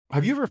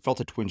Have you ever felt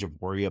a twinge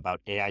of worry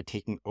about AI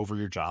taking over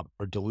your job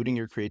or diluting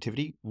your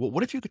creativity? Well,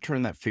 what if you could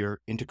turn that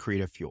fear into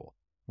creative fuel?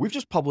 We've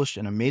just published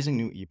an amazing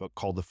new ebook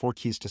called The 4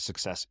 Keys to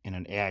Success in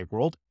an AI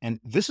World,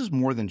 and this is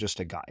more than just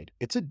a guide.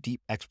 It's a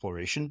deep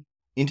exploration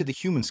into the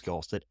human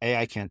skills that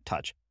AI can't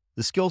touch,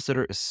 the skills that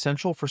are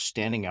essential for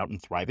standing out and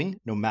thriving,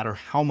 no matter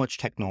how much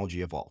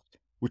technology evolves.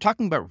 We're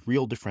talking about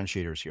real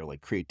differentiators here,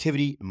 like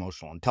creativity,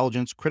 emotional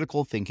intelligence,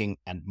 critical thinking,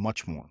 and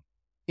much more.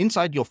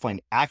 Inside, you'll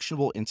find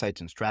actionable insights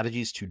and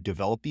strategies to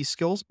develop these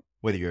skills,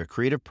 whether you're a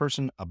creative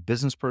person, a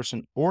business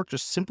person, or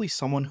just simply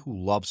someone who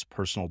loves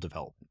personal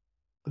development.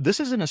 This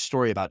isn't a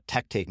story about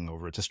tech taking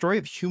over. It's a story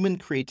of human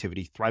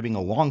creativity thriving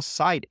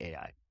alongside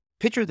AI.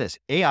 Picture this,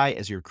 AI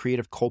as your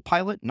creative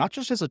co-pilot, not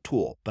just as a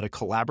tool, but a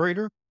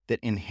collaborator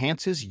that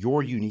enhances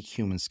your unique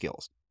human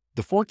skills.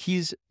 The 4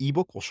 Keys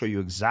ebook will show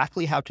you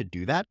exactly how to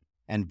do that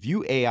and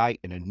view AI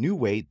in a new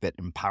way that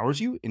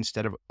empowers you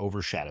instead of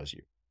overshadows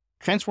you.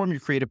 Transform your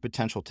creative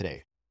potential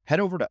today. Head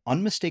over to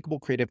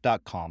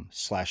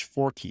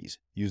unmistakablecreative.com/4keys.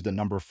 Use the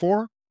number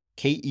 4,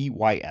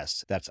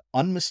 KEYS. That's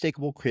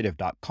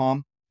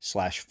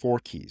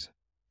unmistakablecreative.com/4keys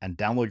and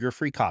download your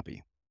free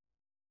copy.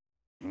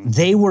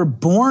 They were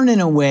born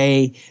in a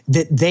way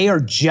that they are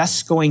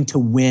just going to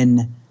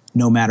win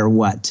no matter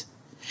what.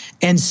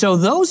 And so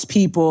those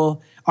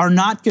people are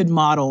not good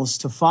models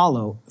to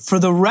follow. For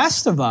the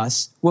rest of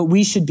us, what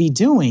we should be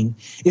doing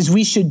is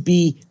we should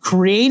be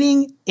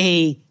creating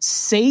a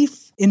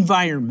safe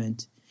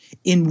environment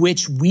in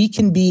which we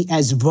can be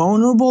as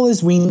vulnerable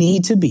as we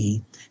need to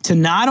be to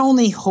not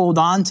only hold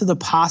on to the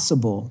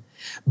possible,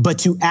 but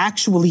to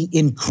actually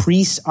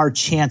increase our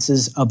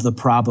chances of the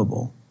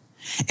probable.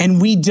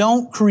 And we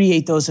don't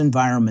create those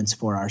environments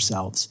for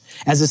ourselves.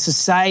 As a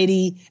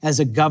society, as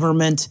a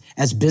government,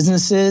 as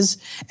businesses,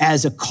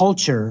 as a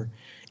culture,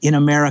 in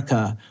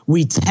America,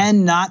 we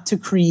tend not to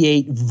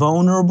create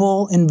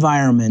vulnerable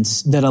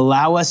environments that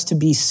allow us to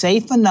be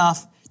safe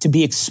enough, to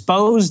be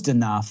exposed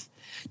enough,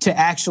 to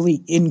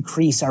actually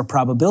increase our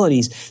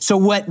probabilities. So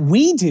what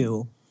we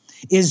do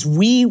is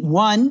we,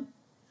 one,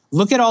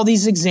 look at all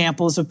these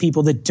examples of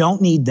people that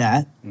don't need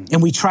that,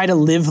 and we try to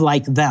live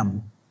like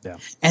them. Yeah.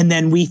 And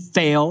then we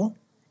fail,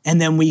 and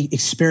then we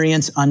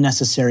experience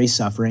unnecessary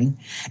suffering.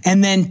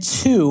 And then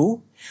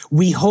two,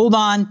 we hold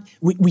on,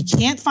 we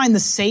can't find the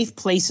safe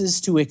places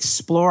to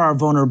explore our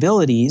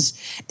vulnerabilities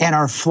and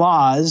our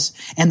flaws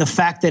and the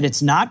fact that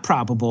it's not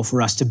probable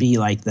for us to be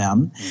like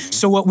them. Mm-hmm.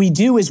 So what we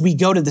do is we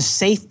go to the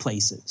safe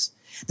places.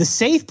 The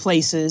safe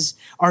places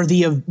are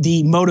the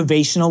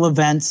motivational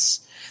events.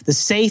 The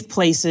safe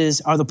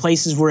places are the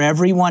places where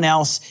everyone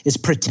else is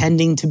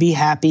pretending to be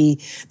happy.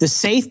 The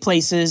safe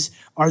places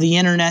are the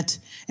internet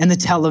and the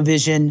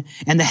television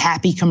and the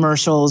happy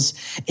commercials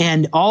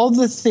and all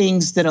the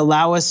things that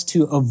allow us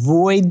to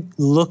avoid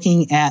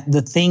looking at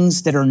the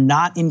things that are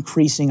not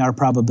increasing our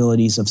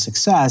probabilities of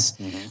success.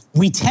 Mm-hmm.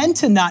 We tend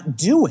to not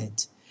do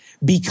it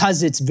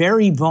because it's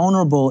very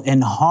vulnerable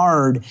and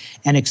hard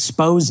and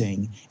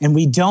exposing, and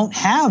we don't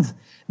have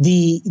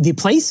the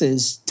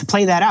places to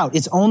play that out.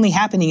 It's only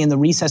happening in the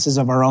recesses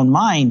of our own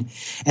mind,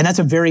 and that's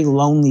a very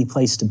lonely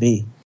place to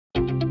be.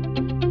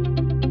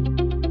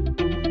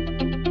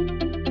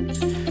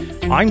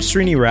 I'm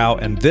Srini Rao,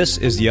 and this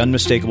is the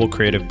Unmistakable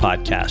Creative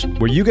Podcast,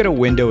 where you get a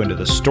window into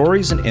the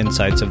stories and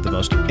insights of the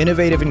most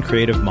innovative and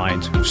creative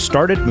minds who've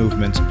started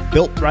movements,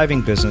 built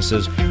thriving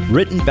businesses,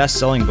 written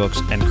best-selling books,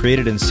 and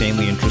created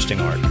insanely interesting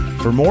art.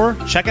 For more,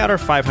 check out our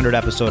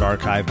 500-episode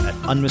archive at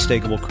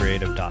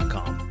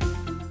unmistakablecreative.com.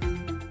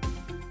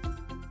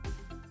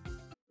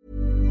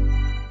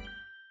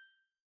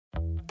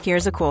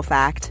 Here's a cool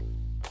fact.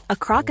 A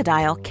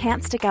crocodile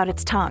can't stick out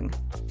its tongue.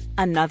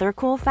 Another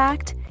cool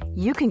fact,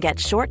 you can get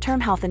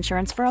short-term health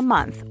insurance for a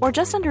month or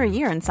just under a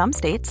year in some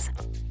states.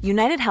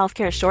 United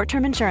Healthcare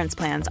short-term insurance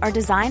plans are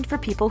designed for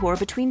people who are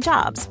between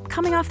jobs,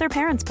 coming off their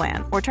parents'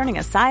 plan, or turning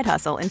a side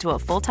hustle into a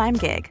full-time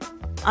gig.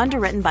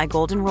 Underwritten by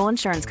Golden Rule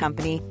Insurance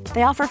Company,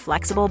 they offer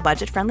flexible,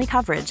 budget-friendly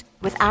coverage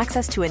with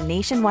access to a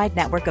nationwide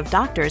network of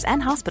doctors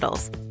and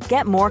hospitals.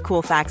 Get more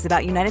cool facts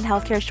about United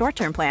Healthcare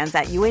short-term plans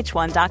at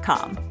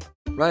uh1.com.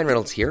 Ryan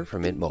Reynolds here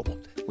from Mint Mobile.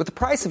 With the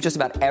price of just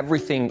about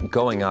everything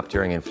going up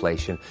during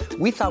inflation,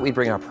 we thought we'd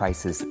bring our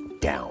prices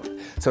down.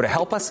 So to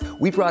help us,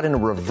 we brought in a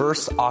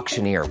reverse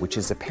auctioneer, which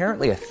is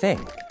apparently a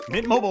thing.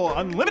 Mint Mobile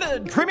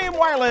Unlimited Premium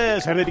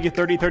Wireless. How to get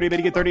 30, 30, bit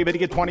to get 30, bit to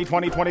get 20,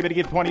 20, 20, bit to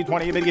get 20,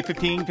 20, bit to get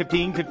 15,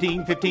 15,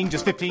 15, 15,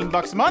 just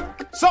 $15 a month?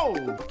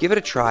 Sold! Give it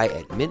a try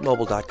at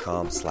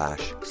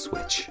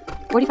mintmobile.com/switch.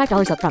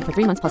 $45 up front for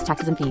 3 months plus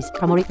taxes and fees.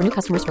 Promo rate for new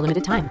customers for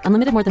limited time.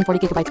 Unlimited more than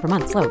 40 gigabytes per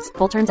month. Slows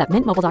full terms at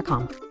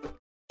mintmobile.com.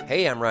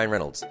 Hey, I'm Ryan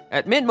Reynolds.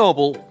 At Mint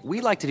Mobile,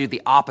 we like to do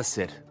the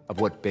opposite of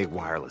what Big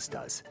Wireless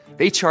does.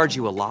 They charge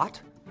you a lot,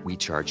 we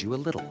charge you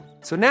a little.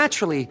 So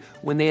naturally,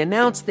 when they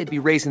announced they'd be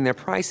raising their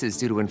prices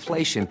due to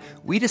inflation,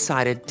 we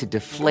decided to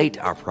deflate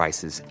our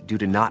prices due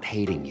to not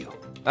hating you.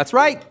 That's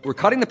right. We're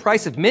cutting the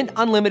price of Mint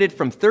Unlimited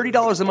from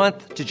 $30 a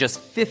month to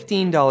just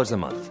 $15 a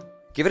month.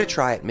 Give it a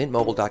try at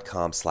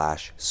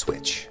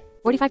mintmobile.com/switch.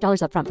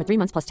 $45 upfront for 3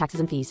 months plus taxes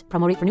and fees.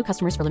 Promo rate for new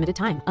customers for limited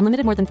time.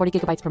 Unlimited more than 40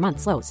 gigabytes per month.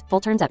 Slows full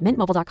terms at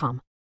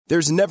mintmobile.com.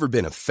 There's never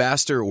been a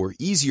faster or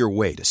easier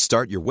way to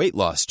start your weight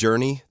loss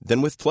journey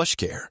than with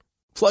PlushCare.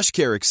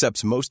 PlushCare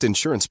accepts most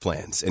insurance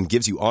plans and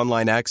gives you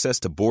online access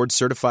to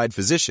board-certified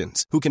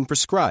physicians who can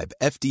prescribe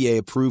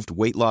FDA-approved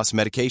weight loss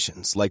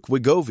medications like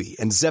Wegovy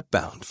and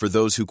Zepbound for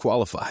those who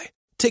qualify.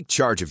 Take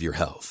charge of your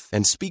health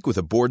and speak with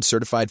a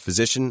board-certified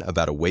physician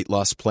about a weight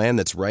loss plan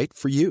that's right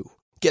for you.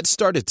 Get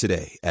started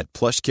today at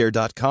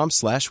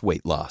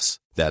plushcare.com/weight loss.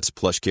 That's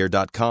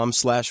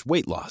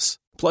plushcare.com/weight loss.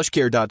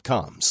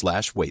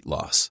 plushcare.com/weight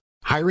loss.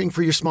 Hiring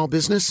for your small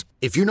business?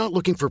 If you're not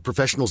looking for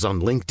professionals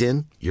on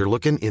LinkedIn, you're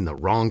looking in the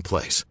wrong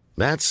place.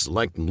 That's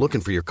like looking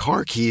for your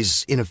car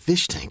keys in a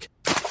fish tank.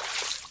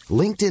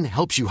 LinkedIn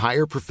helps you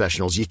hire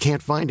professionals you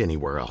can't find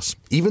anywhere else,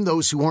 even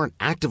those who aren't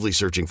actively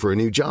searching for a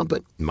new job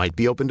but might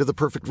be open to the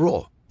perfect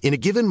role. In a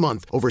given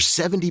month, over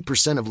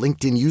 70% of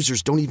LinkedIn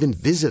users don't even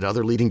visit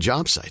other leading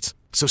job sites.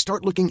 So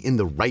start looking in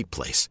the right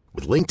place.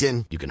 With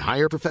LinkedIn, you can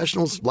hire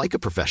professionals like a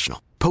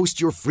professional. Post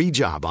your free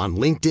job on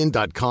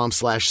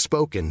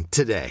linkedin.com/spoken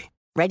today.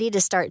 Ready to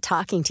start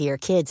talking to your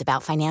kids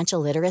about financial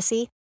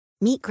literacy?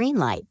 Meet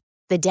Greenlight,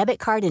 the debit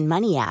card and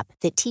money app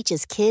that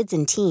teaches kids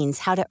and teens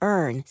how to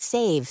earn,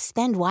 save,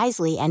 spend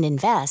wisely, and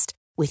invest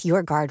with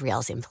your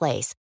guardrails in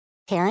place.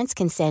 Parents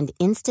can send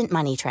instant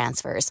money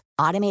transfers,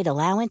 automate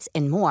allowance,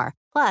 and more.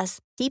 Plus,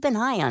 keep an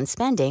eye on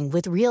spending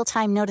with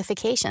real-time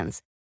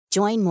notifications.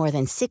 Join more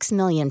than 6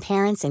 million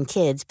parents and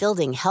kids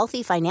building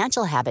healthy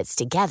financial habits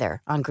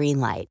together on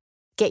Greenlight.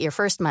 Get your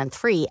first month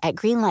free at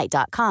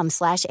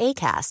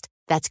greenlight.com/ACAST.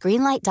 That's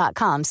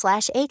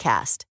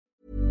greenlight.com/ACAST.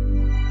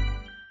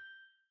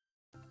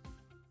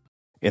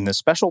 In this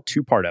special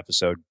two-part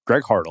episode,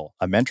 Greg Hartle,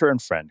 a mentor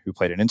and friend who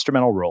played an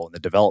instrumental role in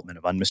the development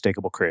of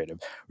Unmistakable Creative,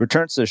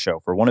 returns to the show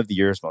for one of the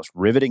year's most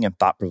riveting and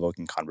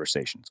thought-provoking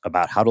conversations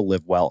about how to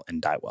live well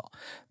and die well.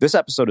 This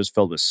episode is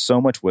filled with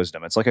so much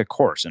wisdom. It's like a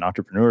course in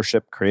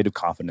entrepreneurship, creative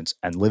confidence,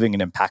 and living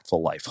an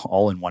impactful life,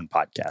 all in one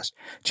podcast.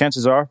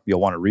 Chances are you'll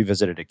want to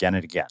revisit it again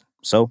and again.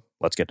 So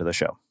let's get to the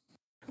show.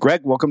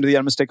 Greg, welcome to the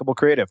Unmistakable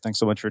Creative. Thanks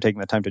so much for taking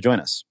the time to join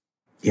us.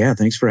 Yeah,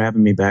 thanks for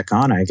having me back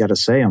on. I got to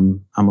say,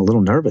 I'm a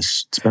little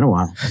nervous. It's been a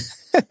while.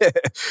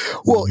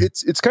 Well,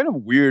 it's kind of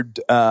weird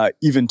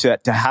even to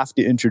have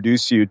to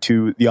introduce you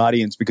to the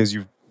audience because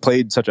you've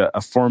played such a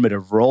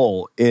formative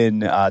role in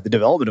the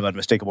development of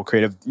Unmistakable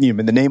Creative. The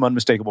name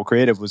Unmistakable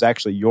Creative was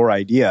actually your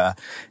idea,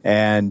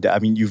 and I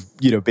mean you've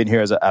been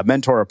here as a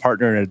mentor, a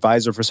partner, an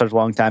advisor for such a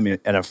long time,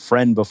 and a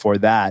friend before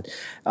that.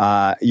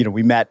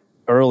 We met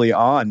early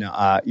on,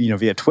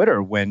 via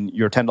Twitter when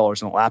your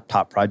 $10 on a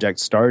laptop project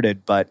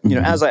started. But,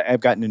 as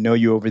I've gotten to know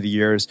you over the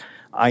years,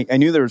 I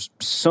knew there's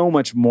so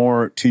much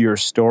more to your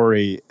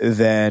story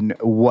than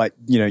what,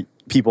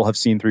 people have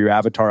seen through your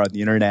avatar on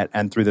the internet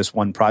and through this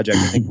one project.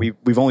 I think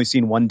we've only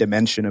seen one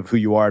dimension of who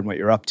you are and what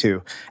you're up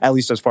to, at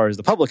least as far as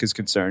the public is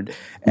concerned.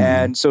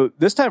 And so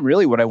this time,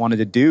 really what I wanted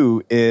to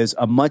do is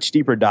a much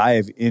deeper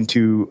dive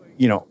into,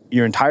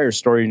 your entire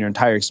story and your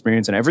entire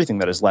experience and everything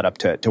that has led up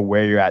to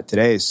where you're at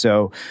today.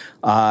 So,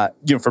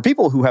 for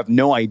people who have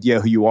no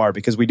idea who you are,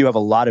 because we do have a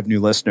lot of new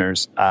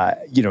listeners,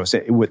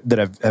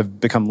 that have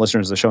become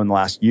listeners of the show in the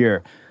last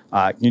year.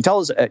 Can you tell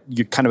us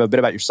kind of a bit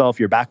about yourself,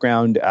 your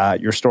background,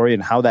 your story,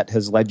 and how that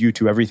has led you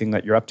to everything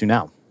that you're up to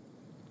now?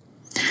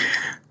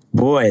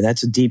 Boy,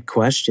 that's a deep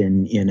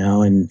question,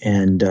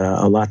 and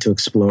a lot to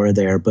explore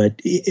there. But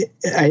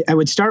I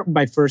would start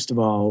by, first of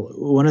all,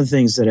 one of the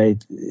things that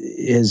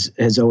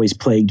has always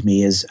plagued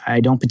me is I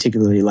don't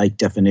particularly like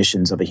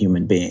definitions of a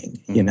human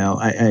being.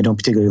 I don't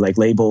particularly like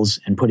labels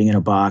and putting in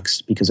a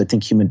box because I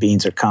think human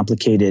beings are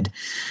complicated.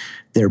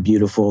 They're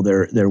beautiful.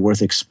 They're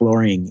worth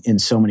exploring in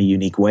so many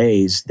unique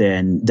ways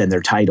than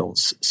their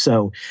titles.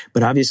 So,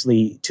 but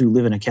obviously, to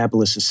live in a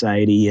capitalist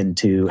society and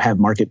to have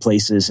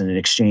marketplaces and an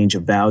exchange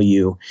of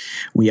value,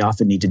 we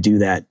often need to do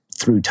that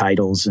through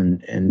titles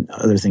and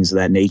other things of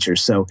that nature.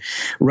 So,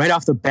 right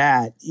off the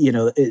bat,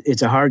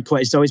 it's a hard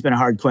question. It's always been a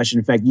hard question.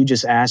 In fact, you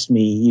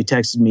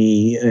texted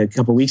me a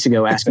couple of weeks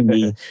ago asking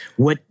me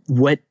what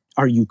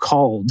are you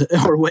called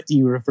or what do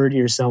you refer to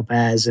yourself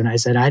as? And I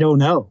said, I don't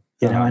know.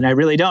 And I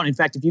really don't. In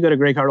fact, if you go to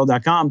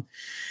greghartle.com,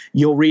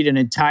 you'll read an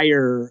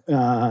entire,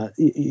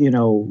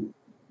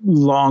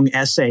 long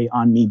essay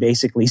on me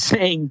basically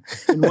saying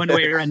in one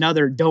way or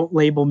another, don't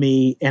label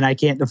me and I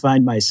can't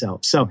define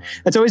myself. So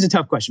that's always a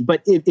tough question.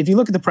 But if you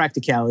look at the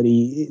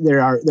practicality, there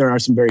are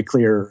some very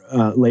clear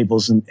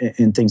labels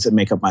and things that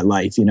make up my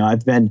life.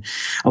 I've been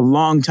a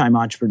long time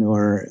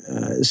entrepreneur,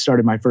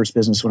 started my first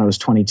business when I was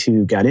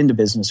 22, got into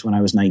business when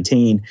I was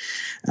 19.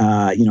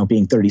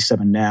 Being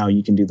 37 now,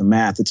 you can do the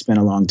math. It's been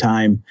a long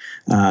time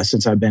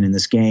since I've been in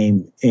this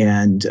game.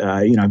 And,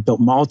 I've built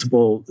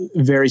multiple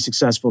very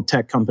successful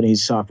tech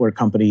companies, software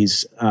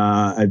companies.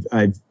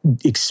 I've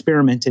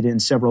experimented in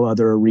several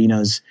other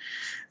arenas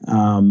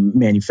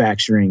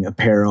manufacturing,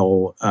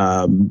 apparel,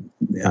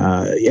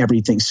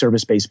 everything,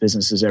 service-based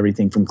businesses,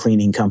 everything from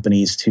cleaning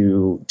companies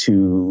to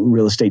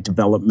real estate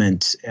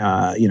development,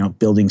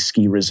 building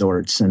ski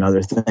resorts and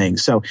other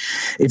things. So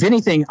if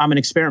anything, I'm an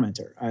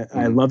experimenter.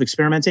 I love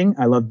experimenting.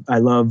 I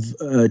love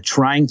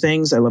trying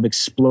things. I love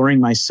exploring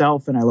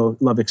myself, and I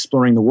love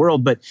exploring the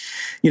world. But,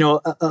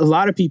 a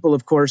lot of people,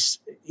 of course,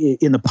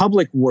 in the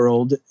public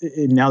world,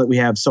 now that we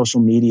have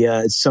social media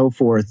and so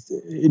forth,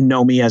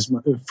 know me as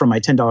from my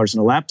 $10 in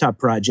a laptop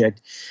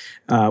project,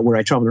 where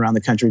I traveled around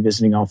the country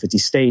visiting all 50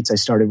 states. I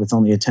started with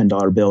only a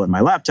 $10 bill in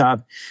my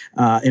laptop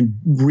and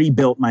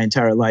rebuilt my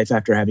entire life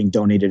after having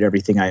donated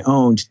everything I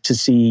owned to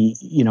see,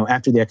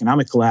 after the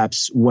economic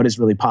collapse, what is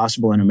really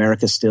possible in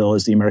America still?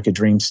 Is the American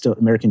dream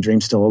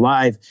still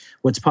alive?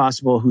 What's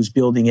possible? Who's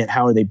building it?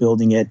 How are they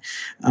building it?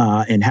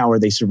 And how are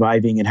they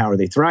surviving? And how are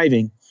they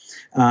thriving?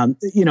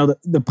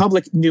 The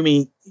public knew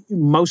me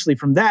mostly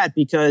from that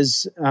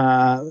because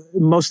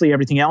mostly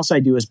everything else I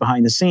do is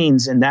behind the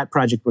scenes, and that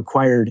project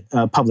required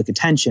public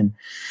attention.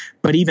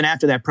 But even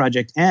after that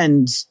project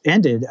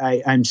ended,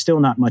 I'm still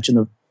not much in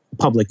the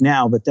public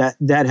now, but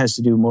that has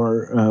to do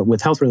more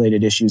with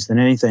health-related issues than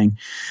anything.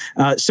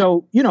 It's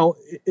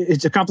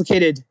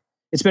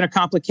been a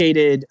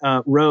complicated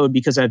road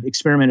because I've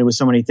experimented with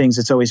so many things.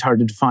 It's always hard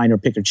to define or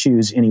pick or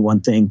choose any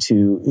one thing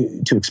to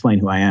explain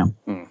who I am.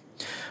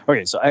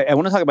 Okay, so I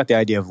want to talk about the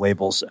idea of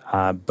labels,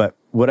 but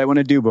what I want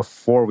to do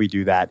before we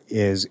do that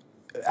is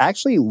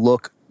actually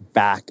look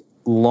back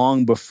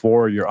long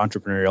before your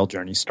entrepreneurial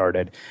journey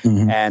started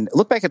and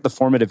look back at the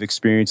formative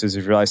experiences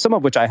of your life, some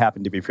of which I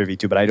happen to be privy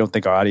to, but I don't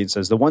think our audience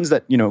is. The ones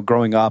that,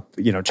 growing up,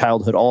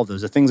 childhood, all of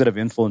those, the things that have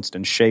influenced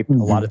and shaped a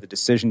lot of the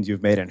decisions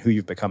you've made and who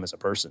you've become as a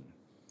person.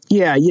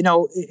 Yeah,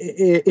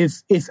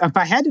 if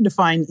I had to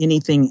define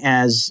anything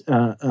as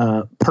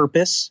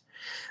purpose,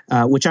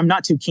 which I'm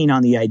not too keen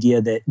on the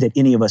idea that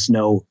any of us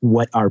know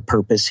what our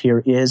purpose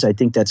here is. I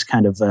think that's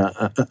kind of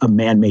a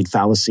man-made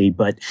fallacy,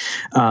 but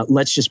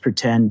let's just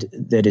pretend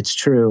that it's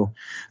true.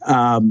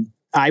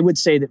 I would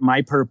say that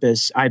my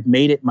purpose, I've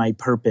made it my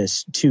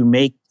purpose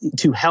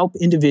to help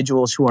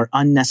individuals who are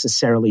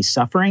unnecessarily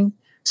suffering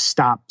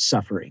stop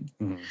suffering.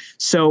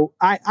 So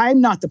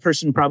I'm not the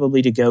person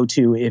probably to go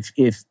to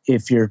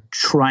if you're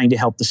trying to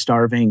help the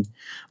starving,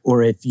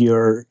 or if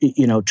you're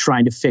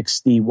trying to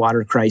fix the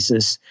water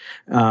crisis,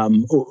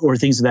 or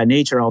things of that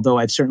nature. Although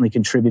I've certainly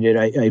contributed,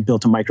 I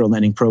built a micro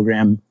lending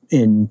program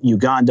in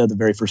Uganda, the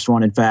very first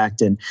one, in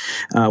fact, and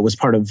was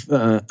part of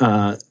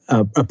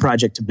a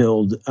project to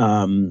build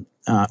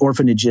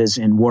orphanages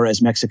in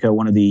Juarez, Mexico,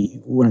 one of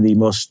the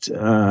most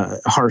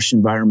harsh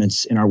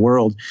environments in our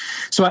world.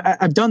 So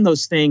I've done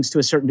those things to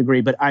a certain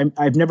degree, but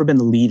I've never been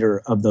the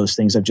leader of those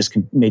things. I've just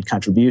made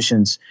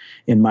contributions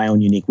in my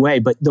own unique way.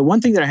 But the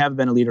one thing that I have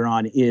been a leader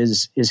on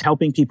is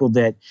helping people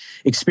that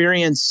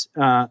experience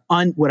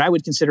what I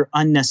would consider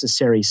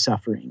unnecessary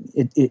suffering.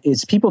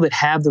 It's people that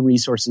have the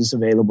resources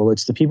available.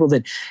 It's the people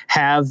that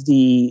have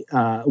the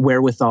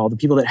wherewithal, the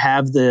people that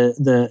have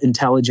the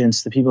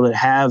intelligence, the people that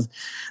have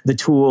the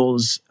tools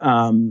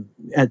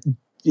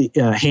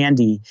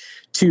handy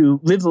to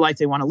live the life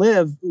they want to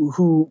live,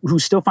 who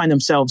still find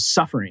themselves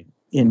suffering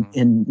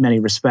in many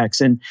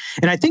respects. And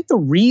I think the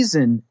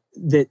reason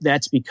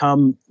that's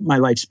become my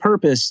life's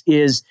purpose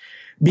is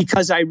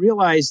because I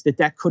realized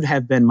that could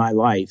have been my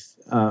life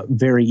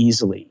very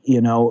easily.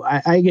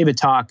 I gave a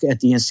talk at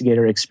the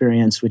Instigator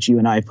Experience, which you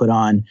and I put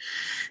on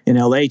in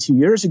LA 2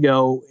 years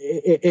ago.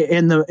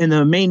 And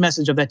the main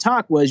message of that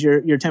talk was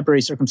your temporary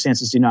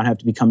circumstances do not have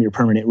to become your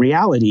permanent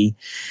reality.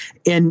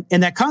 And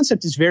that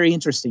concept is very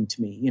interesting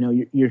to me.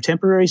 Your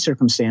temporary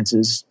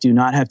circumstances do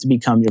not have to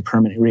become your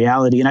permanent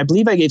reality. And I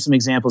believe I gave some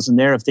examples in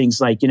there of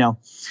things like,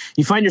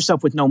 you find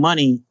yourself with no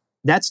money,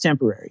 that's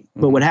temporary.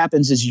 But what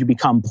happens is you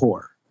become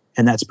poor.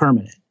 And that's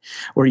permanent.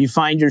 Or you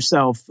find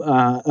yourself,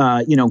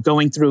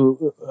 going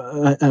through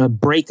a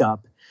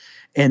breakup,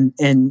 and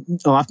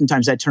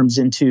oftentimes that turns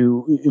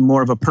into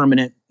more of a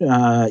permanent,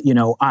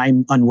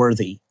 I'm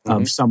unworthy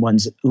of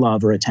someone's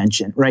love or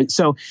attention, right?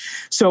 So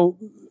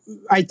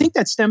I think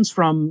that stems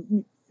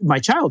from my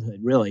childhood,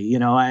 really.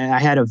 I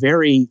had a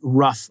very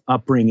rough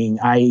upbringing.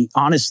 I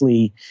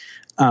honestly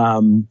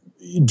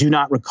do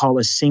not recall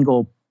a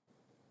single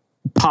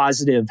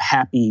positive,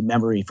 happy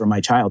memory from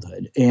my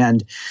childhood.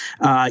 And,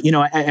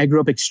 I grew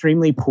up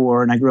extremely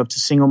poor, and I grew up to a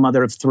single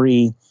mother of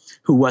three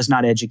who was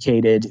not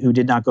educated, who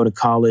did not go to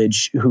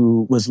college,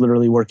 who was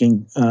literally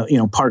working,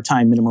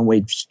 part-time minimum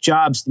wage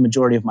jobs the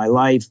majority of my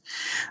life.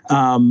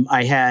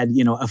 I had,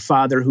 a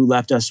father who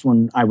left us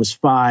when I was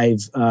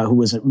 5, who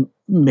was a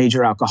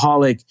major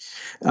alcoholic.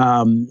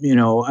 I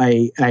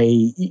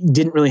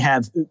didn't really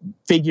have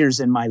figures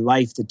in my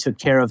life that took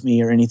care of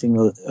me or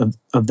anything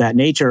of that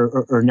nature,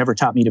 or never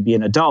taught me to be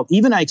an adult.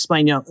 Even I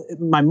explained,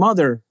 my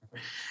mother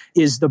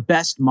is the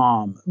best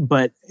mom.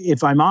 But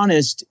if I'm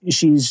honest,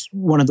 she's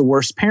one of the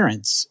worst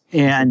parents.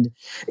 And,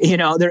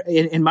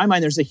 in my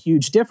mind, there's a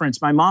huge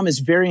difference. My mom is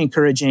very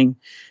encouraging.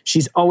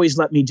 She's always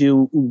let me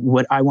do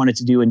what I wanted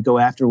to do and go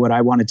after what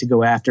I wanted to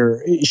go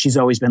after. She's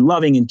always been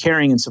loving and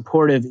caring and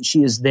supportive.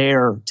 She is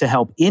there to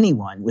help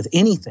anyone with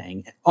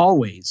anything,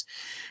 always.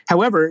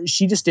 However,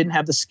 she just didn't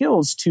have the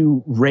skills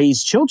to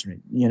raise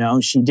children.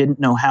 She didn't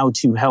know how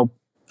to help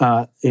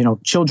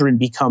children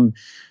become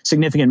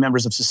significant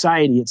members of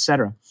society, et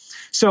cetera.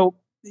 So,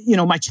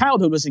 my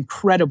childhood was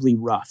incredibly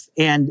rough.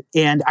 And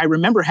I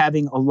remember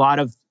having a lot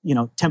of,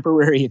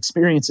 temporary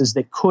experiences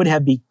that could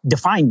have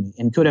defined me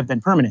and could have been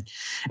permanent.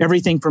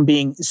 Everything from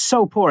being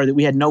so poor that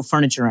we had no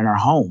furniture in our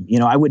home.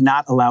 I would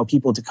not allow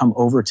people to come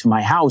over to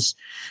my house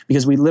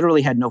because we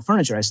literally had no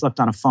furniture. I slept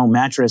on a foam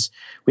mattress.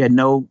 We had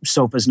no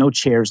sofas, no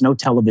chairs, no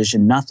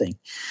television, nothing.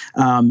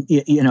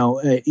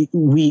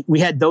 We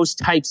had those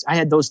types. I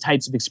had those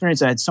types of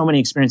experiences. I had so many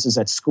experiences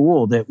at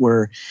school that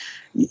were,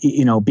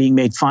 being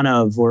made fun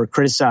of or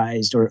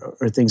criticized or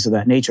things of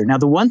that nature. Now,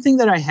 the one thing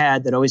that I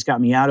had that always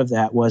got me out of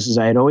that was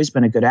I had always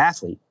been a good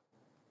athlete.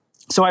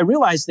 So I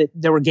realized that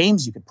there were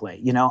games you could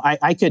play.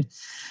 I could,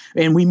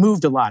 and we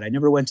moved a lot. I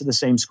never went to the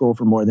same school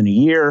for more than a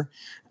year.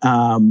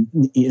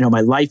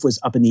 My life was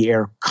up in the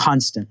air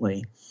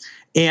constantly.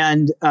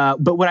 And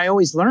but what I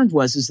always learned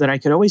is that I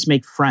could always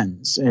make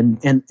friends,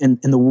 and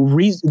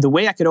the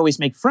way I could always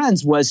make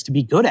friends was to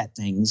be good at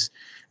things.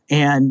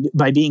 And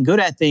by being good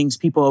at things,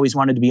 people always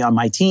wanted to be on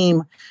my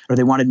team, or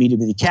they wanted me to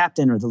be the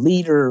captain or the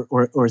leader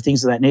or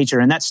things of that nature.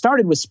 And that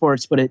started with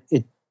sports, but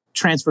it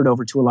transferred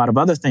over to a lot of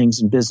other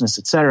things in business,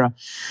 et cetera.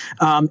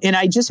 And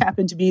I just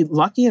happened to be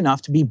lucky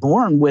enough to be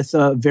born with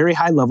a very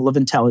high level of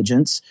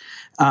intelligence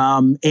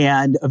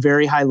and a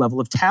very high level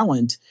of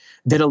talent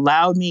that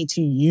allowed me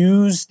to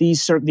use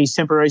these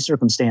temporary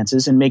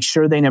circumstances and make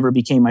sure they never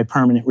became my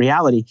permanent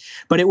reality.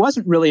 But it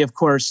wasn't really, of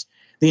course,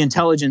 the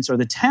intelligence or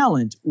the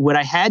talent. What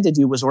I had to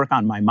do was work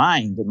on my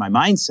mind and my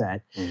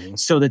mindset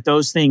so that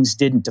those things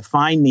didn't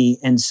define me,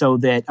 and so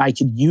that I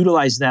could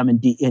utilize them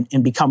and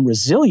become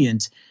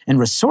resilient and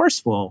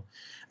resourceful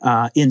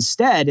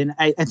instead. And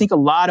I think a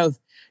lot of,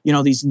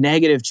 these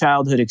negative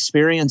childhood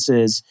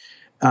experiences,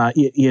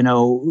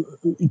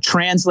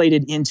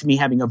 translated into me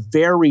having a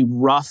very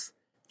rough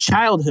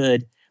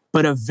childhood,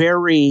 but a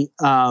very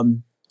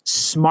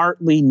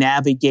smartly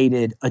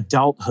navigated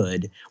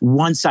adulthood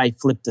once I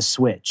flipped the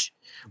switch.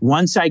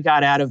 Once I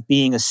got out of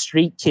being a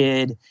street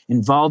kid,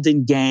 involved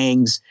in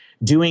gangs,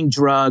 doing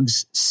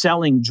drugs,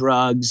 selling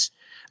drugs,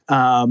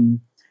 hanging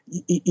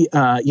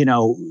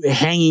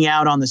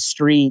out on the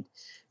street,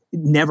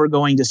 never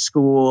going to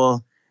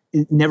school,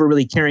 never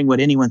really caring what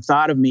anyone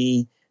thought of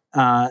me,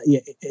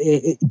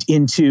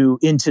 into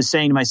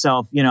saying to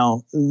myself,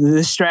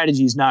 this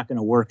strategy is not going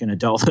to work in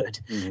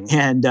adulthood,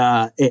 and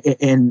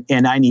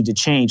I need to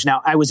change.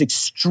 Now, I was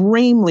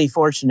extremely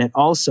fortunate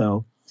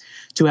also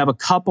to have a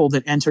couple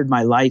that entered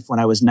my life when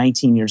I was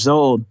 19 years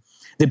old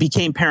that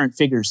became parent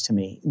figures to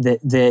me,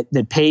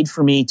 that paid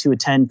for me to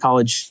attend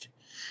college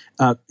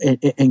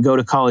and go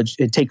to college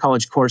and take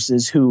college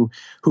courses, who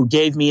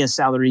gave me a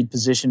salaried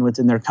position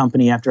within their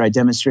company after I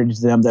demonstrated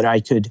to them that I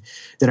could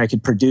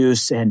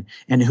produce, and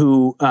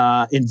who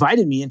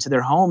invited me into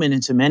their home and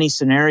into many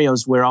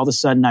scenarios where all of a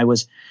sudden I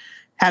was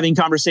having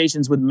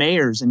conversations with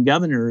mayors and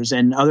governors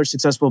and other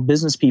successful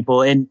business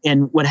people. And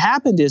what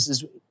happened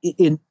is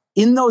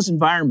in those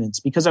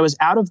environments, because I was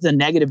out of the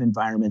negative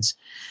environments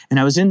and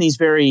I was in these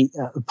very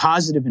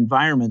positive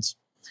environments,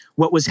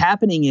 what was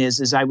happening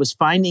is I was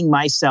finding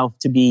myself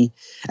to be,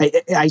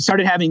 I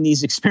started having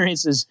these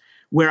experiences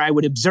where I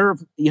would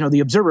observe, the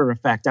observer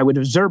effect. I would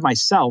observe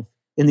myself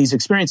in these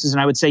experiences and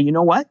I would say, you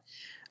know what?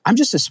 I'm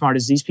just as smart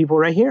as these people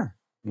right here.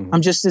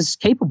 I'm just as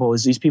capable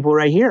as these people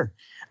right here.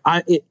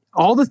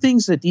 All the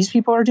things that these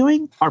people are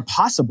doing are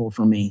possible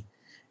for me.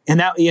 And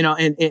that,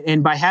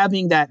 and by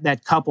having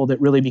that couple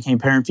that really became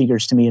parent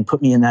figures to me and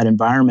put me in that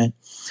environment,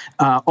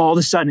 all of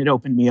a sudden it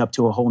opened me up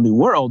to a whole new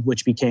world,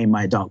 which became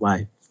my adult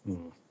life.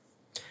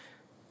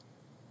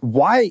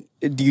 Why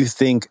do you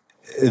think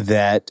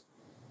that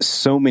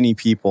so many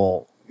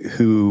people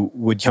who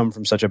would come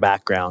from such a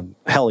background,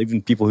 hell,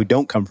 even people who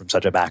don't come from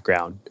such a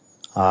background,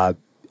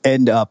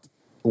 end up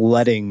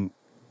letting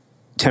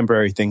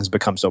temporary things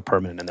become so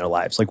permanent in their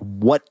lives? Like,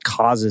 what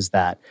causes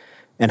that,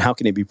 and how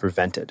can it be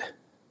prevented?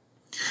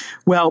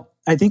 Well,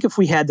 I think if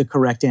we had the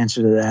correct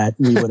answer to that,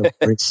 we would have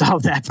already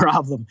solved that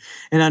problem.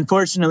 And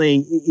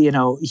unfortunately,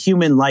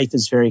 human life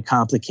is very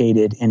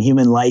complicated, and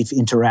human life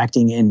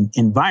interacting in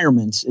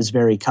environments is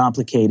very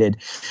complicated.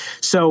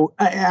 So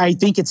I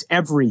think it's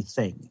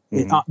everything.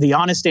 The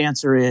honest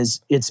answer is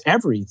it's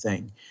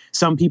everything.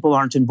 Some people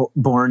aren't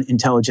born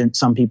intelligent.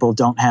 Some people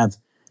don't have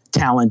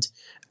talent.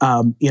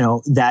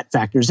 That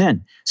factors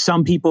in.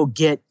 Some people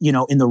get,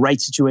 in the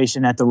right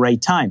situation at the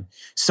right time.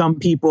 Some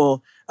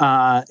people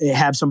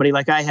have somebody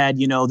like I had,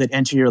 that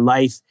enter your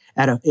life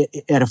at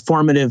a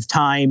formative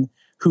time,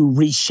 who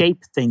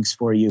reshape things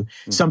for you.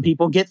 Some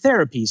people get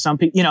therapy. Some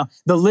people,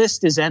 the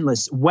list is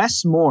endless.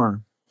 Wes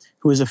Moore,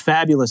 who is a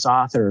fabulous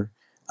author,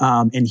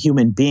 and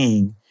human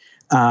being,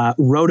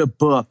 wrote a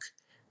book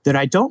that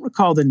I don't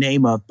recall the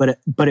name of, but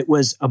it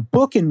was a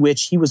book in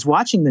which he was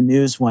watching the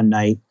news one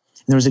night.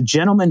 And there was a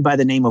gentleman by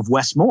the name of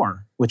Wes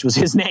Moore, which was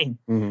his name,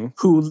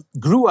 who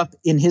grew up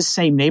in his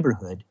same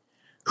neighborhood,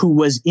 who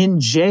was in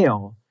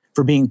jail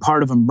for being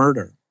part of a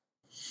murder.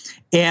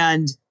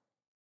 And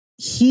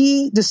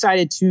he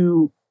decided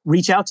to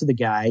reach out to the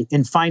guy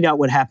and find out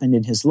what happened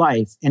in his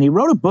life. And he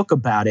wrote a book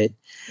about it,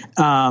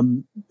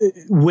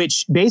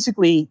 which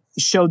basically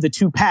showed the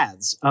two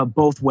paths of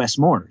both Wes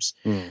Moores.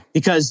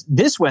 Because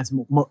this Wes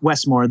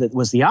Moore that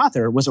was the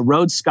author was a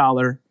Rhodes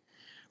Scholar,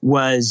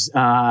 was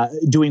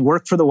doing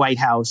work for the White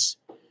House,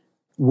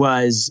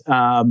 was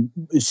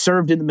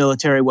served in the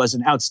military, was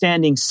an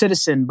outstanding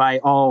citizen by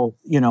all,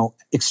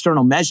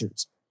 external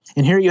measures.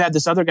 And here you have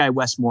this other guy,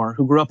 Wes Moore,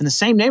 who grew up in the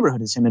same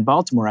neighborhood as him in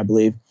Baltimore, I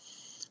believe,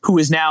 who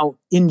is now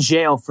in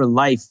jail for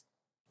life,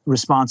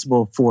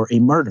 responsible for a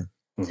murder.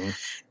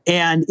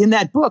 And in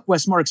that book,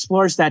 Wes Moore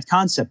explores that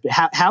concept.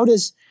 How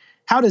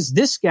does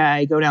this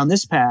guy go down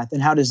this path,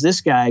 and how does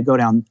this guy go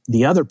down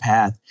the other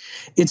path?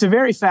 It's a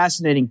very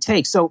fascinating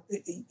take. So,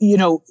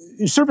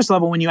 surface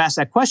level, when you ask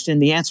that question,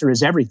 the answer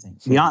is everything.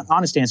 The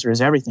honest answer is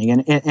everything.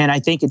 And I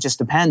think it just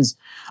depends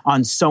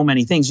on so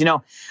many things.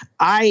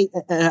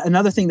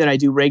 Another thing that I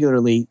do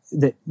regularly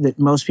that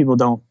most people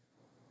don't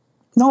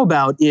know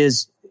about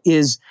is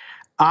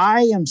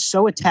I am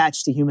so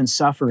attached to human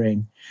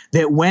suffering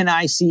that when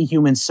I see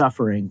human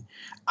suffering,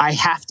 I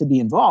have to be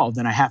involved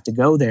and I have to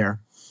go there.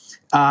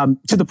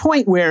 To the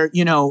point where,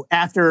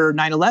 after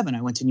 9/11,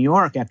 I went to New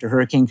York. After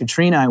Hurricane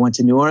Katrina, I went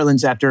to New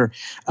Orleans.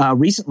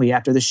 Recently,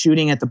 after the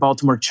shooting at the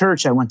Baltimore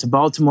church, I went to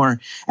Baltimore.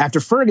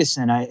 After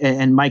Ferguson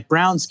and Mike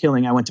Brown's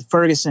killing, I went to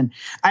Ferguson.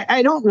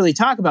 I don't really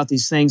talk about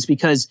these things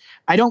because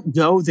I don't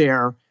go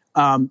there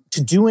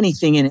to do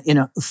anything in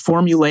a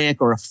formulaic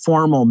or a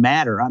formal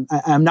manner.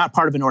 I'm not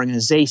part of an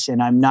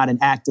organization. I'm not an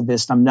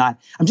activist.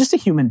 I'm just a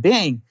human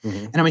being.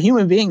 And I'm a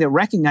human being that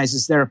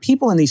recognizes there are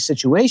people in these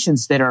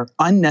situations that are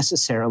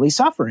unnecessarily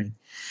suffering.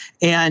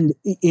 And,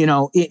 in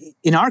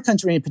our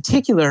country in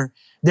particular,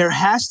 there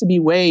has to be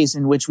ways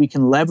in which we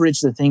can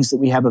leverage the things that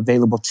we have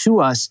available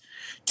to us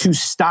to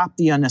stop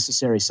the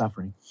unnecessary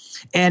suffering.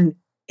 And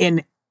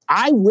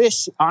I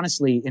wish,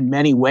 honestly, in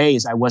many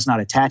ways, I was not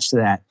attached to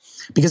that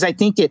because I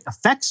think it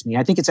affects me.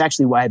 I think it's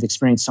actually why I've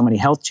experienced so many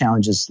health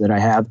challenges that I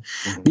have,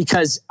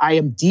 because I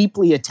am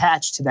deeply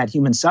attached to that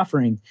human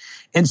suffering.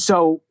 And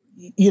so,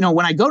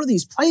 when I go to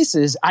these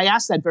places, I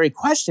ask that very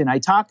question. I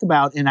talk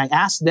about and I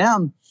ask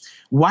them,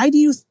 why do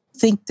you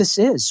think this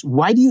is?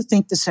 Why do you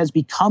think this has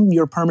become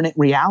your permanent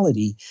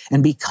reality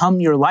and become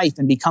your life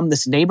and become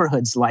this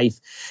neighborhood's life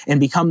and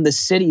become the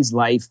city's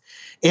life?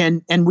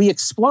 And we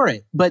explore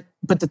it. But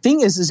the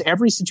thing is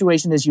every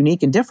situation is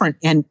unique and different,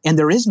 and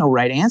there is no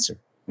right answer.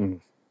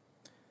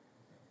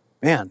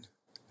 Man,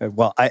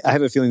 well, I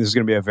have a feeling this is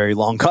going to be a very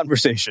long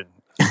conversation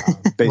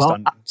based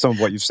on some of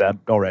what you've said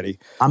already.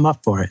 I'm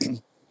up for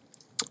it.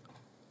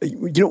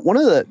 One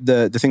of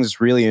the things that's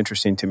really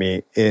interesting to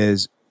me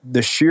is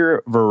the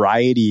sheer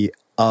variety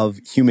of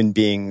human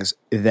beings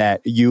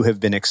that you have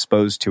been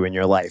exposed to in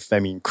your life. I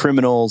mean,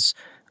 criminals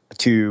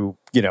to,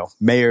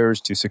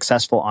 mayors to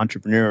successful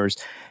entrepreneurs.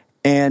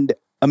 And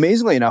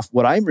amazingly enough,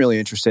 what I'm really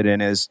interested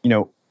in is,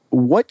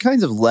 what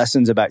kinds of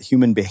lessons about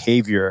human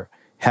behavior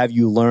have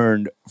you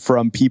learned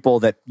from people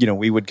that,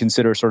 we would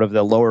consider sort of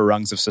the lower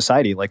rungs of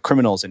society, like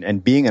criminals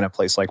and being in a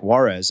place like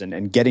Juarez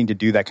and getting to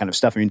do that kind of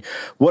stuff? I mean,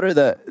 what are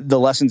the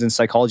lessons in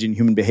psychology and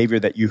human behavior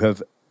that you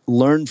have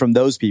learned from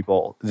those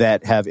people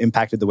that have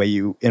impacted the way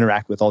you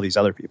interact with all these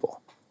other people?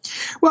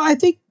 Well, I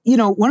think,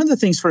 one of the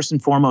things first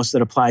and foremost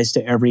that applies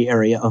to every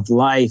area of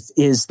life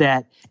is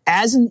that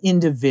as an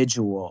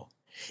individual,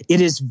 it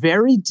is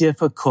very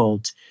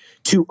difficult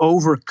to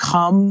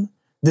overcome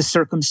the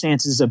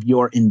circumstances of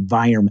your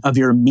environment, of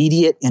your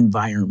immediate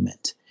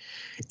environment.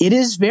 It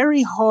is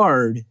very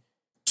hard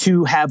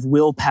to have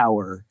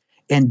willpower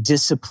and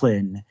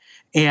discipline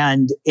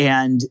and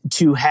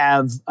to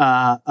have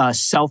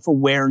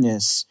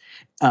self-awareness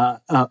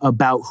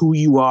about who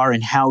you are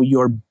and how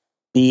you're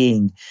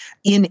being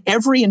in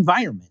every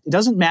environment. It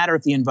doesn't matter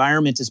if the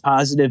environment is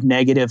positive,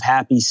 negative,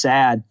 happy,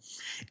 sad.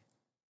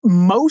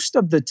 Most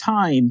of the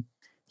time,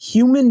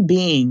 human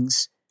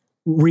beings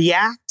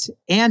react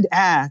and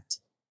act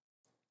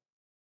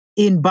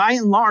in, by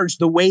and large,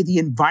 the way the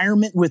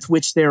environment with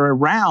which they're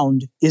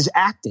around is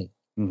acting.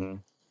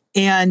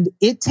 And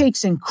it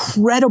takes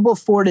incredible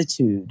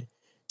fortitude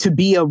to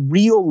be a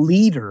real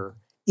leader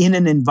in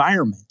an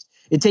environment.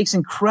 It takes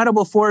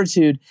incredible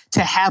fortitude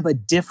to have a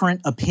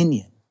different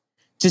opinion,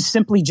 to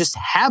simply just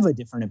have a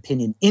different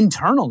opinion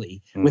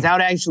internally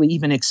without actually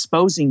even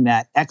exposing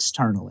that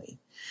externally.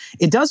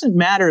 It doesn't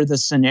matter the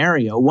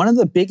scenario. One of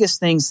the biggest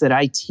things that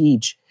I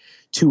teach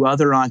to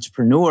other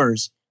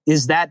entrepreneurs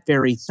is that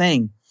very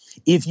thing.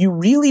 If you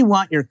really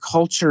want your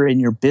culture and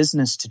your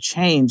business to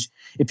change,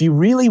 if you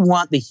really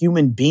want the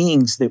human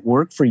beings that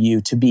work for you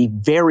to be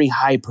very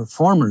high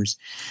performers,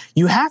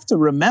 you have to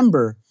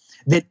remember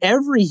that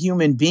every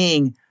human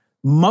being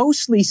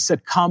mostly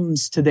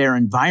succumbs to their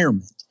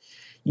environment.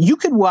 You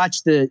could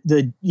watch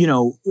the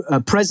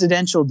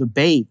presidential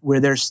debate where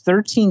there's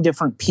 13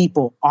 different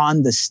people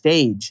on the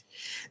stage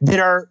that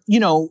are,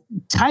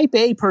 type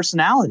A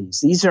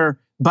personalities. These are,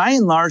 by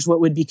and large, what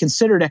would be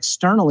considered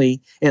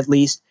externally, at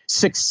least,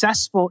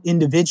 successful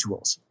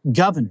individuals,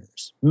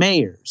 governors,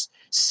 mayors,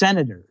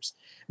 senators,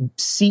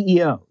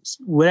 CEOs,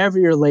 whatever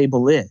your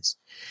label is.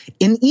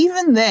 And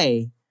even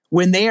they,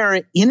 when they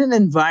are in an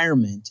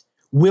environment,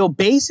 will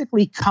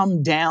basically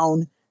come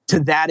down to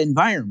that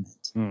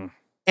environment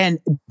and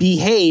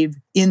behave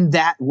in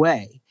that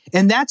way.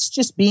 And that's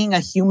just being a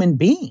human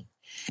being.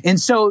 And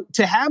so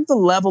to have the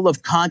level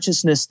of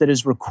consciousness that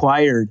is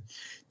required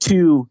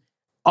to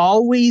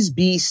always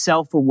be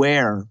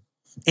self-aware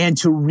and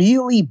to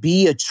really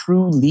be a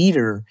true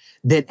leader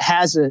that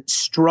has a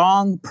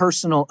strong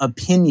personal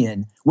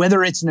opinion,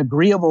 whether it's an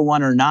agreeable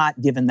one or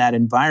not, given that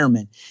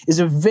environment, is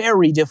a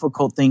very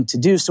difficult thing to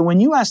do. So when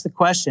you ask the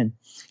question,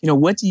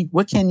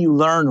 what can you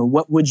learn, or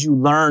what would you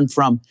learn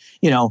from,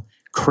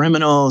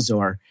 criminals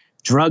or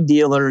drug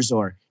dealers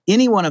or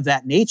anyone of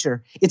that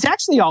nature, it's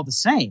actually all the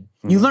same.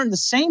 You learn the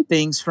same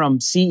things from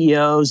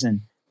CEOs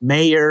and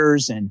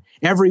mayors and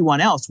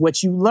everyone else.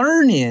 What you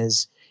learn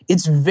is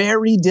it's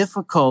very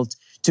difficult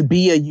to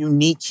be a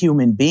unique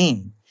human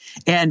being.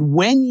 And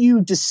when you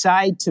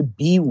decide to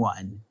be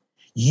one,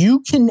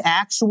 you can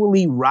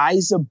actually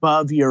rise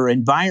above your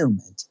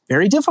environment.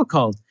 Very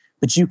difficult,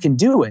 but you can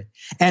do it.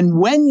 And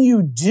when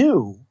you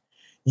do,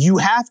 you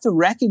have to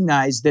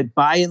recognize that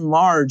by and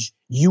large,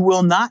 you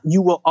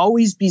will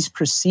always be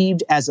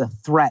perceived as a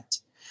threat.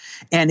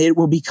 And it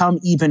will become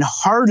even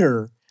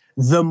harder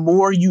the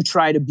more you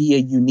try to be a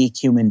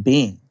unique human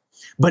being.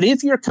 But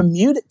if you're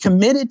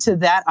committed to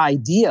that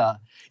idea,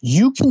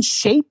 you can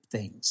shape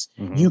things.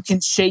 You can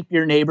shape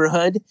your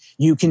neighborhood.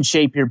 You can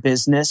shape your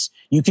business.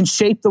 You can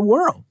shape the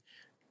world.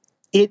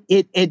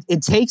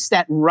 It takes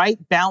that right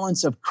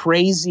balance of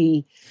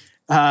crazy,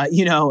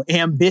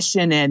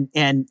 ambition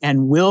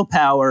and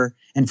willpower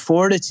and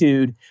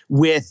fortitude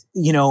with,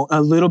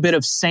 a little bit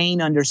of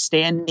sane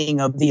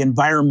understanding of the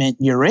environment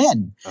you're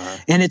in.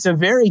 And it's a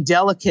very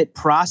delicate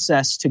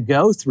process to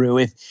go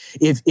through.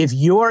 If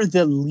you're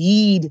the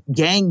lead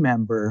gang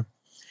member,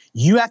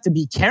 you have to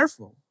be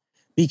careful,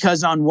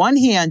 because on one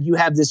hand, you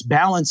have this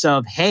balance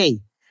of,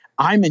 hey,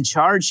 I'm in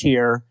charge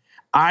here.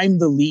 I'm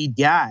the lead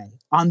guy.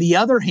 On the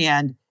other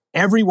hand,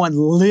 everyone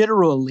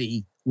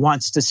literally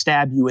wants to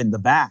stab you in the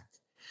back.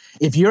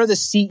 If you're the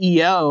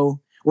CEO,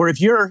 or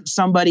if you're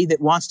somebody that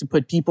wants to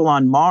put people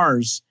on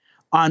Mars,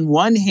 on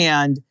one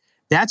hand,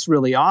 that's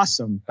really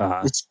awesome.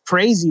 It's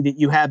crazy that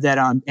you have that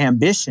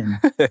ambition.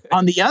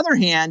 On the other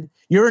hand,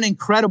 you're an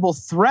incredible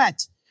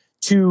threat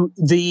to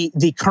the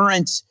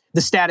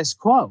status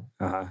quo.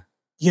 And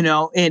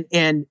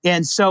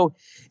so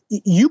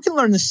you can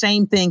learn the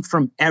same thing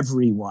from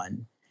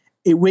everyone,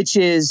 which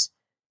is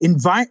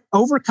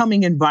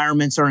overcoming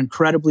environments are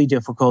incredibly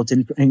difficult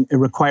and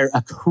require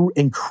an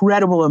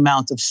incredible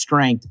amount of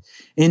strength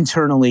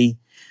internally,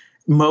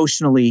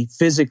 emotionally,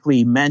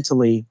 physically,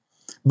 mentally.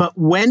 But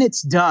when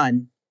it's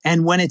done,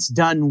 and when it's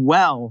done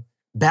well,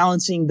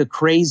 balancing the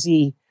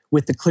crazy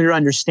with the clear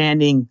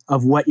understanding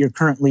of what you're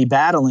currently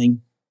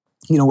battling,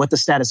 what the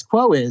status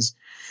quo is,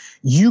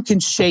 you can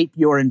shape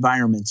your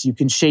environments. You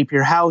can shape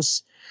your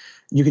house.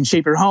 You can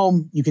shape your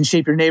home. You can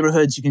shape your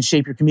neighborhoods. You can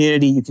shape your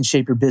community. You can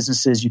shape your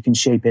businesses. You can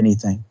shape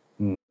anything.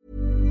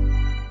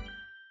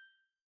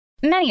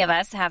 Many of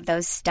us have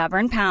those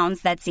stubborn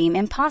pounds that seem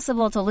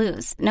impossible to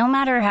lose, no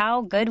matter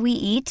how good we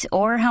eat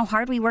or how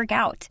hard we work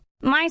out.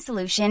 My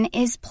solution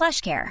is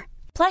PlushCare.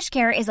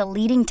 PlushCare is a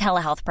leading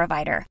telehealth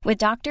provider with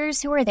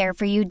doctors who are there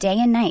for you day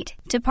and night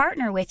to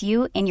partner with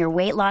you in your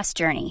weight loss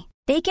journey.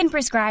 They can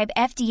prescribe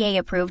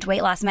FDA-approved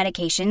weight loss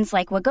medications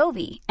like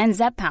Wegovy and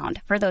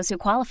Zepbound for those who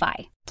qualify.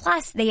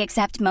 Plus, they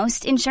accept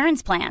most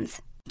insurance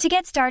plans. To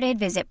get started,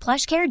 visit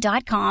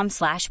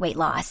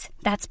plushcare.com/weightloss.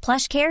 That's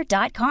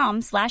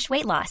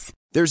plushcare.com/weightloss.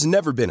 There's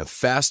never been a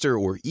faster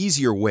or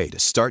easier way to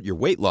start your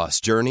weight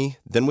loss journey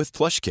than with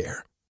PlushCare.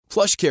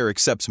 PlushCare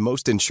accepts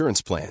most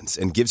insurance plans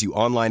and gives you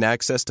online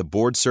access to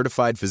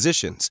board-certified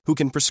physicians who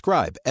can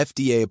prescribe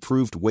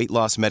FDA-approved weight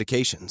loss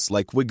medications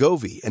like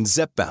Wegovy and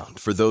Zepbound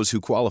for those who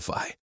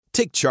qualify.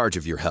 Take charge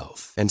of your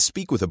health and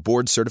speak with a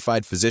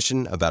board-certified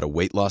physician about a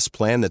weight loss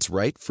plan that's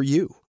right for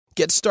you.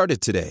 Get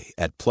started today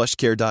at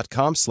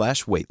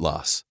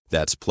plushcare.com/weightloss.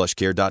 That's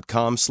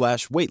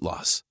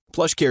plushcare.com/weightloss.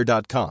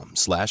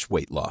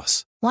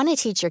 plushcare.com/weightloss. Want to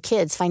teach your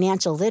kids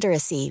financial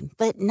literacy,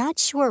 but not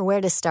sure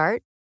where to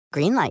start?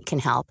 Greenlight can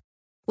help.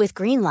 With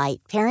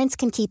Greenlight, parents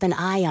can keep an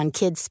eye on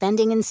kids'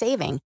 spending and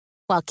saving,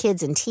 while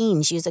kids and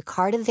teens use a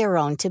card of their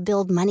own to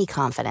build money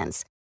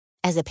confidence.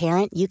 As a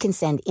parent, you can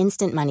send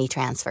instant money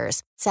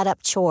transfers, set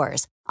up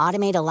chores,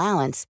 automate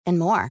allowance, and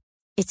more.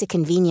 It's a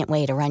convenient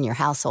way to run your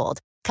household,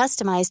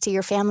 customized to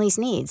your family's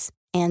needs,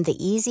 and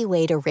the easy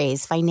way to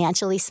raise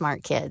financially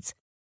smart kids.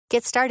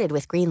 Get started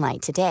with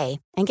Greenlight today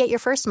and get your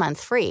first month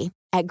free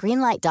at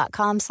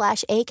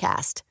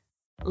greenlight.com/ACAST.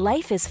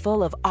 Life is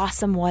full of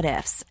awesome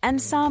what-ifs,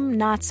 and some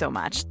not so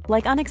much,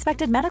 like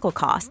unexpected medical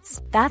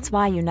costs. That's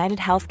why United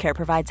Healthcare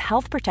provides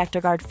Health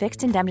Protector Guard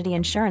fixed indemnity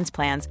insurance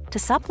plans to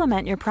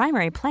supplement your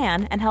primary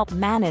plan and help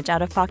manage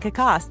out-of-pocket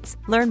costs.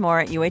 Learn more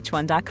at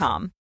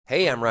uh1.com.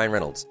 Hey, I'm Ryan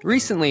Reynolds.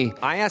 Recently,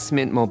 I asked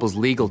Mint Mobile's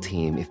legal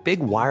team if big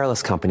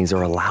wireless companies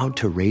are allowed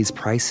to raise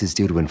prices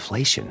due to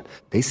inflation.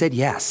 They said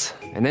yes.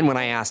 And then when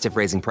I asked if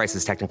raising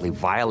prices technically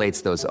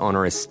violates those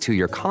onerous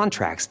two-year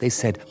contracts, they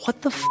said,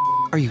 "What the f***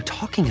 are you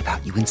talking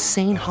about, you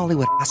insane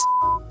Hollywood ass?"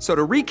 So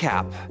to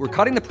recap, we're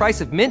cutting the price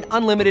of Mint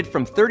Unlimited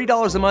from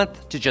 $30 a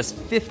month to just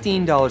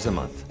 $15 a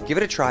month. Give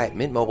it a try at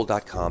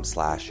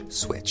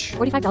mintmobile.com/switch.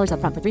 $45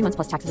 up front for 3 months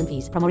plus taxes and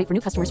fees. Promo rate for new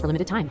customers for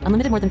limited time.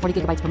 Unlimited more than 40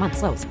 gigabytes per month.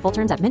 Slows full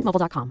terms at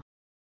mintmobile.com.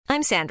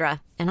 I'm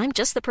Sandra, and I'm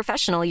just the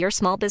professional your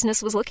small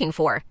business was looking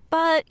for.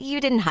 But you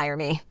didn't hire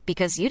me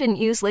because you didn't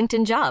use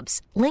LinkedIn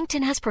Jobs.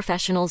 LinkedIn has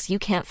professionals you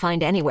can't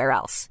find anywhere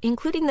else,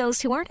 including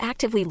those who aren't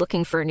actively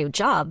looking for a new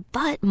job,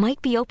 but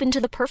might be open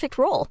to the perfect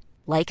role,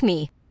 like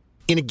me.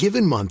 In a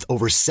given month,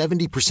 over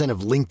 70%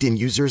 of LinkedIn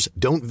users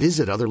don't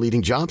visit other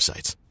leading job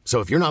sites. So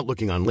if you're not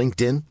looking on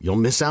LinkedIn, you'll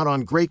miss out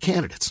on great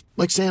candidates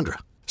like Sandra.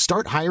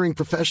 Start hiring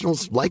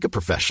professionals like a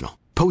professional.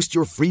 Post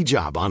your free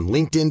job on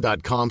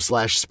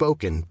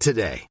linkedin.com/spoken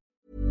today.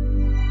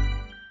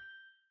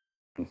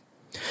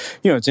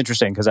 You know, it's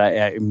interesting because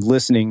I'm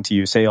listening to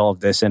you say all of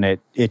this, and it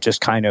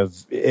just kind of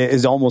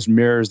is almost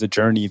mirrors the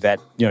journey that,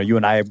 you know, you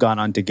and I have gone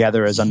on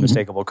together as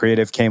Unmistakable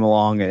Creative came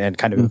along and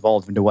kind of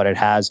evolved into what it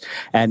has.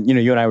 And, you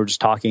know, you and I were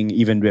just talking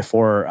even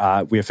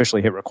before we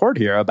officially hit record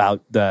here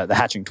about the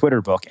Hatching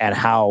Twitter book and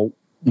how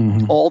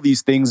all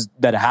these things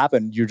that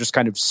happen, you're just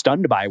kind of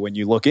stunned by when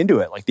you look into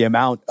it, like the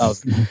amount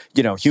of,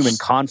 you know, human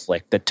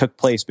conflict that took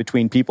place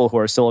between people who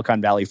are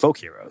Silicon Valley folk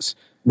heroes.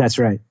 That's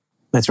right.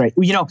 That's right.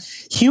 You know,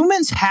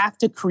 humans have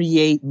to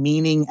create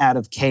meaning out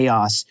of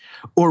chaos,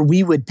 or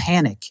we would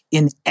panic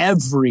in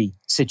every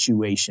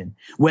situation,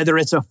 whether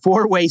it's a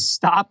four-way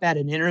stop at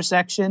an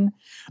intersection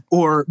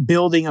or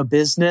building a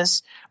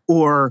business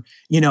or,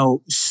 you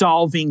know,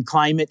 solving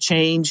climate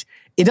change.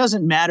 It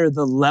doesn't matter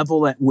the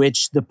level at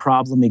which the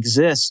problem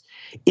exists.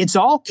 It's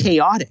all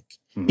chaotic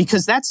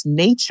because that's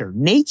nature.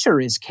 Nature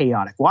is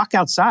chaotic. Walk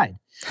outside.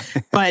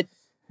 But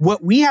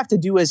what we have to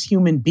do as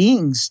human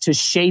beings to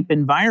shape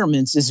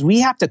environments is we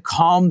have to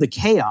calm the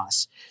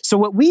chaos. So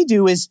what we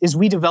do is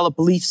we develop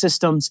belief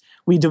systems,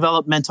 we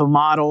develop mental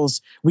models,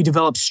 we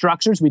develop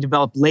structures, we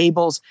develop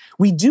labels.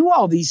 We do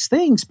all these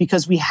things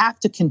because we have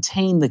to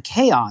contain the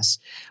chaos.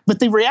 But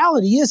the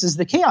reality is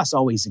the chaos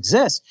always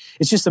exists.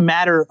 It's just a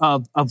matter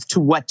of to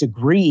what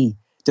degree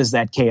does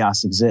that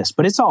chaos exist.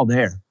 But it's all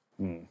there.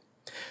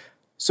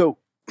 So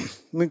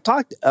we've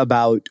talked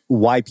about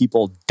why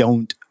people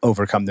don't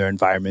overcome their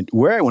environment.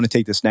 Where I want to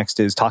take this next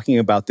is talking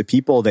about the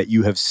people that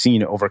you have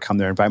seen overcome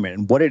their environment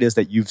and what it is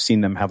that you've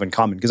seen them have in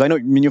common. Because I know, I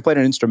mean, you've played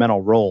an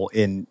instrumental role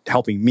in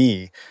helping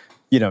me,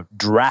 you know,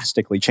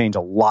 drastically change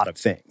a lot of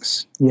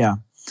things. Yeah.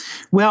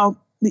 Well,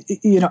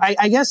 you know,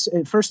 I guess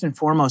first and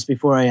foremost,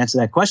 before I answer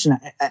that question,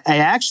 I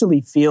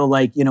actually feel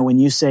like, you know, when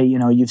you say, you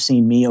know, you've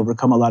seen me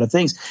overcome a lot of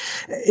things,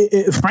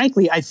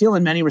 frankly, I feel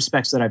in many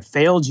respects that I've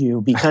failed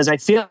you because I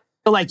feel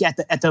like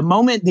at the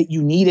moment that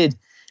you needed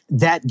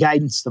that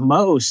guidance the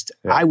most,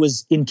 I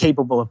was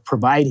incapable of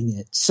providing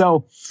it.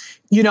 So,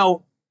 you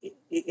know,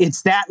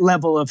 it's that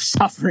level of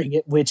suffering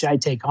at which I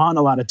take on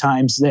a lot of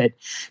times that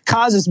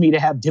causes me to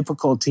have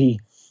difficulty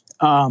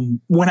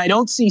when I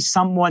don't see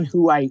someone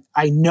who I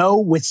know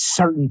with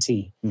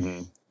certainty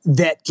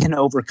that can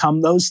overcome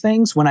those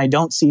things. When I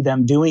don't see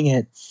them doing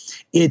it,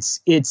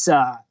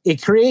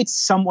 it creates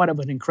somewhat of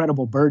an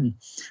incredible burden.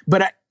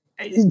 But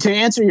to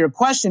answer your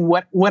question,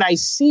 what I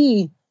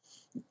see,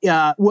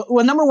 well,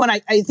 number one,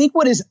 I think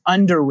what is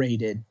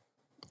underrated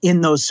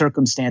in those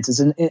circumstances,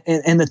 and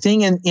the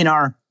thing in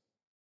our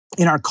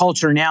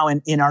culture now,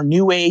 and in our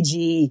new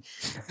agey,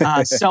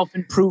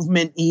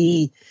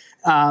 self-improvement-y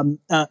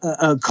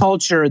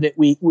culture that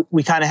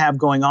we kind of have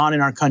going on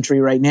in our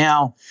country right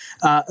now,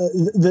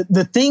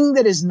 the thing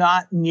that is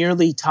not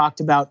nearly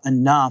talked about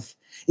enough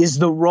is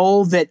the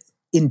role that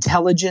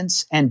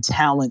intelligence and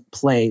talent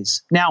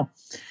plays. Now,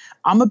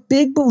 I'm a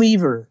big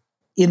believer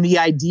in the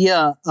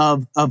idea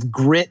of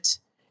grit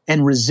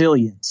and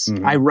resilience.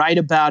 I write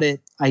about it.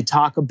 I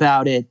talk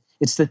about it.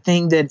 It's the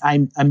thing that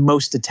I'm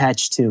most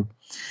attached to.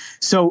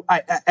 So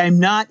I'm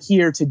not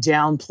here to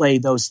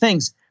downplay those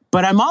things,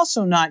 but I'm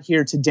also not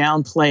here to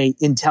downplay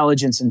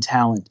intelligence and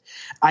talent.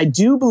 I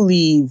do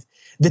believe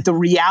that the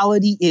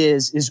reality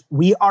is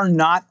we are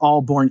not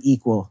all born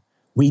equal.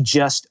 We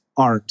just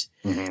aren't.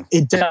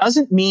 It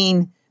doesn't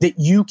mean that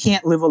you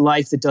can't live a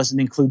life that doesn't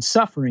include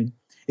suffering.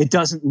 It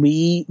doesn't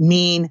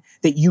mean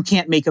that you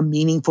can't make a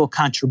meaningful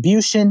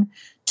contribution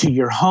to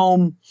your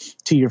home,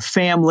 to your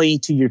family,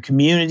 to your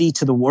community,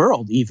 to the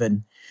world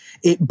even.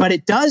 But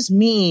it does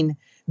mean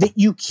that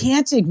you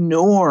can't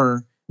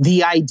ignore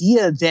the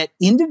idea that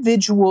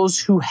individuals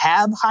who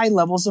have high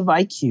levels of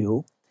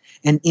IQ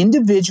and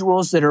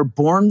individuals that are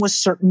born with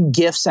certain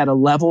gifts at a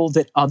level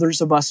that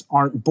others of us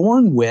aren't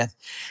born with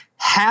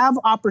have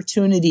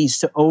opportunities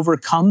to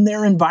overcome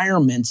their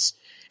environments,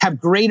 have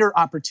greater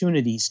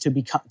opportunities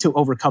to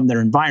overcome their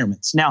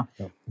environments. Now,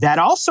 that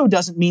also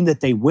doesn't mean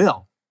that they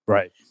will.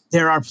 Right.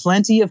 There are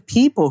plenty of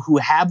people who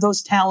have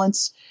those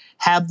talents,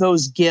 have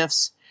those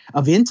gifts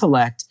of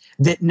intellect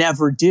that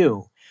never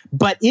do.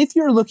 But if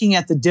you're looking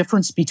at the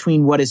difference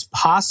between what is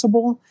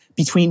possible,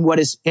 between what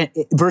is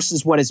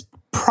versus what is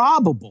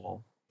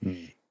probable,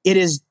 it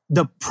is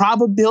the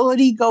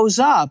probability goes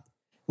up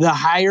the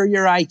higher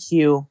your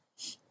IQ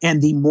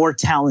and the more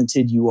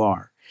talented you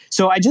are.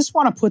 So I just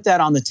want to put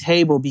that on the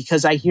table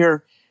because I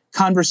hear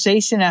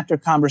conversation after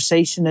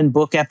conversation and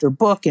book after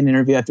book and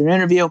interview after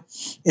interview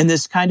in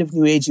this kind of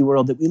new agey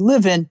world that we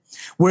live in,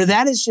 where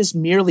that is just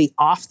merely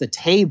off the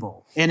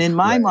table. And in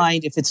my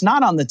mind, if it's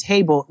not on the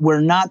table,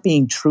 we're not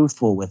being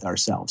truthful with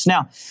ourselves.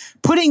 Now,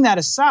 putting that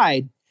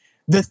aside,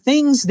 the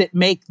things that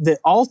make the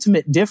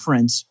ultimate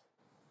difference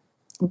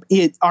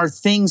are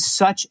things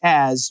such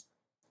as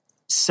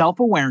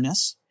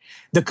self-awareness,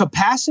 the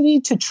capacity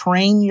to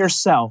train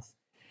yourself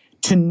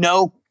to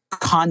know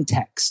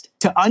context,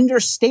 to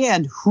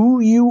understand who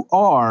you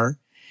are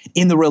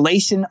in the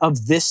relation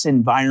of this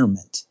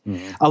environment.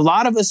 A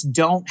lot of us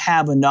don't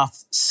have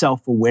enough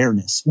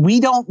self-awareness. We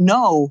don't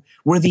know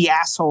we're the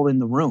asshole in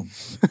the room.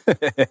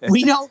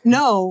 We don't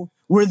know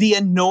we're the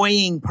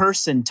annoying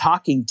person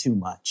talking too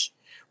much.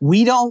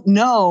 We don't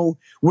know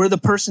we're the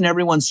person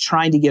everyone's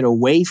trying to get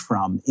away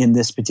from in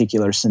this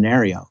particular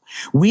scenario.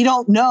 We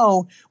don't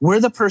know we're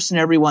the person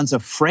everyone's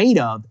afraid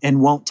of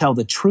and won't tell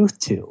the truth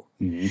to.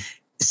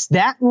 It's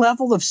that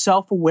level of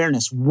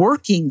self-awareness,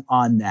 working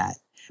on that,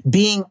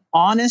 being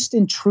honest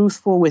and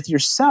truthful with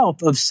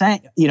yourself, of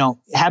saying,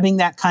 having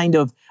that kind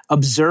of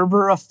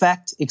observer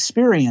effect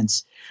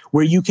experience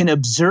where you can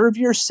observe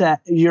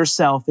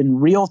yourself in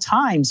real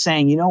time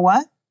saying, you know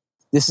what?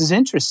 This is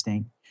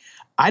interesting.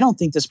 I don't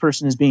think this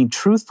person is being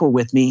truthful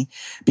with me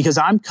because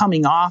I'm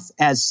coming off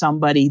as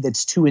somebody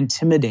that's too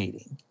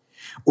intimidating.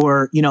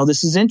 Or,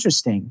 this is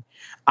interesting.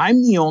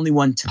 I'm the only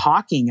one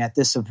talking at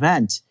this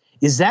event.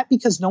 Is that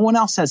because no one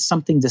else has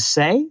something to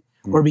say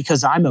or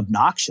because I'm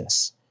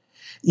obnoxious?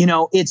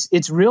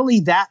 It's really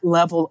that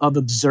level of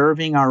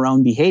observing our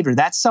own behavior.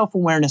 That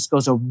self-awareness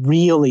goes a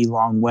really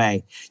long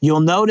way.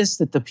 You'll notice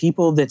that the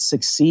people that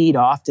succeed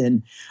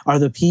often are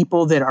the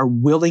people that are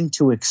willing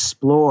to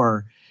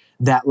explore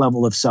that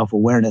level of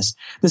self-awareness.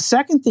 The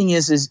second thing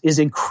is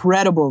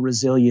incredible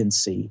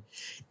resiliency.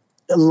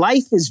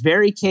 Life is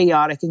very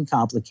chaotic and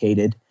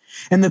complicated,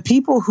 and the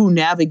people who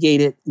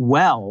navigate it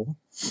well,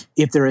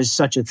 if there is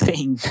such a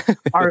thing,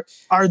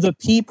 are the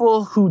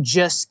people who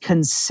just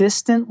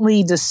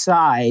consistently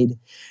decide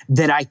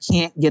that I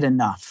can't get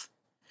enough.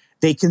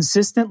 They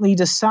consistently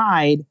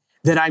decide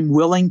that I'm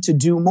willing to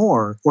do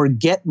more or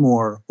get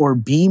more or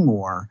be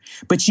more.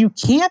 But you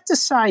can't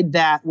decide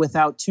that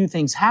without two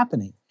things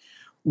happening.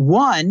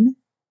 One,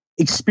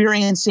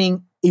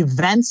 experiencing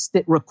events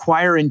that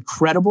require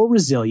incredible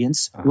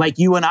resilience, like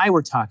you and I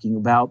were talking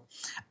about.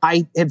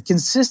 I have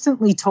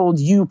consistently told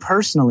you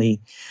personally,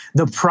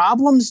 the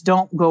problems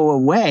don't go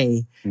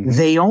away,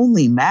 they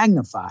only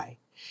magnify.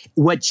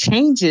 What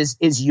changes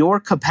is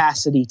your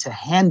capacity to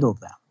handle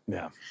them.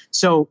 Yeah.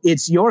 So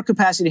it's your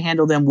capacity to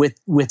handle them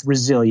with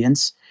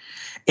resilience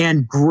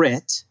and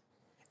grit.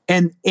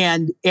 And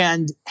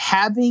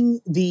having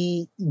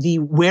the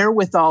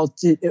wherewithal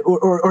to,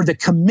 or the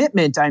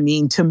commitment,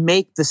 to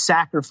make the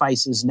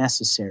sacrifices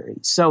necessary.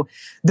 So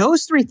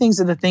those three things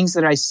are the things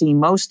that I see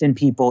most in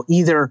people,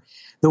 either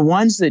the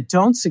ones that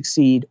don't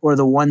succeed or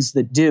the ones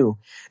that do.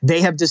 They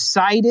have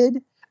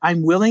decided,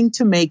 I'm willing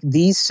to make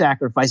these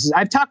sacrifices.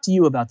 I've talked to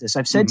you about this.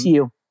 I've said to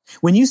you,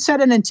 when you set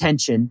an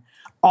intention,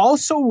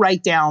 also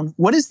write down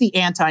what is the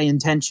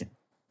anti-intention.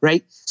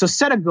 Right? So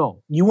set a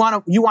goal. You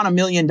want $1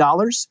 million?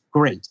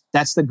 Great.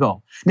 That's the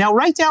goal. Now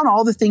write down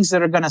all the things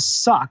that are going to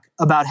suck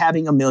about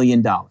having $1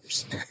 million.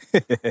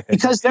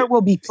 Because there will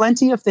be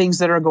plenty of things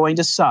that are going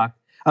to suck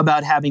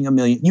about having $1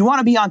 million. You want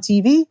to be on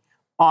TV?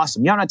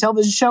 Awesome. You want a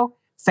television show?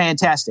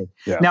 Fantastic.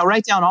 Yeah. Now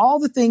write down all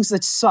the things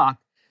that suck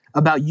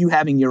about you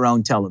having your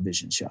own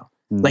television show.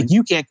 Like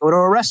you can't go to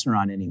a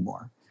restaurant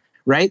anymore.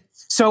 Right?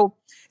 So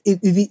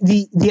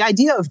the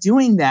idea of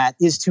doing that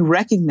is to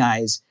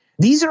recognize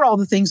these are all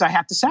the things I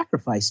have to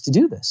sacrifice to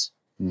do this.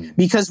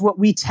 Because what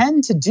we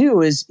tend to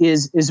do is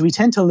we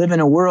tend to live in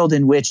a world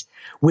in which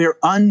we're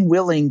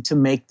unwilling to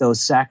make those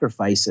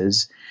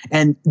sacrifices.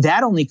 And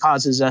that only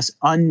causes us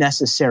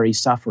unnecessary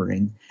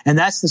suffering. And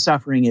that's the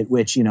suffering at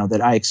which,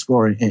 that I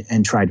explore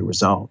and try to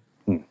resolve.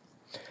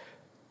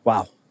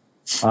 Wow.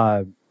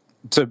 So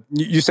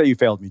you say you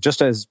failed me.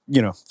 Just as,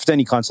 if it's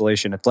any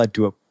consolation, it led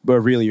to a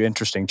really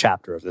interesting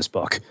chapter of this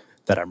book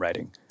that I'm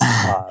writing.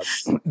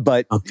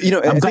 But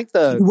I think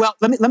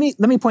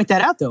let me point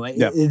that out though.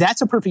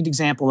 That's a perfect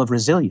example of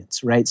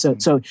resilience, right?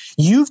 So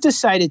you've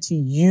decided to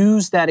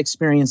use that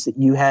experience that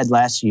you had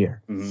last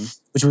year,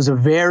 which was a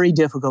very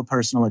difficult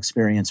personal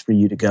experience for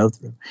you to go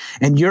through,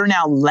 and you're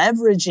now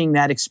leveraging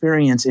that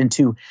experience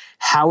into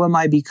how am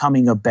I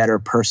becoming a better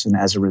person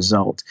as a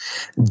result.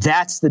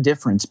 That's the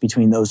difference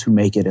between those who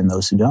make it and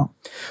those who don't.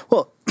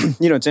 Well,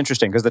 it's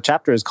interesting because the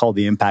chapter is called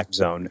The Impact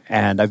Zone.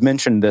 And I've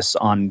mentioned this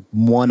on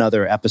one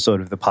other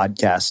episode of the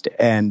podcast.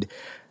 And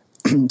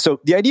so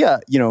the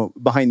idea,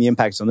 behind the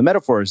impact zone, the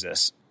metaphor is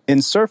this. In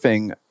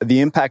surfing, the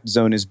impact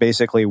zone is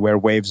basically where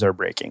waves are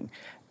breaking.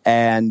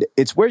 And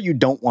it's where you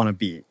don't want to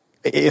be,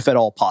 if at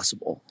all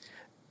possible.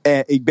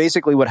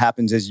 Basically what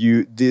happens is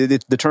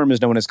the term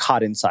is known as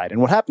caught inside. And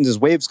what happens is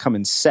waves come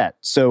and set.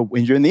 So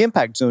when you're in the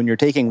impact zone, you're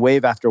taking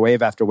wave after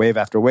wave after wave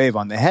after wave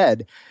on the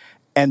head.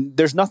 And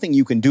there's nothing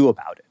you can do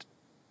about it.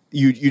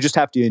 You just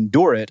have to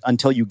endure it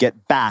until you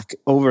get back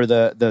over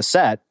the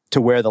set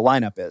to where the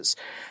lineup is.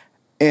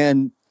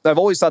 And I've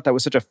always thought that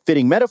was such a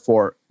fitting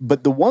metaphor.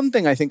 But the one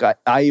thing I think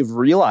I've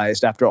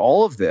realized after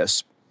all of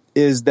this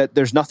is that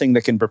there's nothing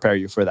that can prepare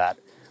you for that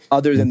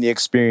other than the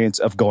experience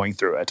of going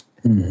through it.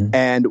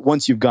 And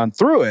once you've gone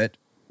through it,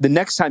 the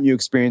next time you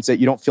experience it,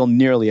 you don't feel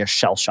nearly as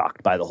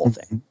shell-shocked by the whole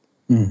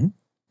thing.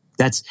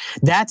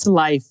 That's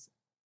life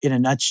in a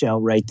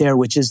nutshell right there,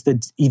 which is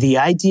the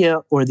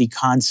idea or the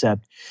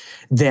concept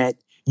that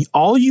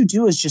all you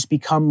do is just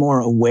become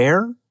more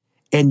aware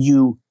and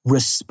you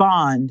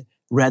respond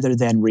rather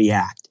than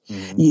react.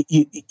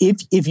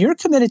 If you're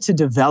committed to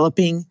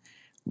developing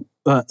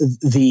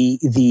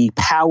the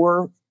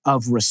power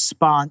of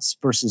response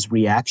versus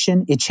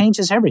reaction, it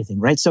changes everything,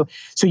 right? So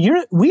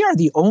we are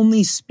the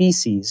only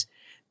species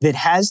that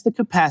has the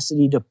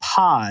capacity to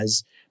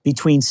pause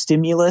between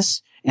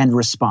stimulus and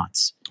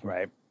response.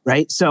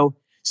 Right? So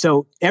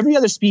every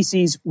other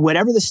species,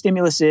 whatever the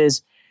stimulus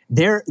is,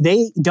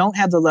 they don't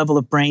have the level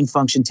of brain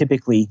function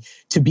typically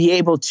to be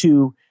able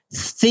to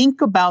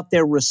think about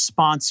their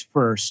response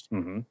first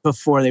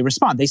before they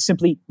respond. They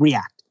simply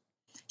react.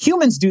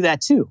 Humans do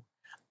that too,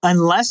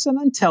 unless and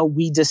until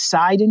we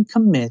decide and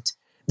commit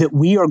that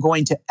we are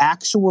going to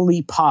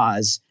actually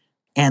pause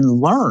and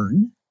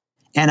learn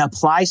and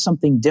apply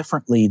something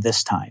differently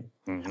this time.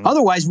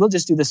 Otherwise, we'll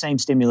just do the same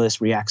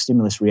stimulus, react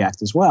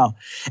as well.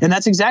 And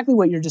that's exactly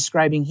what you're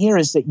describing here,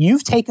 is that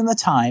you've taken the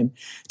time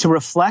to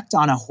reflect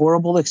on a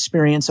horrible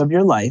experience of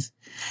your life.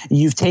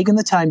 You've taken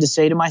the time to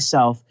say to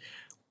myself,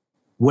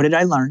 what did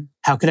I learn?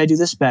 How could I do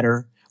this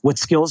better? What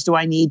skills do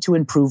I need to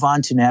improve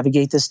on to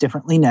navigate this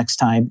differently next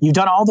time? You've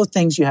done all the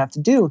things you have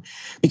to do,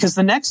 because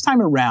the next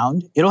time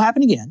around, it'll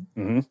happen again.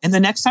 And the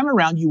next time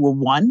around, you will,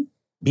 one,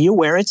 be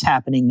aware it's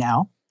happening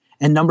now.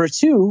 And number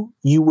two,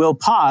 you will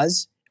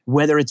pause,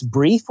 whether it's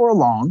brief or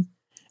long,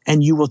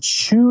 and you will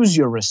choose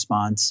your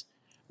response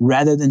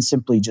rather than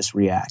simply just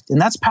react. And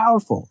that's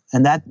powerful.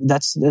 And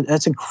that's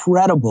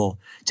incredible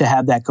to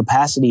have that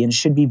capacity, and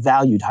should be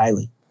valued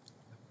highly.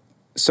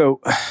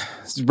 So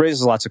it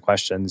raises lots of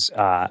questions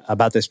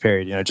about this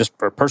period, just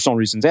for personal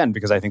reasons and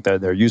because I think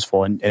they're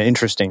useful and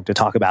interesting to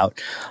talk about.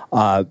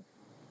 Do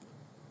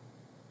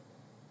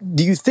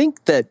you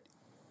think that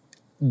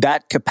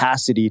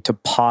capacity to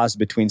pause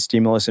between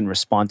stimulus and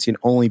response can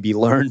only be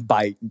learned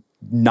by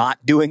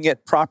not doing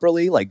it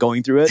properly, like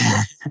going through it?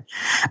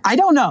 I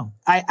don't know.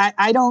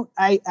 I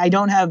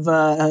don't have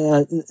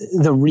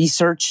the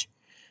research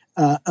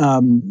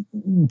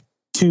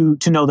to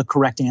know the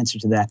correct answer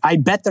to that. I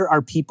bet there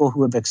are people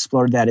who have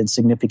explored that in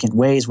significant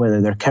ways,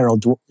 whether they're Carol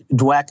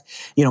Dweck,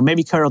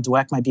 maybe Carol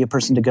Dweck might be a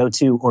person to go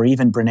to, or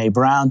even Brene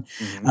Brown.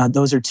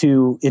 Those are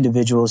two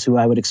individuals who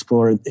I would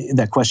explore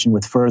that question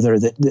with further,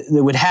 that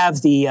would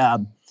have the,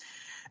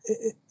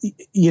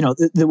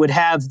 that would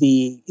have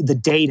the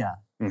data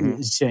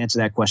to answer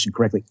that question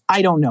correctly.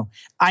 I don't know.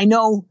 I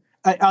know,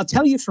 I'll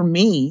tell you, for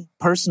me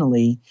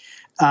personally,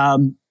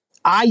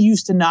 I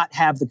used to not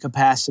have the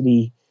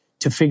capacity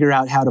to figure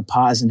out how to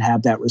pause and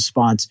have that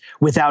response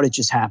without it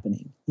just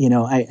happening.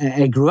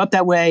 I grew up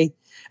that way.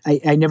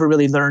 I never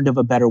really learned of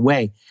a better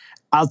way.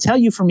 I'll tell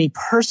you, for me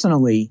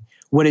personally,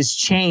 what has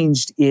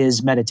changed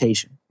is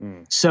meditation.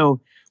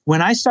 So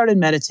when I started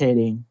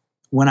meditating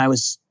when I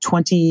was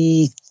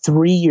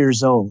 23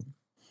 years old,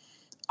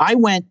 I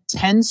went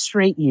 10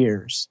 straight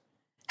years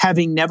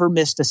having never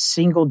missed a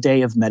single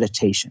day of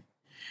meditation.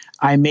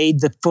 I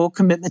made the full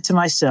commitment to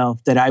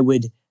myself that I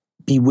would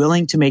be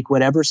willing to make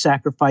whatever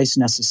sacrifice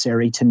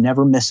necessary to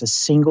never miss a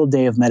single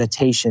day of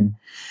meditation.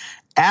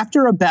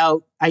 After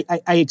I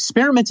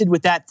experimented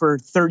with that for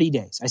 30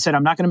 days. I said,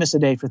 I'm not going to miss a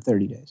day for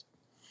 30 days.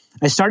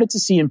 I started to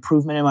see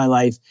improvement in my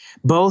life,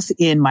 both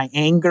in my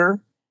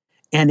anger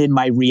and in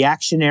my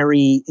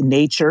reactionary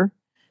nature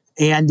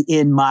and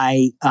in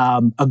my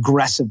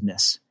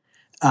aggressiveness.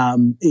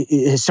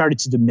 It started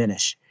to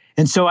diminish.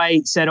 And so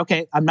I said,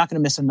 okay, I'm not going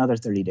to miss another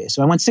 30 days.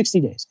 So I went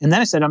 60 days. And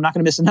then I said, I'm not going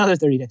to miss another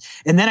 30 days.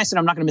 And then I said,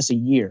 I'm not going to miss a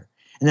year.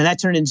 And then that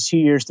turned into 2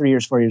 years, 3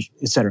 years, 4 years,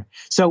 et cetera.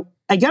 So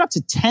I got up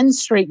to 10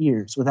 straight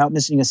years without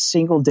missing a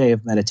single day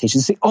of meditation.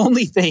 It's the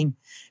only thing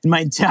in my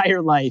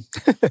entire life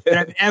that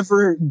I've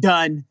ever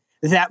done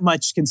that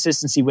much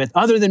consistency with,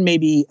 other than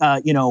maybe,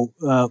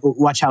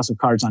 watch House of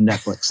Cards on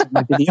Netflix. That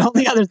might be the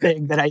only other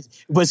thing that I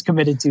was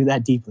committed to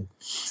that deeply.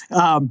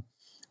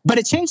 But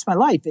it changed my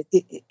life.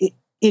 It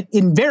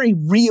in very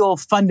real,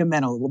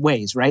 fundamental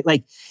ways, right?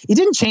 Like, it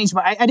didn't change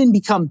I didn't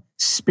become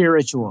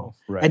spiritual.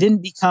 Right. I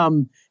didn't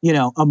become,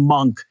 a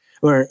monk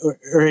or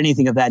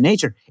anything of that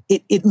nature.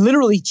 It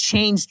literally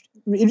changed,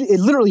 it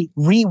literally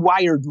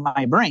rewired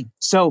my brain.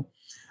 So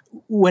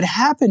what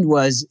happened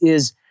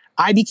is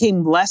I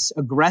became less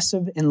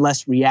aggressive and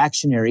less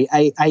reactionary.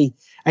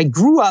 I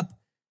grew up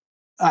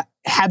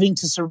having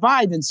to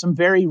survive in some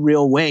very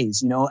real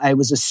ways. I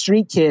was a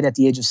street kid at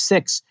the age of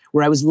 6,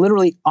 where I was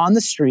literally on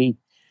the street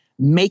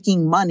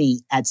making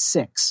money at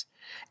 6.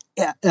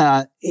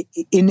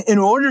 In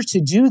order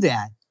to do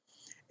that,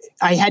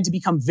 I had to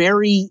become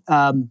very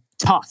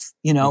tough,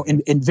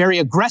 and very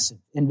aggressive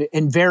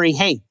and very,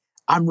 hey,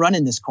 I'm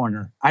running this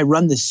corner. I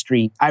run this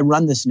street. I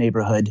run this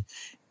neighborhood,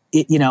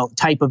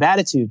 type of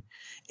attitude.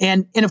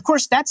 And of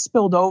course, that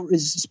spilled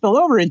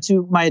over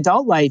into my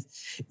adult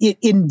life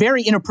in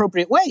very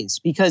inappropriate ways,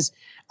 because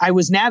I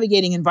was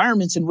navigating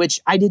environments in which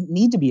I didn't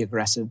need to be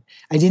aggressive.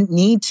 I didn't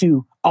need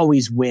to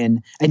always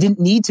win. I didn't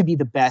need to be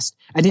the best.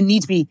 I didn't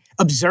need to be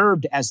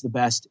observed as the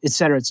best, et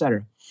cetera, et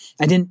cetera.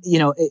 I didn't,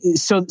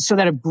 so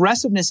that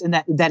aggressiveness and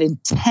that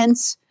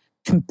intense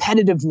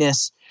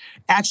competitiveness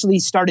actually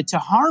started to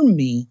harm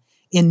me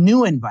in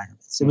new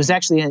environments. It was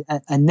actually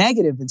a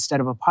negative instead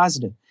of a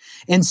positive.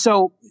 And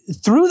so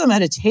through the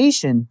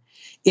meditation,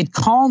 it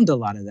calmed a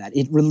lot of that.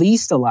 It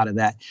released a lot of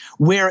that,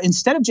 where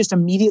instead of just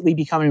immediately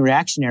becoming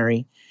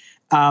reactionary,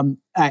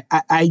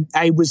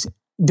 I was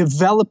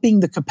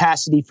developing the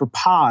capacity for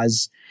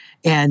pause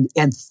and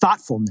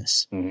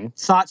thoughtfulness.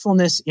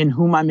 Thoughtfulness in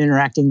whom I'm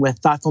interacting with,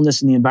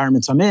 thoughtfulness in the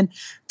environments I'm in,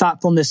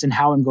 thoughtfulness in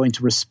how I'm going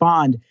to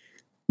respond.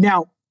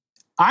 Now,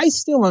 I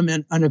still am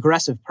an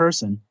aggressive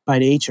person by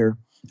nature.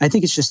 I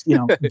think it's just,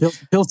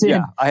 built in.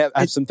 Yeah, I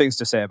have some things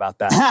to say about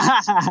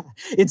that.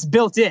 It's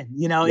built in,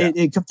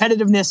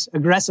 competitiveness,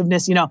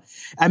 aggressiveness.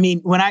 I mean,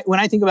 when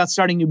I think about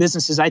starting new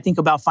businesses, I think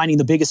about finding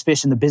the biggest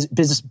fish in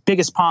the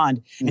biggest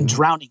pond and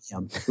drowning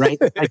him, right?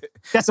 Like,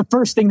 that's the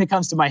first thing that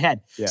comes to my head.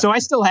 Yeah. So I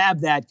still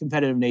have that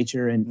competitive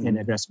nature and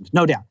aggressiveness,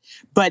 no doubt.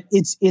 But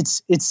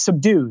it's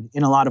subdued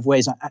in a lot of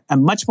ways.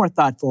 I'm much more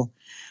thoughtful,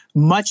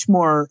 much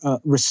more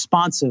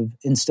responsive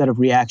instead of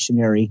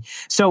reactionary.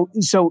 So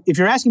if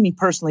you're asking me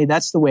personally,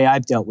 that's the way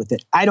I've dealt with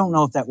it. I don't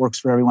know if that works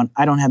for everyone.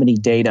 I don't have any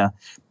data,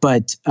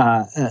 but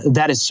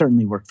that has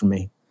certainly worked for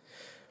me.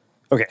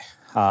 Okay.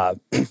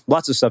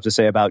 Lots of stuff to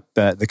say about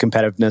the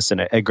competitiveness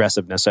and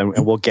aggressiveness,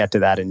 and we'll get to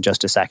that in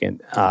just a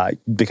second,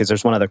 because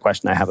there's one other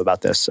question I have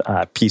about this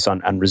piece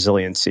on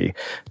resiliency.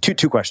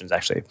 Two questions,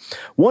 actually.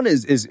 One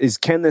is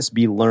can this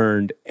be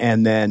learned?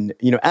 And then,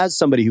 as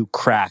somebody who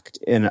cracked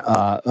in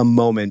a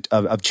moment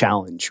of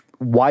challenge,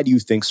 why do you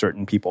think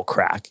certain people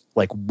crack?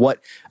 Like what?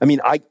 I mean,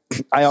 I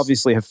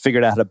obviously have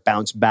figured out how to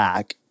bounce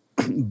back,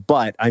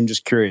 but I'm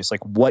just curious,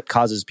 like what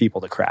causes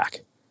people to crack?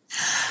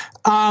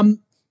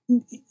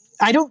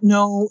 I don't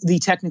know the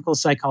technical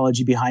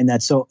psychology behind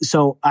that,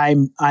 so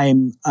I'm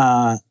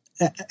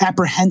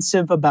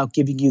apprehensive about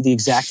giving you the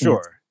exact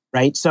answer,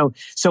 right? So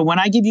when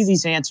I give you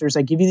these answers,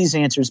 I give you these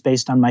answers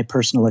based on my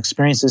personal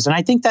experiences, and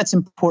I think that's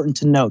important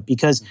to note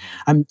because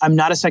I'm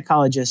not a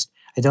psychologist.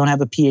 I don't have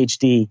a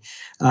PhD.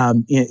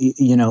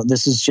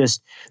 This is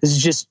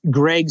just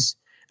Greg's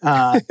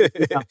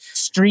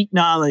street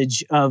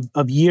knowledge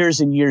of years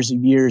and years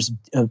and years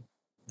of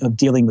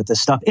dealing with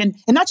this stuff. And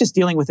not just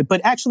dealing with it,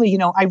 but actually,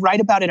 I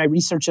write about it. I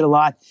research it a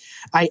lot.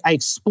 I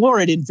explore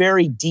it in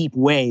very deep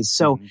ways.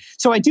 So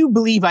I do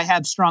believe I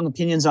have strong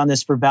opinions on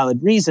this for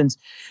valid reasons,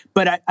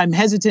 but I'm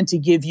hesitant to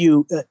give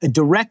you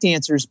direct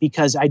answers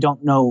because I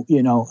don't know,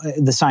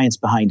 the science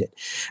behind it.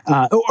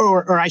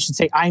 Or I should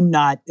say I'm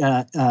not,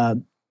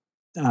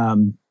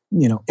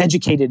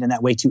 educated in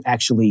that way to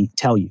actually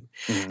tell you.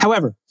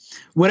 However,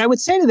 what I would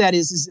say to that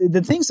is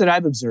the things that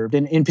I've observed,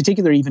 and in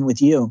particular, even with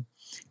you,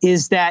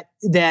 is that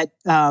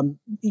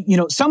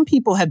some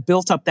people have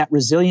built up that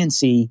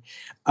resiliency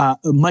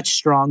much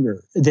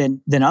stronger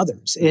than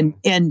others,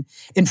 and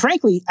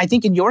frankly, I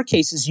think in your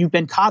cases you've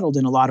been coddled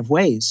in a lot of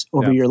ways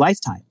over your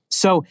lifetime.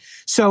 So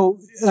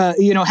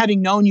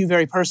having known you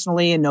very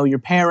personally and know your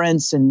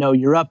parents and know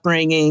your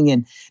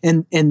upbringing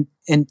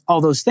and all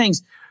those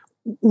things,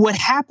 what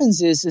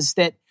happens is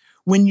that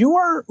when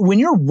your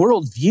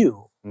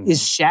worldview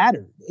is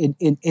shattered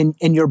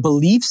and your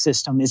belief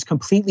system is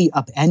completely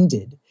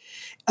upended.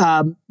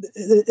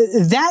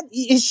 That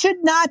it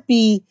should not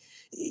be.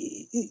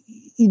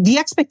 The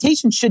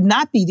expectation should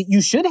not be that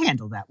you should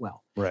handle that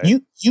well. Right.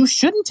 You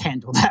shouldn't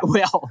handle that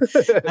well.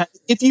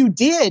 If you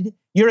did,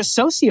 you're a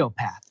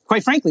sociopath.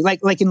 Quite frankly,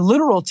 like in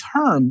literal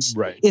terms,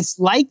 it's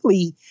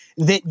likely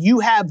that you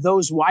have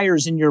those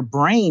wires in your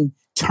brain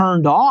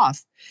turned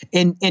off,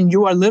 and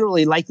you are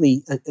literally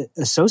likely a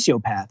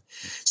sociopath.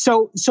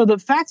 So the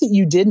fact that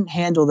you didn't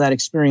handle that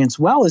experience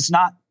well is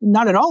not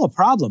at all a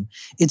problem.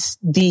 It's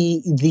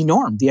the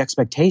norm, the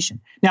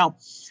expectation. Now,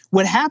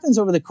 what happens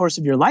over the course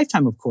of your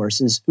lifetime, of course,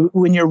 is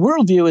when your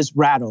worldview is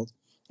rattled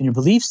and your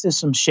belief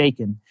system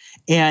shaken,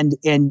 and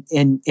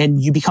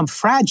you become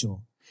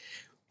fragile.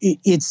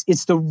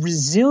 It's the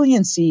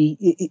resiliency.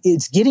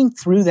 It's getting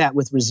through that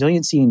with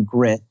resiliency and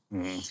grit.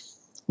 Mm-hmm.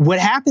 What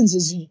happens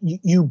is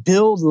you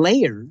build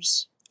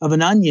layers of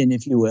an onion,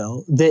 if you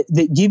will, that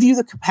give you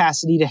the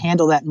capacity to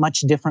handle that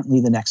much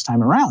differently the next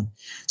time around.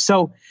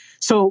 So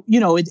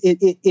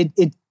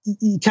it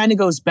kind of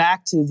goes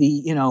back to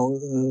the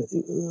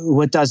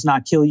what does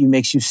not kill you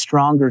makes you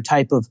stronger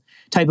type of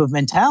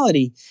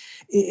mentality.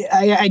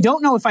 I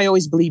don't know if I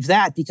always believe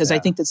that, because I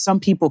think that some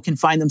people can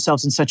find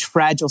themselves in such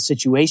fragile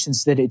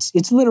situations that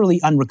it's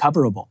literally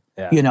unrecoverable.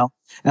 Yeah.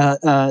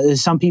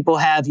 Some people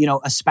have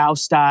a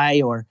spouse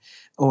die or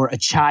a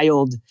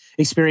child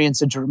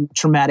experience a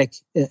traumatic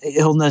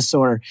illness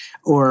or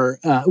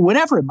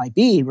whatever it might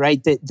be,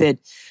 right? That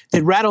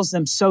rattles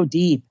them so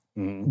deep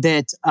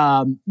that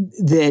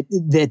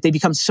they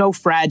become so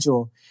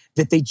fragile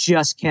that they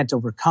just can't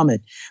overcome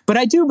it. But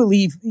I do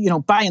believe,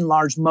 by and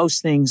large,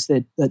 most things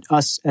that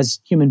us as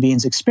human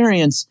beings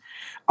experience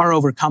are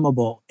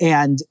overcomable.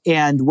 And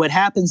what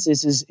happens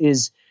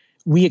is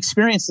we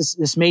experience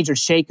this major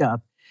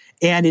shakeup,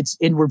 and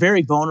we're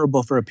very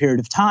vulnerable for a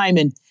period of time,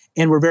 and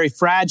we're very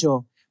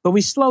fragile, but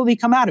we slowly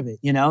come out of it.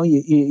 You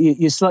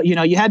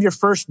have your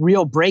first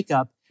real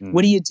breakup.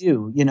 What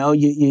do? You don't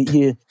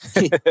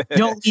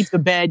leave the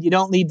bed, you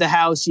don't leave the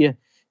house, you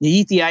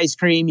eat the ice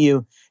cream,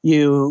 you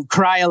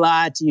cry a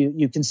lot,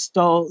 you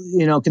consult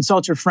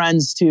your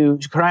friends to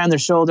cry on their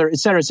shoulder, et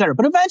cetera, et cetera.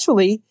 But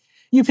eventually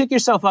you pick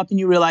yourself up and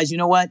you realize, you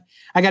know what?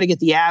 I got to get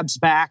the abs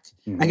back.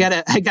 I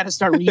got to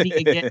start reading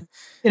again.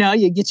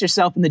 You get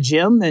yourself in the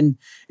gym and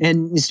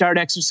you start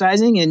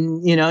exercising,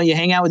 and you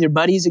hang out with your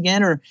buddies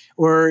again,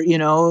 or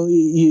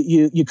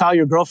you call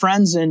your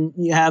girlfriends and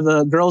you have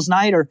a girls'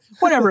 night or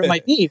whatever it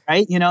might be,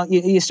 right?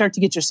 You start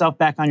to get yourself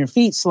back on your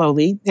feet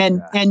slowly,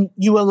 and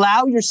you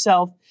allow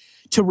yourself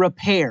to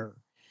repair.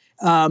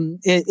 And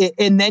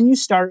then you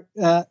start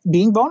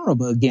being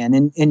vulnerable again,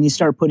 and you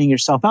start putting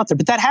yourself out there.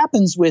 But that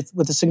happens with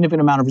a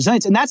significant amount of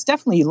resilience, and that's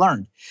definitely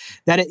learned.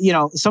 That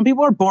some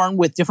people are born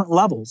with different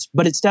levels,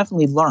 but it's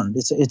definitely learned.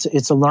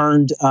 It's a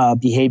learned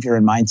behavior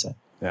and mindset.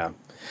 Yeah.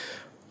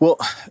 Well,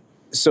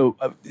 so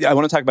I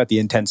want to talk about the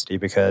intensity,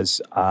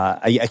 because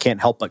I can't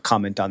help but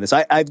comment on this.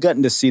 I've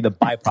gotten to see the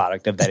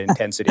byproduct of that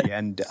intensity,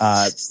 and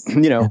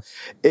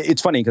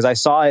it's funny because I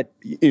saw it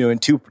in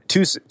two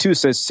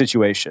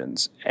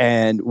situations,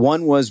 and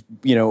one was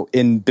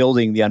in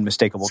building the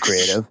Unmistakable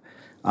Creative.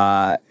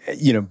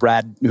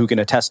 Brad, who can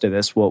attest to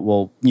this,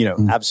 will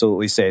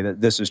absolutely say that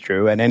this is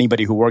true, and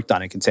anybody who worked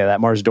on it can say that.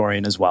 Mars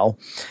Dorian as well,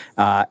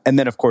 and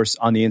then of course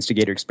on the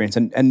Instigator experience,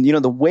 and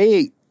the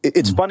way.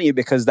 It's funny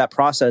because that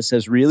process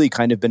has really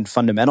kind of been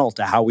fundamental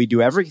to how we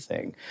do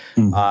everything.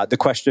 The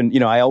question,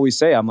 I always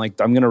say, I'm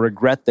going to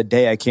regret the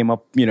day I came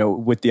up,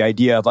 with the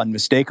idea of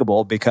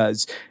Unmistakable,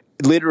 because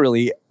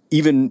literally,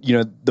 even,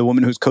 the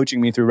woman who's coaching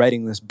me through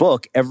writing this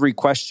book, every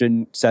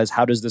question says,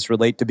 how does this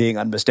relate to being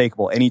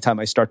unmistakable? Anytime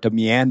I start to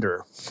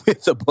meander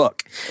with the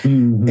book.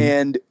 Mm-hmm.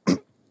 And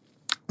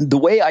the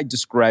way I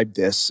describe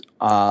this,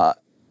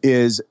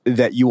 is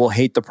that you will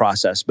hate the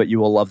process, but you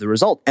will love the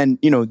result. And,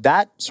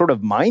 that sort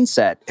of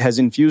mindset has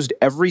infused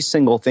every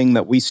single thing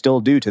that we still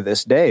do to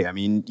this day. I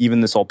mean,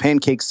 even this whole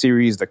Pancake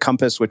series, The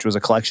Compass, which was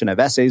a collection of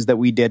essays that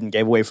we did and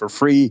gave away for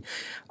free.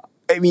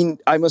 I mean,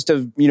 I must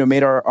have,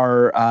 made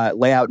our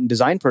layout and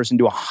design person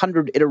do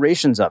 100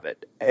 iterations of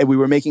it. And we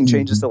were making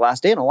changes the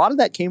last day. And a lot of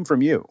that came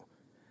from you.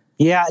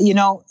 Yeah.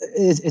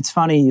 It's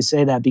funny you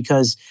say that,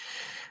 because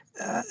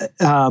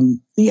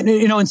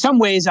in some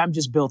ways I'm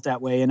just built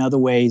that way. In other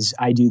ways,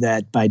 I do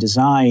that by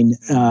design,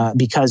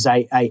 because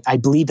I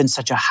believe in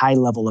such a high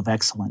level of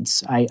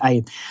excellence.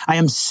 I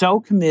am so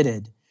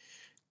committed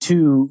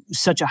to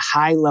such a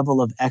high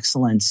level of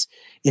excellence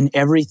in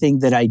everything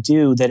that I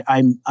do that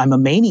I'm a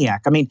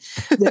maniac. I mean,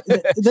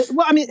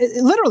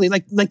 literally,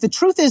 like the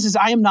truth is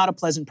I am not a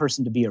pleasant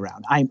person to be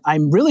around.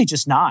 I'm really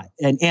just not,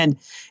 and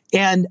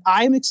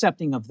I'm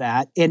accepting of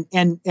that, and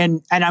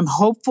I'm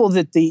hopeful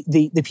that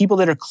the people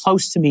that are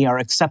close to me are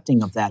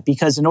accepting of that,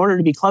 because in order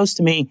to be close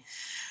to me,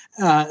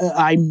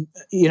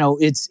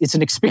 it's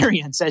an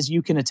experience, as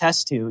you can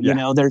attest to.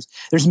 Yeah.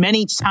 There's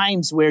many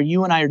times where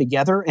you and I are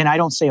together and I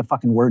don't say a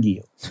fucking word to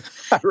you.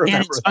 I remember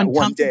and it's that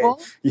uncomfortable. One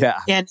day. Yeah.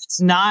 And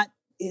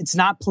it's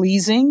not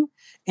pleasing.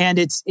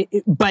 And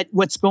but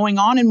what's going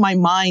on in my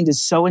mind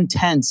is so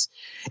intense,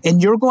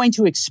 and you're going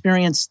to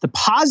experience the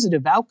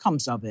positive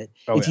outcomes of it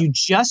if you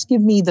just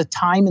give me the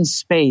time and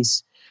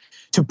space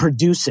to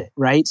produce it.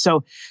 Right.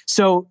 So,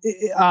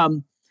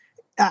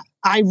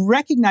 I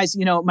recognize,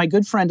 my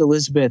good friend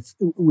Elizabeth,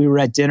 we were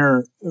at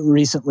dinner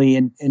recently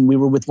and we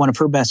were with one of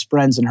her best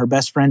friends, and her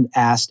best friend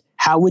asked,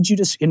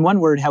 in one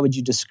word, how would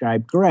you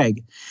describe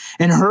Greg?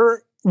 And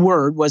her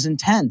word was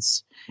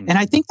intense. And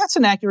I think that's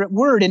an accurate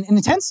word. And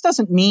intense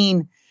doesn't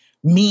mean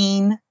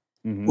mean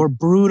or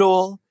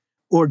brutal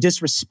or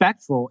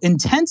disrespectful.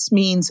 Intense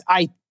means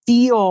I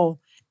feel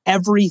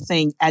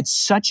everything at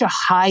such a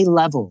high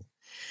level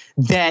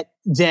that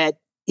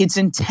it's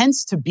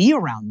intense to be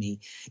around me.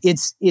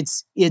 It's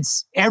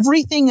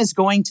everything is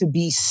going to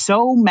be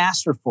so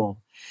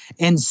masterful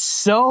and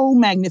so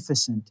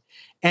magnificent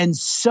and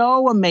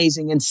so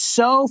amazing and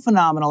so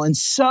phenomenal and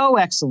so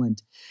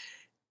excellent.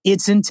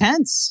 It's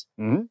intense.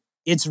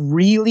 It's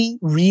really,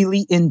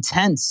 really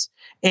intense.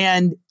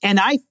 And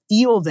I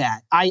feel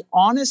that. I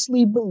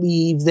honestly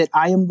believe that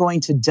I am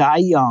going to die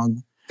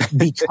young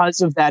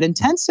because of that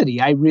intensity.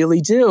 I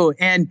really do.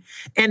 And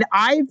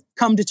I've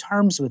come to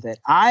terms with it.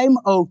 I'm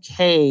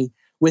okay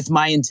with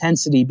my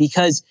intensity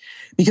because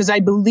I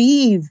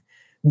believe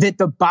that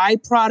the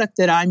byproduct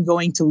that I'm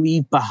going to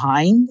leave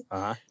behind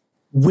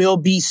will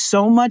be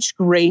so much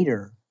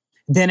greater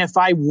than if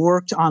I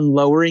worked on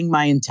lowering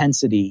my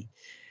intensity,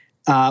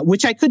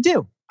 which I could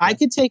do. I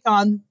could take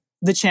on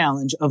the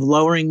challenge of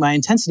lowering my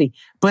intensity,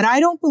 but I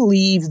don't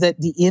believe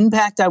that the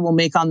impact I will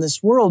make on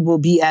this world will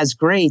be as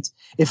great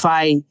if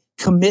I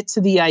commit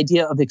to the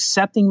idea of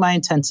accepting my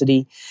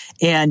intensity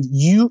and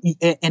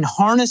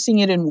harnessing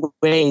it in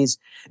ways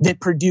that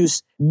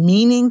produce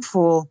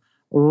meaningful,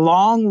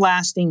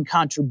 long-lasting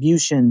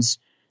contributions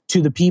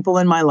to the people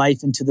in my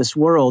life and to this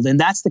world. And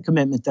that's the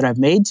commitment that I've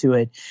made to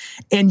it.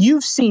 And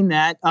you've seen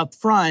that up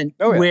front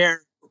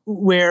where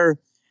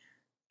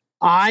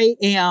I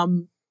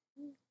am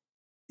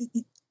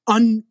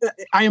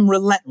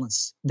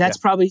relentless. That's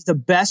probably the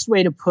best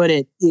way to put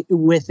it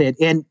with it.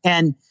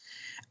 And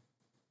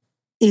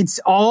it's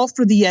all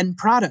for the end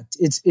product.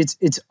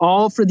 It's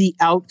all for the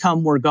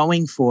outcome we're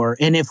going for.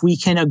 And if we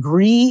can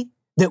agree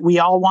that we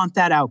all want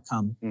that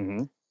outcome,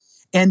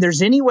 and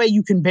there's any way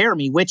you can bear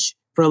me, which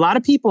for a lot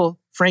of people,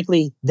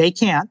 frankly, they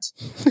can't,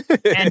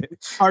 and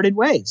parted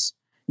ways.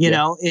 You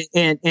know,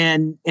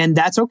 and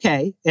that's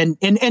okay. And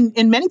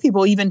many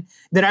people even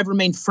that I've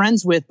remained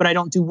friends with, but I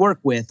don't do work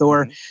with,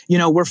 or, you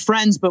know, we're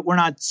friends, but we're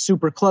not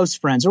super close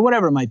friends or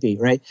whatever it might be.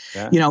 Right.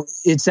 Yeah. You know,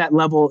 it's that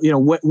level, you know,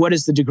 what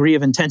is the degree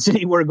of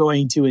intensity we're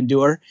going to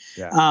endure?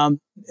 Yeah.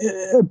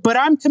 But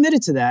I'm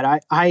committed to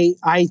that.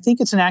 I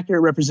think it's an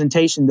accurate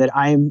representation that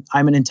I'm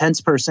an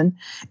intense person,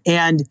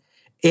 and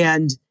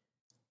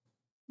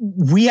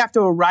we have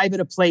to arrive at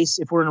a place,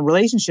 if we're in a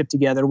relationship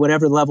together,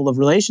 whatever level of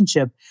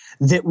relationship,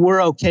 that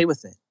we're okay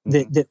with it,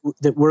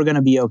 that we're going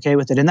to be okay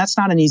with it. And that's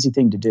not an easy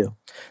thing to do.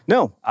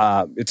 No,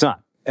 it's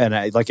not. And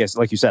like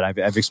you said,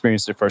 I've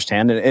experienced it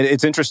firsthand. And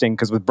it's interesting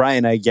because with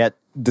Brian, I get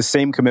the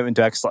same commitment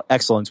to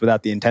excellence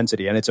without the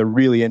intensity. And it's a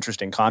really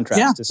interesting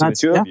contrast to see the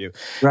two of you.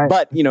 Right.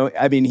 But, you know,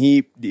 I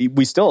mean,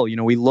 we still, you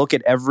know, we look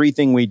at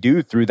everything we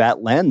do through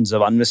that lens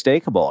of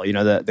unmistakable. You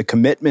know, the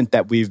commitment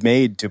that we've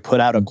made to put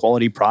out a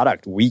quality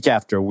product week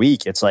after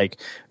week. It's like,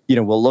 you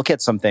know, we'll look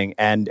at something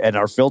and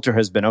our filter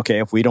has been, okay,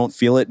 if we don't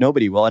feel it,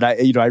 nobody will. And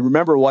I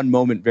remember one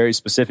moment very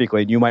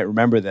specifically, and you might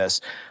remember this.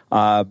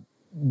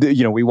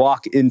 We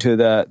walk into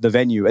the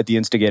venue at the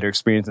Instigator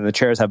Experience, and the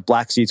chairs have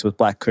black seats with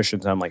black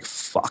cushions. And I'm like,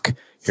 fuck,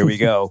 here we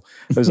go.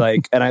 It was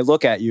like, and I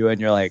look at you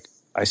and you're like,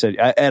 I said,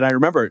 and I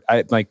remember,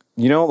 I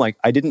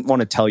didn't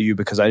want to tell you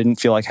because I didn't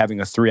feel like having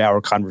a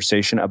 3-hour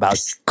conversation about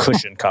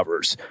cushion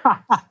covers.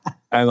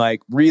 I'm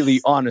like, really,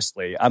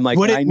 honestly, I'm like,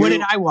 what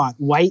did I want?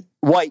 White.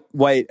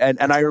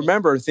 And I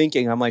remember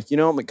thinking, I'm like, you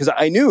know, because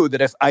I knew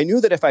that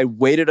if I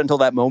waited until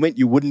that moment,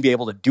 you wouldn't be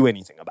able to do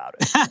anything about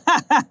it.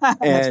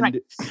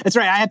 That's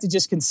right. I have to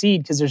just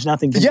concede because there's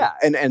nothing to do. Yeah.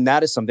 And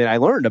that is something I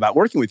learned about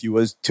working with you,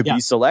 was to be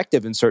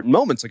selective in certain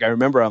moments. Like I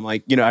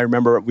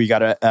remember we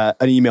got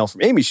an email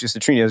from Amy. She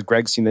said, Trini, has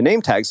Greg seen the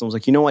name tags? And I was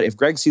like, you know what? If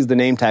Greg sees the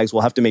name tags,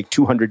 we'll have to make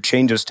 200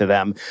 changes to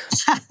them.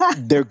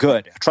 They're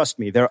good. Trust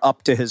me. They're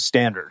up to his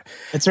standard.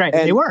 That's right.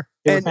 And they were.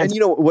 And you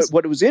know,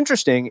 what was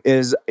interesting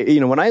is, you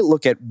know, when I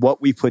look at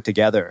what we put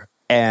together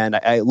and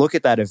I look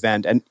at that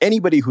event, and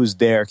anybody who's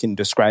there can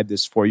describe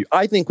this for you,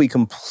 I think we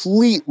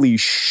completely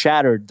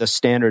shattered the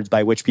standards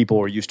by which people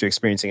were used to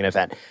experiencing an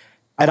event.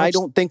 And I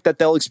don't think that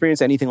they'll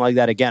experience anything like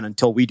that again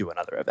until we do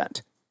another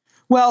event.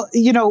 Well,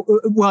 you know,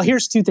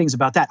 here's two things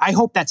about that. I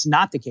hope that's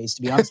not the case,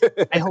 to be honest.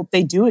 I hope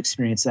they do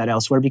experience that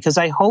elsewhere, because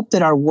I hope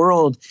that our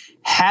world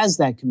has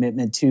that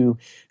commitment to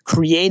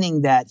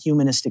creating that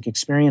humanistic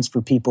experience for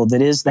people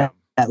that is that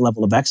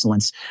level of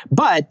excellence.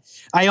 But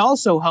I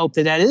also hope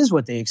that is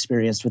what they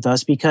experienced with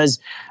us, because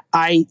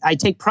I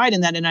take pride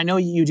in that, and I know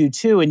you do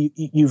too, and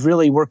you've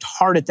really worked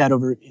hard at that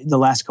over the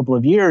last couple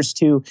of years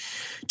to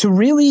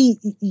really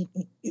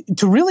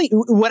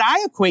what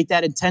I equate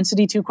that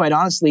intensity to, quite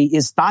honestly,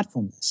 is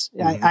thoughtfulness.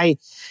 Mm-hmm.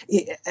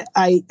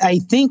 I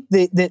think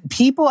that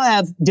people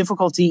have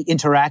difficulty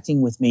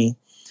interacting with me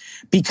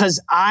because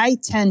I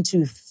tend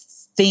to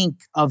think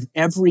of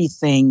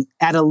everything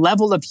at a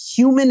level of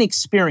human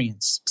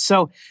experience.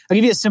 So I'll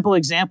give you a simple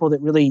example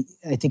that really,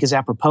 I think, is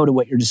apropos to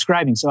what you're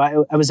describing. So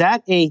I was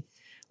at a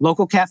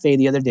local cafe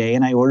the other day,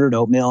 and I ordered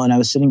oatmeal, and I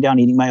was sitting down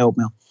eating my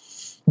oatmeal.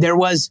 There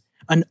was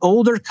an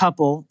older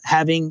couple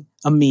having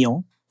a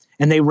meal,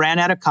 and they ran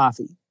out of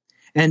coffee.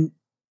 And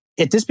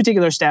at this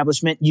particular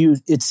establishment,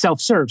 it's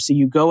self-serve. So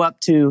you go up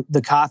to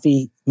the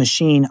coffee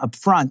machine up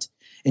front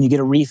and you get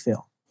a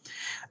refill.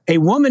 A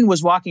woman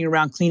was walking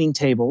around cleaning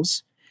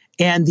tables,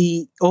 and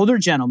the older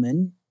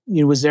gentleman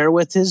was there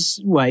with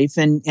his wife,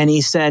 and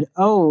he said,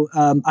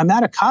 I'm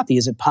out of coffee.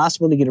 Is it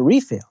possible to get a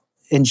refill?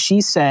 And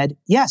she said,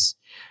 yes,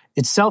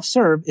 it's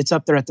self-serve. It's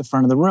up there at the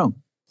front of the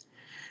room.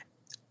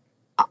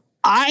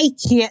 I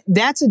can't,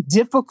 that's a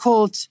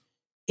difficult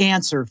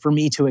answer for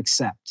me to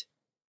accept.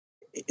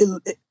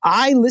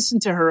 I listen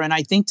to her and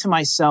I think to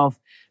myself,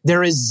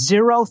 there is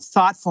zero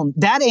thoughtfulness.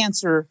 That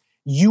answer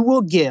you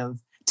will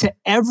give to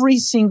every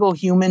single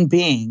human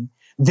being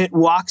that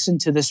walks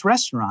into this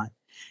restaurant.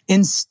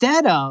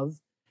 Instead of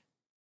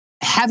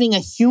having a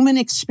human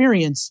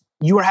experience,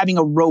 you are having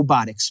a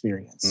robot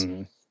experience.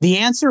 Mm-hmm. The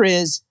answer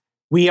is,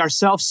 we are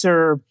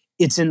self-serve.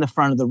 It's in the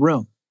front of the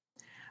room.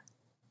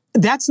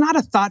 That's not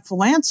a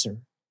thoughtful answer.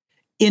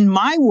 In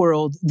my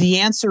world, the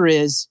answer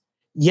is,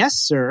 yes,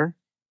 sir.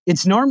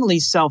 It's normally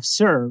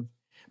self-serve,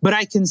 but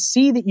I can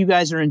see that you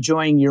guys are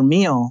enjoying your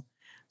meal.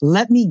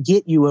 Let me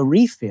get you a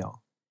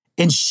refill.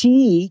 And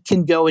she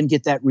can go and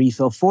get that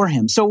refill for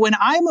him. So when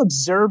I'm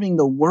observing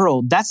the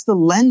world, that's the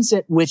lens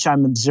at which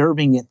I'm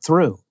observing it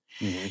through.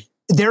 Mm-hmm.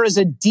 There is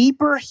a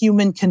deeper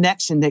human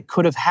connection that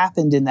could have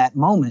happened in that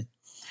moment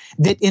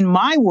that in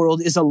my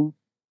world is a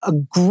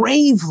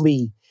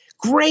gravely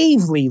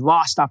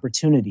lost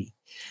opportunity.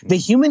 Mm-hmm. The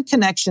human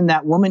connection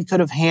that woman could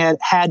have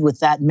had with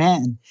that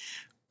man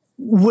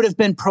would have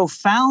been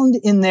profound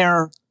in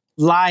their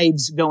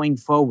lives going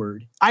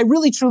forward. I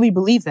really, truly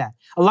believe that.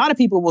 A lot of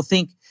people will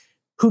think,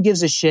 who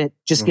gives a shit?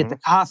 Just get the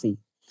coffee.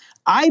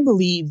 I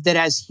believe that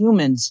as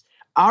humans,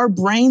 our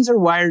brains are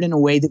wired in a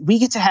way that we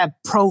get to have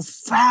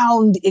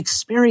profound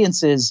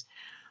experiences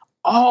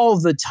all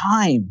the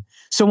time.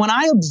 So when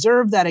I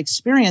observe that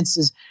experience,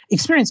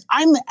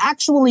 I'm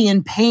actually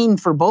in pain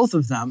for both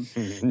of them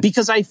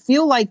because I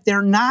feel like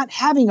they're not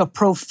having a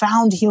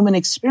profound human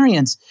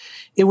experience.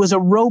 It was a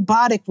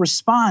robotic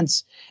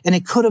response and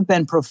it could have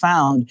been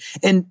profound.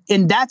 And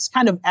that's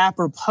kind of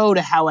apropos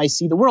to how I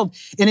see the world.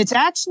 And it's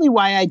actually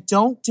why I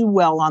don't do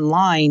well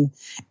online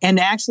and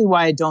actually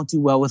why I don't do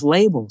well with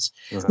labels.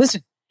 Uh-huh.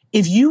 Listen,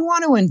 if you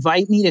want to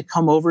invite me to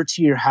come over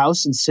to your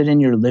house and sit in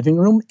your living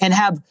room and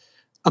have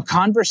a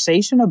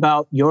conversation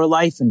about your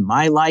life and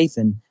my life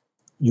and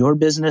your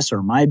business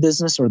or my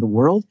business or the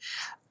world,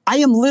 I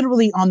am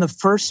literally on the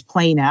first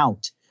plane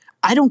out.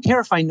 I don't care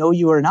if I know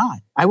you or not.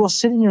 I will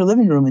sit in your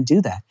living room and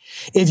do that.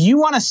 If you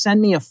want to send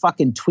me a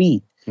fucking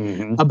tweet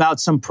about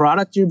some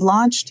product you've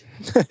launched,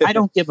 I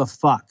don't give a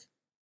fuck.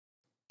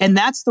 And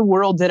that's the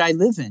world that I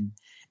live in.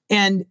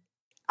 And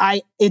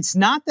it's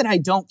not that I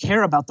don't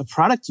care about the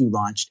product you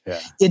launched. Yeah.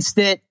 It's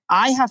that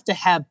I have to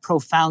have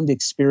profound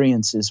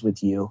experiences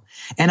with you.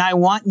 And I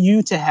want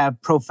you to have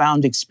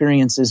profound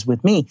experiences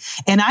with me.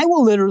 And I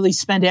will literally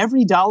spend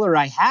every dollar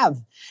I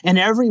have and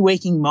every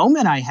waking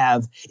moment I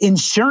have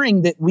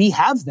ensuring that we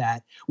have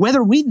that,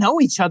 whether we know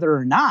each other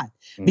or not,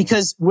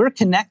 because we're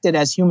connected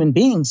as human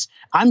beings.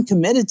 I'm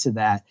committed to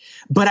that.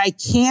 But I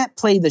can't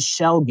play the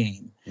shell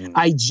game.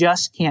 I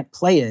just can't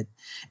play it.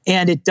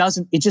 And it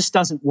just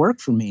doesn't work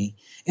for me.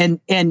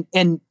 And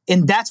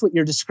that's what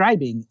you're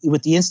describing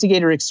with the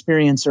instigator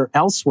experience or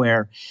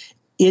elsewhere.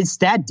 It's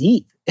that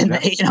deep and,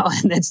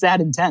 and it's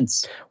that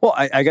intense. Well,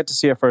 I got to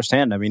see it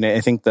firsthand. I mean,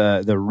 I think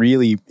the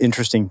really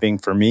interesting thing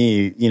for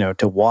me,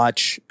 to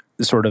watch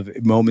the sort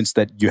of moments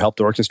that you helped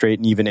orchestrate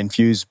and even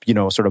infuse,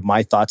 sort of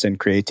my thoughts and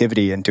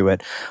creativity into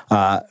it,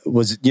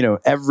 was,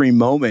 every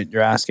moment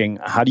you're asking,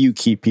 how do you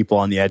keep people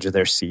on the edge of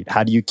their seat?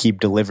 How do you keep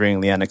delivering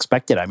the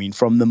unexpected? I mean,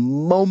 from the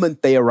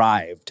moment they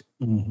arrived,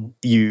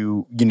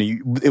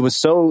 it was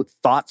so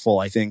thoughtful.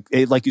 I think,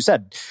 like you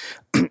said,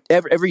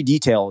 every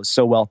detail is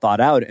so well thought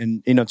out.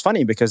 And, it's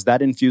funny because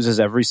that infuses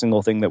every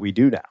single thing that we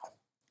do now.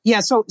 Yeah.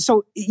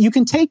 So you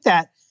can take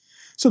that.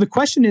 So the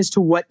question is,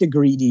 to what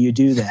degree do you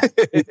do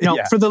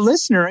that? For the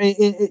listener,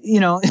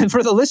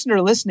 for the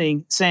listener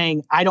listening,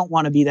 saying, I don't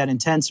want to be that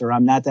intense, or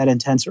I'm not that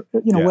intense, or,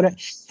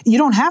 you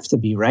don't have to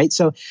be, right?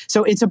 So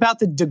it's about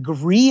the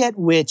degree at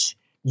which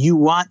you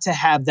want to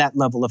have that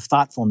level of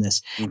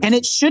thoughtfulness. And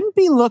it shouldn't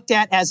be looked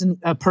at as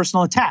a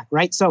personal attack,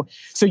 right? So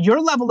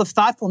your level of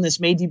thoughtfulness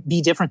may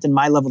be different than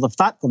my level of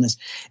thoughtfulness.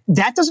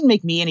 That doesn't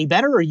make me any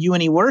better or you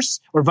any worse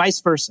or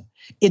vice versa.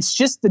 It's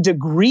just the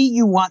degree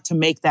you want to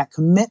make that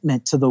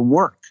commitment to the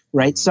work,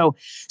 right? So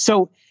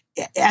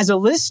as a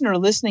listener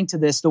listening to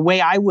this, the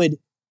way I would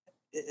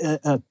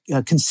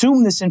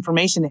consume this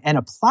information and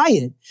apply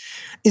it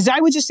is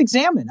I would just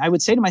examine. I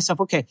would say to myself,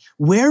 okay,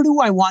 where do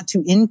I want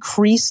to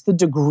increase the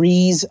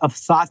degrees of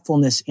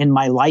thoughtfulness in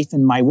my life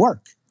and my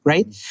work,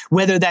 right?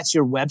 Whether that's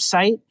your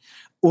website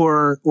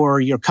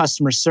or your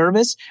customer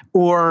service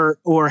or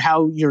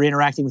how you're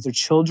interacting with your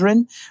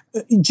children.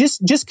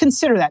 Just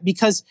consider that,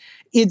 because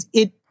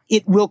it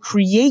will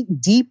create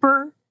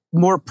deeper,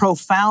 more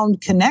profound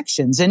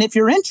connections. And if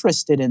you're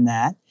interested in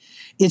that,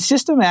 it's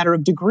just a matter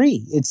of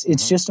degree.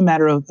 It's just a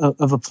matter of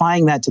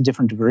applying that to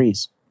different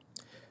degrees.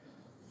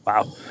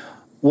 Wow.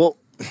 Well,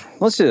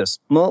 let's do this.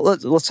 Well,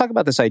 let's talk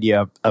about this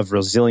idea of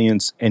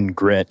resilience and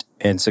grit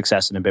and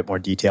success in a bit more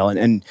detail.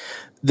 And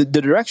the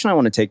direction I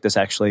want to take this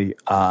actually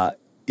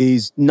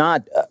is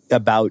not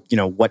about,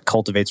 what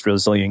cultivates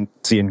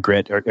resiliency and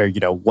grit or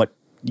what,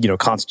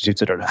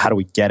 constitutes it or how do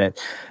we get it.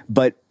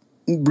 But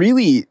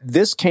really,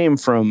 this came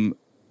from,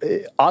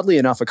 oddly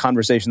enough, a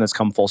conversation that's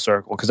come full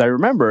circle. Because I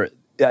remember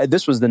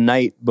this was the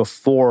night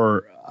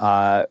before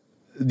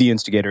the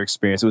Instigator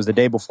experience. It was the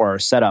day before our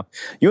setup.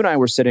 You and I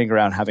were sitting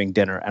around having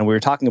dinner, and we were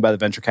talking about the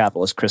venture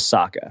capitalist, Chris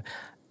Sacca.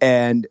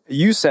 And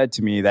you said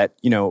to me that,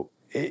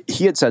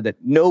 he had said that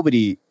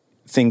nobody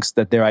thinks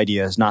that their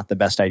idea is not the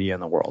best idea in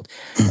the world.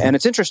 And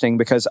it's interesting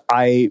because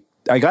I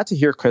got to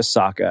hear Chris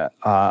Sacca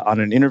on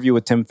an interview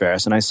with Tim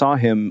Ferriss, and I saw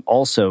him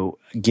also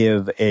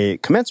give a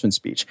commencement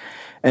speech.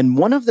 And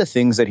one of the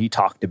things that he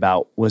talked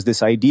about was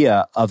this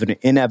idea of an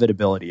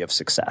inevitability of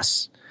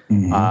success,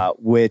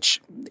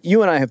 which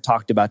you and I have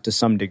talked about to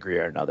some degree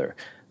or another,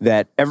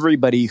 that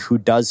everybody who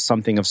does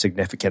something of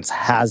significance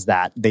has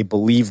that, they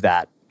believe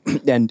that,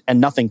 and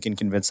nothing can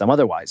convince them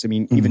otherwise. I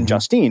mean, even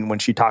Justine, when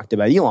she talked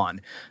about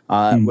Elon,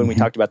 when we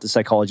talked about the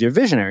psychology of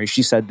visionary,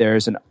 she said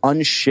there's an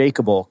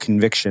unshakable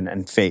conviction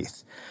and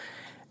faith.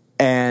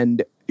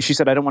 And she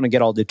said, I don't want to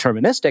get all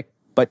deterministic,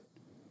 but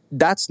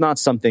that's not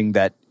something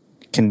that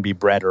can be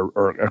bred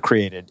or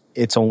created.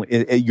 It's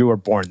only, you are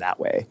born that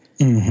way.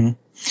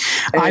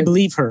 I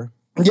believe her.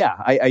 Yeah,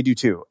 I do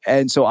too.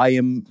 And so I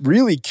am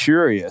really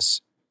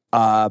curious,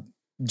 I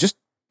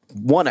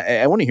want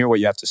to hear what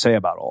you have to say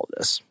about all of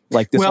this.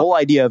 Like this whole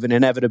idea of an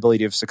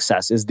inevitability of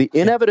success. Is the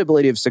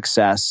inevitability of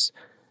success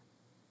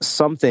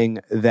something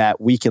that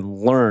we can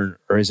learn,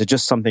 or is it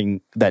just something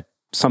that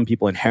some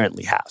people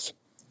inherently have?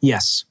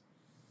 Yes.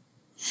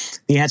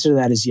 The answer to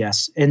that is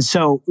yes. And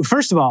so,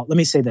 first of all, let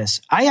me say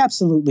this. I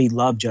absolutely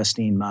love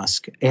Justine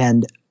Musk.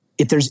 And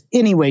if there's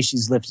any way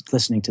she's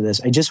listening to this,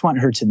 I just want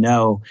her to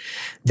know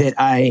that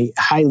I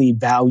highly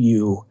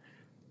value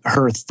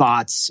her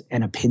thoughts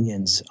and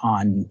opinions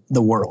on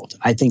the world.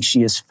 I think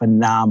she is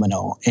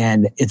phenomenal.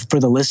 And for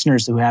the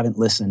listeners who haven't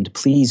listened,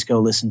 please go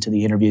listen to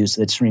the interviews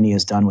that Srini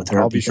has done with her.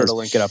 I'll be sure to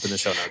link it up in the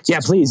show notes. Yeah,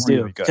 please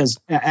do. Because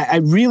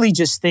I really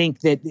just think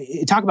that,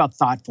 talk about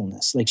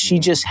thoughtfulness. Like she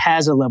just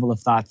has a level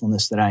of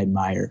thoughtfulness that I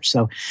admire.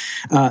 So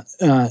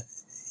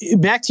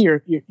back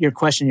to your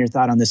question, your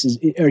thought on this is,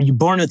 are you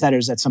born with that, or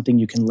is that something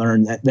you can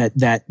learn,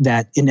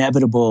 that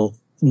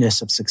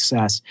inevitableness of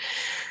success?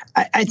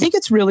 I think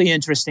it's really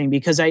interesting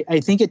because I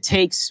think it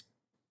takes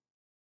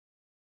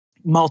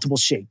multiple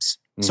shapes.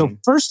 So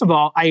first of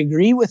all, I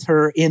agree with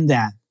her in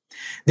that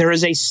there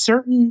is a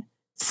certain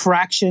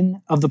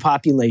fraction of the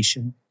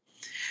population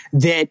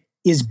that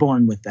is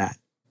born with that.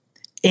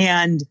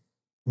 And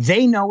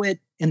they know it,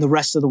 and the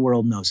rest of the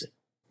world knows it.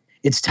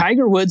 It's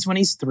Tiger Woods when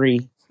he's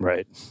 3.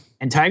 Right.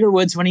 And Tiger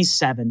Woods when he's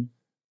 7.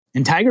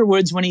 And Tiger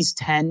Woods when he's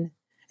 10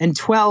 and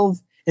 12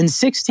 and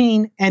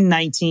 16 and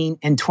 19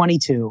 and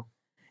 22.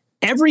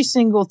 Every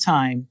single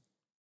time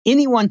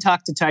anyone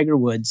talked to Tiger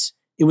Woods,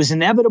 it was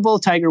inevitable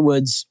Tiger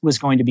Woods was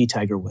going to be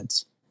Tiger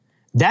Woods.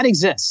 That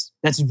exists.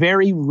 That's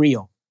very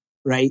real,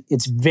 right?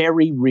 It's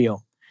very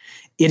real.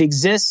 It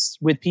exists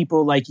with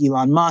people like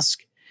Elon Musk.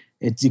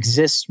 It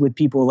exists with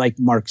people like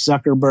Mark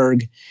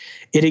Zuckerberg.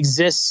 It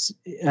exists,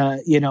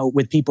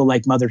 with people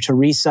like Mother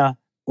Teresa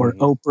or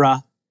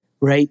Oprah,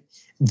 right?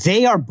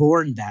 They are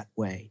born that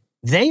way.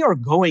 They are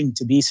going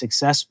to be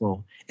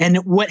successful. And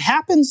what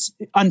happens,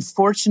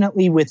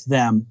 unfortunately, with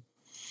them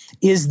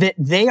is that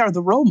they are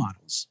the role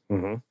models.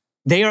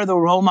 They are the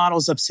role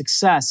models of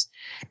success.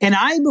 And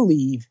I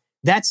believe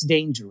that's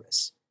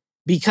dangerous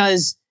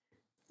because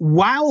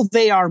while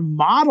they are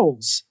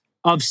models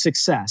of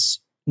success,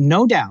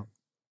 no doubt,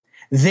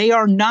 they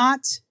are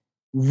not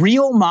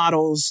real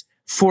models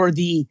for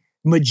the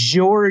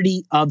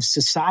majority of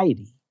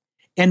society.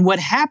 And what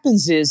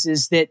happens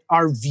is that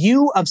our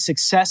view of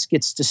success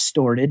gets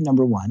distorted,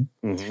 number one.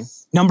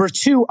 Number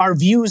two, our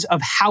views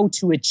of how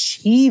to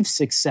achieve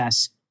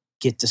success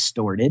get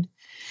distorted.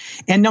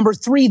 And number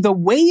three, the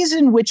ways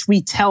in which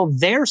we tell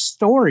their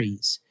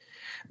stories,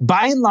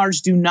 by and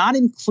large, do not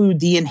include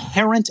the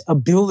inherent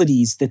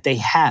abilities that they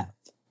have,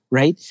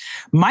 right?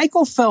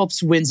 Michael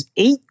Phelps wins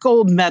 8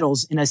 gold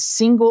medals in a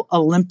single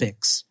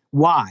Olympics.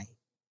 Why?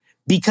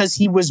 Because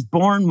he was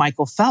born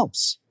Michael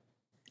Phelps.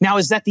 Now,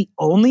 is that the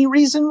only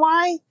reason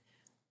why?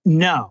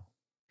 No.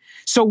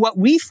 So what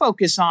we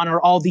focus on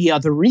are all the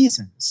other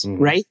reasons,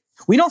 right?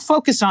 We don't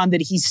focus on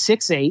that he's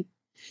 6'8".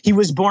 He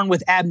was born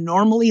with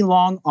abnormally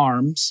long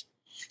arms.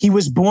 He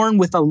was born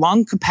with a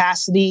lung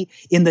capacity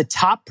in the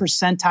top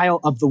percentile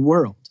of the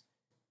world.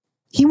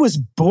 He was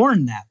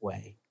born that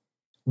way.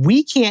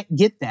 We can't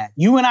get that.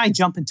 You and I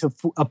jump into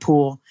a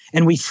pool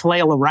and we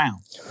flail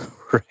around,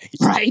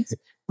 right?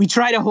 We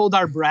try to hold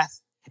our breath.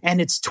 And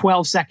it's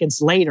 12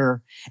 seconds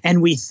later,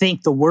 and we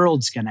think the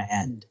world's going to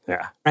end.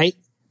 Yeah. Right?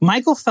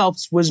 Michael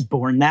Phelps was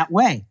born that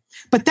way.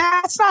 But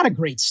that's not a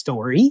great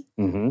story.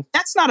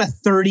 That's not a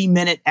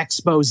 30-minute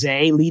expose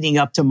leading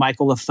up to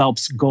Michael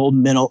Phelps' gold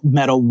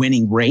medal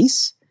winning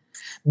race.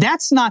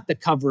 That's not the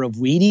cover of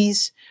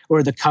Wheaties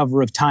or the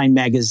cover of Time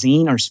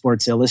magazine or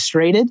Sports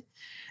Illustrated.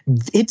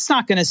 It's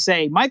not going to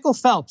say Michael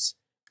Phelps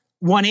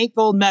won 8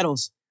 gold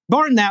medals.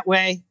 Born that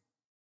way.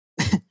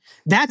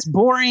 That's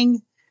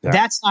boring. Yeah.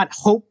 That's not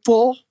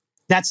hopeful.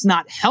 That's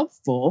not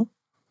helpful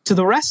to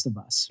the rest of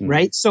us,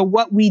 right? So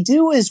what we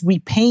do is we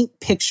paint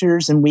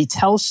pictures and we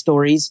tell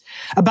stories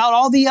about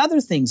all the other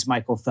things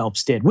Michael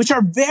Phelps did, which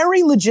are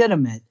very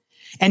legitimate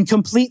and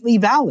completely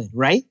valid,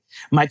 right?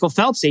 Michael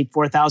Phelps ate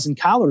 4,000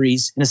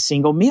 calories in a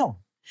single meal.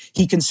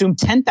 He consumed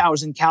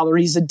 10,000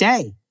 calories a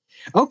day.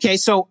 Okay,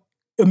 so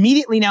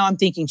immediately now I'm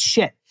thinking,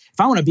 shit, if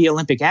I want to be an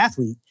Olympic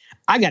athlete,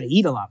 I got to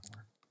eat a lot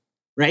more,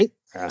 right?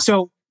 Yeah.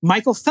 So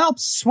Michael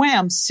Phelps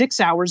swam 6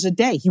 hours a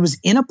day. He was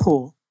in a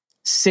pool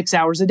 6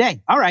 hours a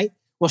day. All right,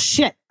 well,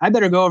 shit, I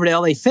better go over to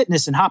LA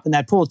Fitness and hop in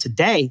that pool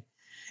today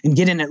and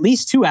get in at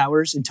least 2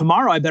 hours. And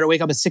tomorrow I better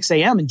wake up at 6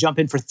 a.m. and jump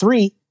in for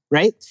 3,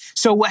 right?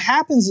 So what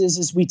happens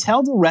is we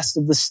tell the rest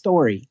of the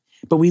story,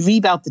 but we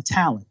leave out the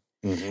talent.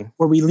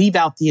 Or we leave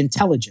out the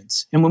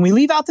intelligence. And when we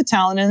leave out the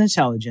talent and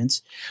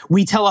intelligence,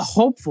 we tell a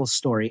hopeful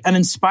story, an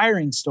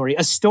inspiring story,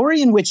 a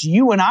story in which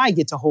you and I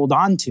get to hold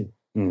on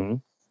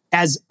to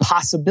as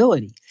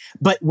possibility.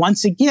 But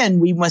once again,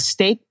 we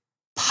mistake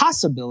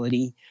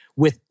possibility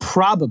with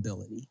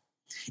probability.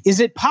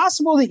 Is it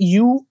possible that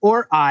you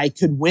or I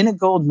could win a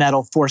gold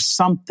medal for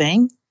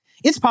something?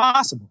 It's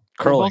possible.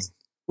 Curling.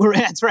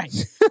 That's right.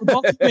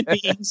 We're both human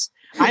beings.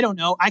 I don't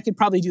know. I could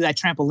probably do that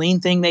trampoline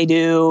thing they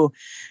do.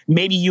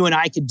 Maybe you and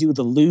I could do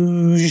the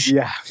luge.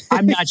 Yeah,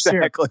 I'm not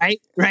exactly. sure.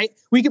 Right?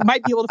 We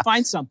might be able to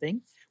find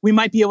something. We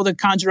might be able to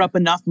conjure up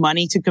enough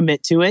money to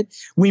commit to it.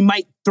 We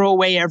might throw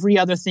away every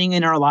other thing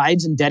in our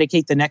lives and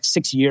dedicate the next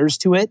 6 years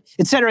to it,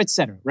 et cetera,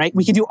 right?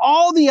 We could do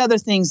all the other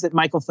things that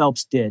Michael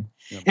Phelps did.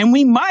 Yep. And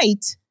we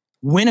might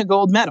win a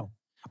gold medal.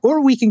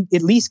 Or we can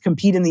at least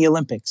compete in the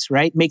Olympics,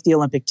 right? Make the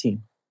Olympic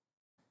team.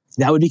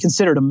 That would be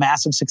considered a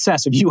massive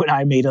success if you and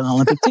I made an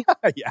Olympic team,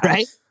 yeah.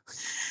 Right?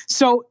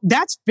 So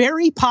that's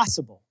very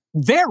possible.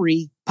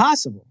 Very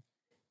possible.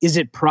 Is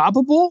it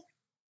probable?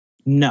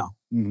 No.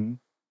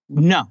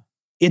 No,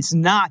 it's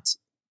not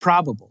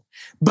probable.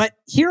 But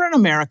here in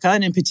America,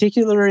 and in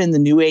particular in the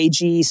new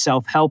agey,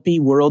 self-helpy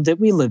world that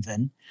we live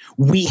in,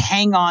 we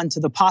hang on to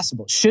the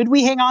possible. Should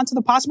we hang on to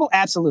the possible?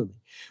 Absolutely.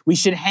 We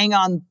should hang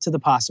on to the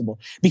possible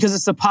because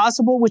it's the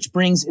possible which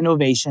brings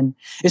innovation.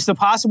 It's the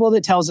possible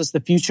that tells us the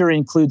future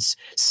includes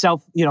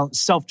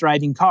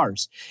self-driving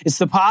cars. It's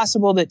the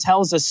possible that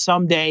tells us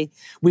someday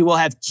we will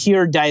have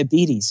cured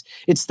diabetes.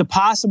 It's the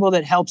possible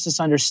that helps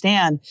us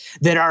understand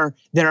that our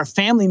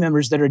family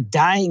members that are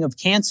dying of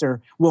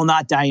cancer will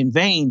not die in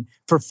vain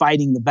for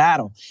fighting the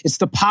battle. It's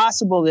the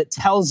possible that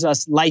tells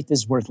us life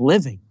is worth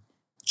living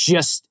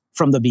just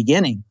from the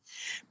beginning.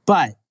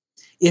 But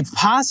if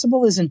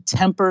possible isn't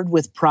tempered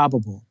with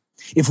probable,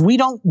 if we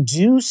don't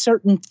do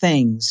certain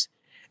things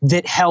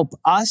that help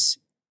us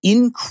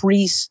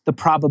increase the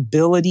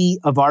probability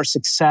of our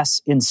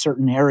success in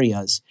certain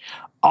areas,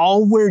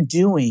 all we're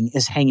doing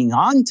is hanging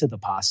on to the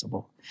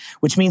possible,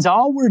 which means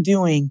all we're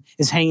doing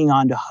is hanging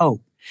on to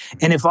hope.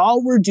 And if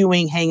all we're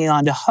doing hanging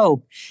on to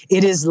hope,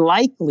 it is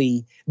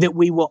likely that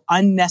we will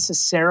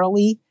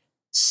unnecessarily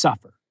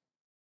suffer.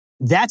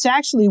 That's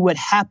actually what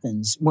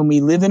happens when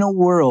we live in a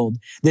world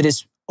that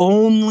is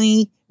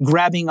only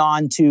grabbing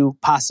on to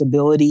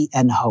possibility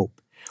and hope.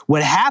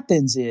 What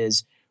happens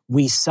is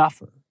we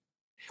suffer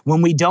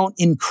when we don't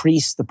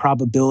increase the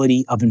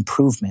probability of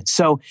improvement.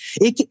 So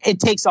it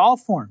takes all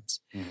forms.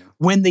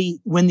 When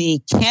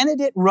the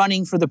candidate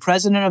running for the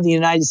president of the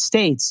United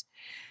States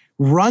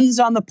runs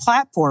on the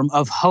platform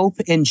of hope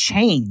and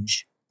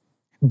change,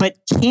 but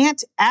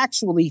can't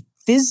actually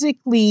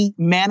physically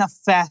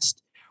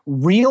manifest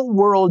real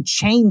world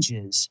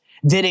changes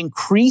that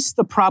increase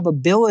the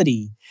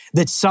probability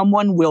that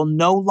someone will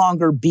no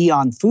longer be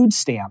on food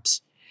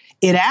stamps,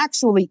 it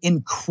actually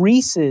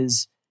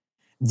increases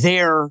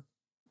their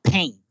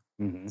pain.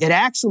 It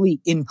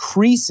actually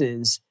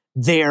increases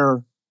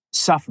their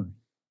suffering.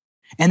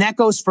 And that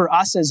goes for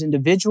us as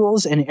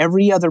individuals and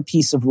every other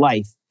piece of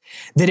life.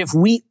 That if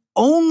we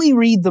only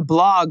read the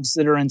blogs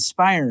that are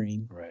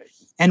inspiring, right,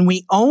 and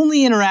we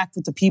only interact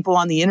with the people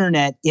on the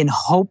internet in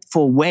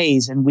hopeful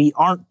ways, and we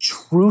aren't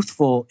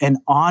truthful and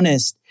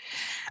honest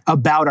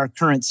about our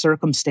current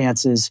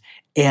circumstances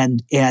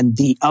and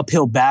the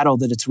uphill battle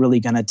that it's really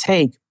going to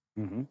take,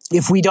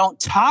 if we don't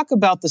talk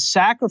about the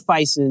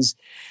sacrifices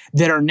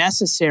that are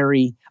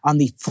necessary on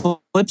the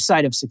flip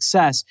side of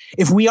success,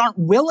 if we aren't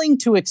willing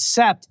to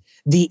accept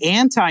the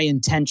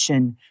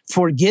anti-intention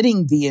for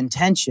getting the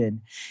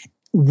intention,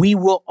 we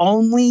will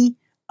only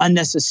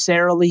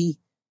unnecessarily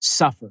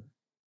suffer.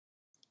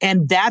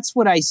 And that's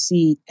what I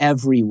see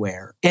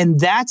everywhere. And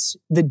that's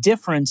the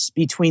difference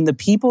between the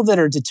people that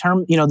are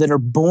determined, that are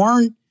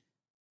born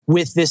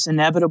with this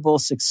inevitable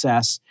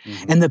success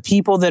and the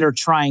people that are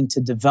trying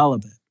to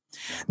develop it.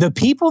 The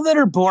people that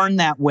are born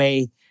that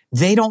way,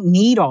 they don't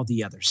need all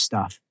the other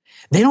stuff.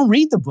 They don't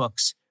read the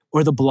books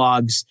or the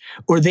blogs,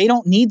 or they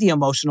don't need the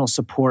emotional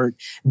support.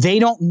 They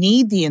don't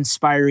need the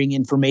inspiring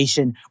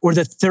information or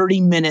the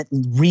 30-minute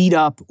read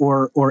up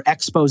or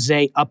expose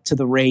up to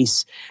the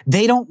race.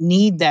 They don't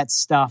need that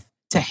stuff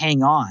to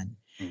hang on.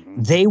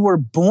 They were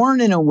born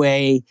in a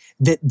way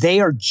that they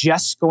are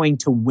just going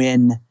to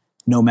win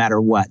no matter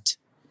what.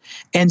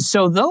 And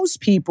so those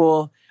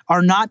people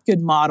are not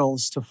good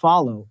models to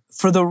follow.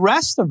 For the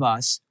rest of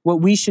us,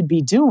 what we should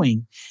be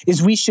doing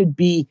is we should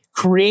be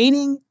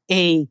creating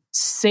a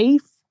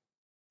safe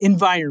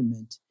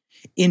environment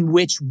in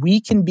which we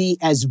can be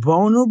as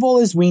vulnerable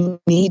as we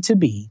need to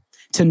be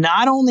to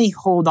not only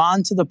hold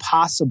on to the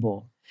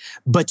possible,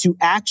 but to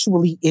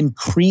actually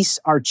increase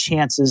our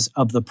chances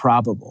of the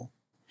probable.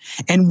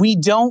 And we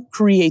don't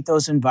create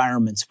those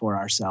environments for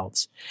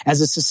ourselves. As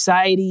a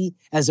society,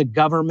 as a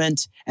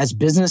government, as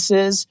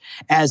businesses,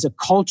 as a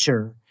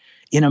culture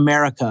in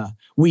America,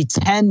 we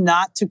tend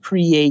not to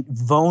create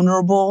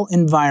vulnerable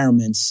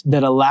environments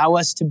that allow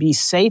us to be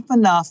safe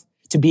enough,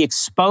 to be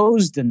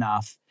exposed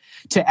enough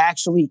to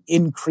actually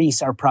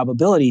increase our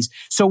probabilities.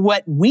 So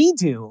what we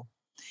do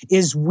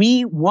is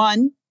we,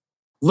 one,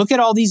 look at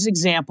all these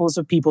examples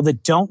of people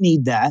that don't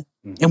need that,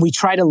 and we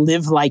try to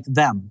live like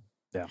them.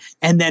 Yeah.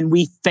 And then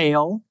we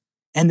fail,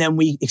 and then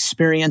we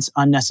experience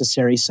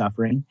unnecessary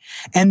suffering.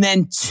 And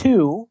then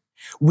two,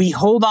 we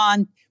hold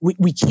on.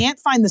 We can't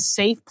find the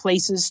safe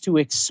places to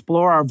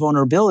explore our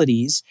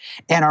vulnerabilities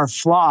and our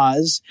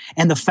flaws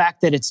and the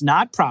fact that it's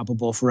not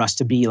probable for us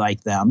to be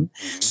like them.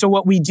 So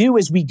what we do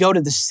is we go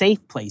to the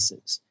safe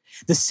places.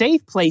 The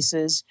safe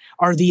places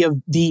are the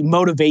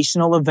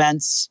motivational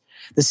events.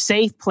 The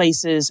safe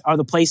places are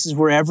the places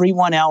where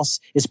everyone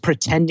else is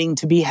pretending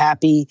to be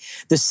happy.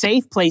 The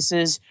safe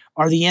places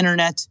are the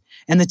internet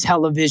and the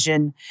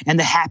television and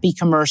the happy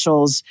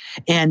commercials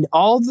and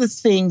all the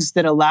things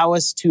that allow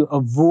us to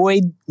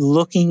avoid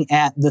looking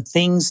at the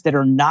things that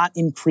are not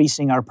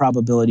increasing our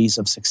probabilities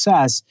of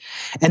success.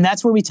 And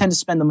that's where we tend to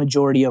spend the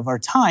majority of our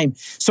time.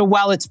 So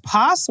while it's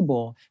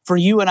possible for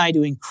you and I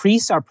to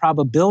increase our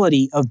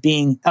probability of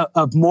being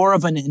of more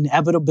of an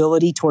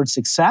inevitability towards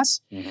success,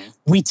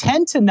 we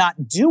tend to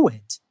not do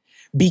it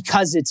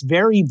because it's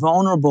very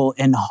vulnerable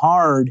and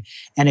hard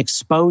and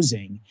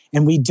exposing.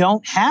 And we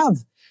don't have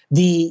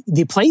the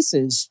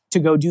places to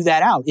go do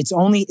that out. It's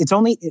only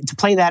to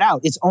play that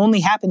out. It's only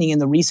happening in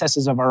the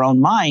recesses of our own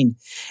mind.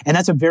 And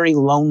that's a very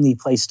lonely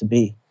place to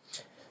be.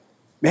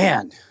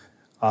 Man,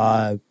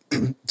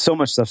 so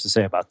much stuff to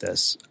say about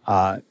this.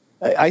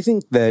 I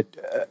think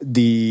that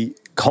the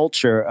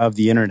culture of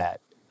the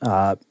internet,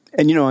 and,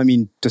 you know, I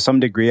mean, to some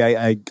degree,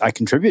 I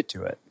contribute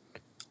to it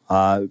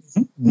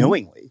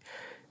knowingly,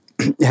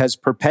 has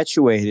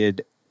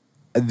perpetuated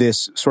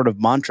this sort of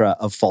mantra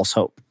of false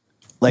hope.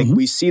 Like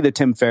we see the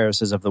Tim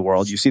Ferrisses of the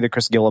world, you see the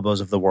Chris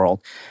Guillebeaus of the world,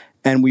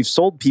 and we've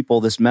sold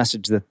people this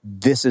message that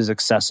this is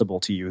accessible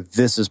to you,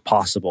 this is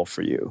possible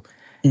for you.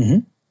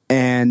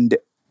 And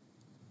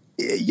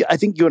I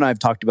think you and I have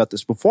talked about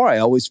this before. I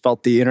always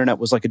felt the internet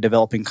was like a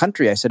developing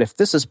country. I said, if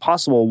this is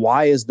possible,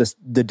 why is this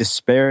the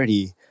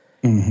disparity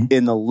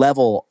in the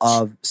level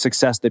of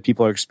success that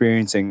people are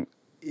experiencing?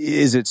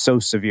 Is it so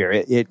severe?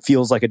 It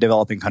feels like a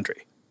developing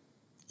country.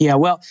 Yeah,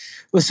 well,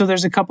 so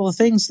there's a couple of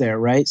things there,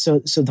 right? So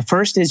the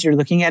first is you're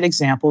looking at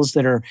examples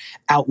that are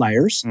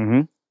outliers.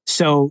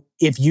 So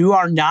if you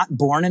are not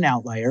born an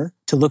outlier,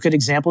 to look at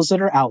examples that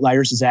are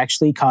outliers is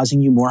actually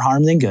causing you more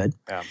harm than good.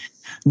 Yeah.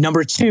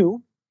 Number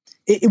two,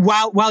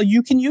 while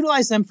you can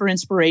utilize them for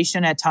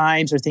inspiration at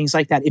times or things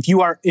like that, if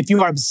you are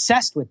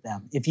obsessed with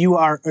them, if you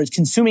are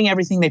consuming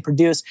everything they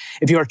produce,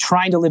 if you are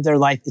trying to live their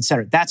life, et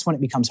cetera, that's when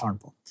it becomes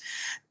harmful.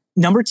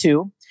 Number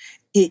two,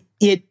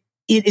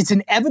 it's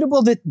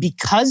inevitable that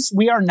because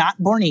we are not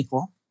born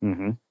equal,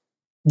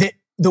 that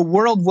the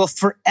world will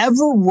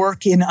forever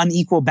work in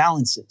unequal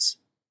balances.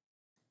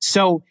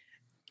 So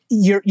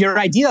your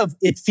idea of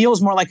it feels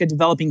more like a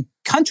developing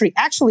country,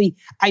 actually,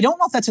 I don't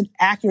know if that's an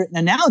accurate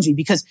analogy,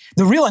 because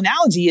the real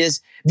analogy is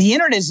the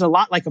internet is a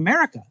lot like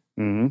America,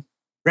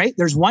 right?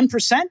 There's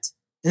 1% and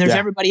there's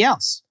everybody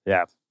else.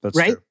 Yeah, that's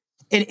right.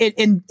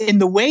 True.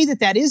 And the way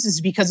that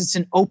is because it's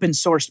an open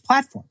source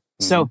platform.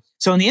 So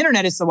in the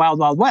internet, it's the wild,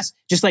 wild west.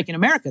 Just like in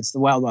America, it's the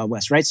wild, wild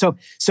west, right? So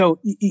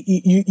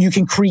you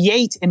can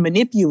create and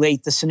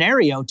manipulate the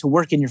scenario to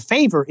work in your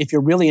favor if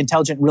you're really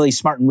intelligent, really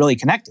smart, and really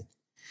connected.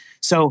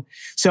 So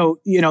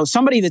you know,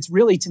 somebody that's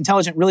really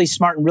intelligent, really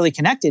smart, and really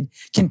connected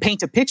can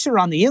paint a picture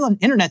on the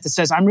internet that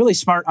says, I'm really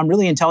smart, I'm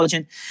really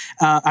intelligent,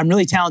 I'm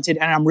really talented,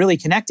 and I'm really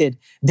connected.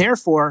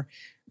 Therefore,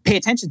 pay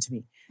attention to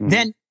me.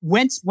 Then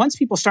once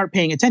people start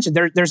paying attention,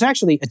 there's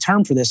actually a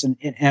term for this. And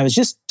I was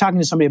just talking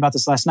to somebody about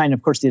this last night. And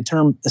of course, the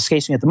term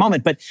escapes me at the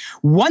moment. But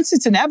once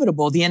it's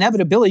inevitable, the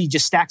inevitability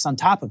just stacks on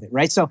top of it,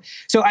 right? So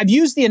I've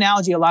used the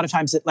analogy a lot of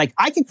times that, like,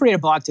 I could create a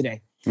blog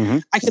today.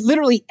 I could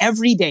literally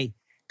every day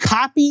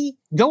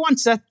go on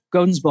Seth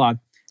Godin's blog,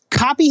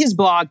 copy his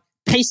blog,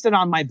 paste it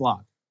on my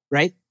blog,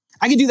 right?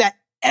 I could do that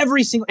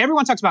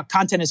everyone talks about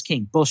content is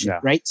king. Bullshit,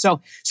 right?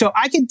 So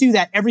I could do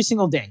that every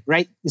single day,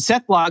 right?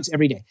 Seth blogs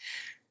every day.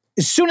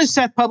 As soon as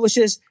Seth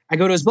publishes, I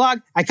go to his blog,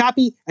 I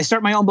copy, I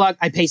start my own blog,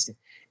 I paste it.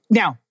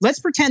 Now, let's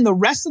pretend the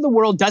rest of the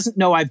world doesn't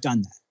know I've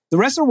done that. The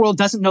rest of the world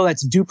doesn't know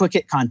that's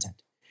duplicate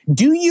content.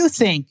 Do you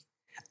think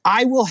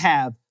I will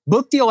have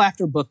book deal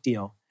after book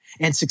deal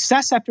and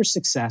success after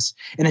success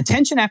and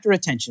attention after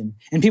attention,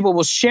 and people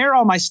will share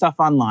all my stuff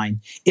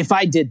online if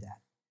I did that?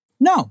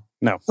 No.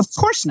 Of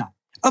course not.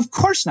 Of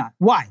course not.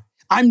 Why?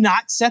 I'm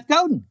not Seth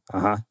Godin.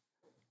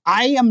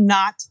 I am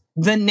not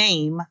the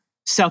name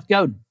Seth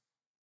Godin.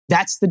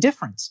 That's the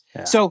difference.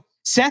 Yeah. So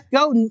Seth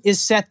Godin is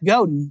Seth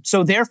Godin,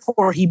 so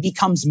therefore he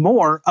becomes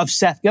more of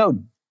Seth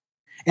Godin.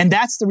 And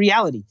that's the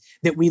reality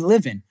that we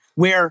live in,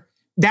 where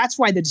that's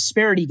why the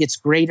disparity gets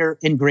greater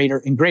and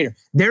greater and greater.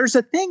 There's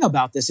a thing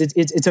about this.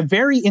 It's a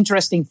very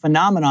interesting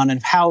phenomenon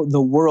of how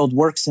the world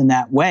works in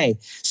that way.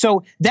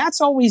 So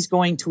that's always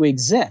going to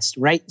exist,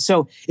 right?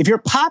 So if you're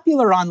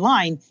popular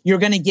online, you're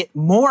going to get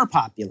more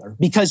popular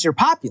because you're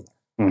popular.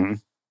 Mm-hmm.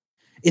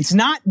 It's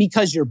not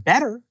because you're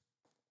better.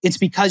 It's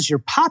because you're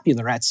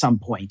popular at some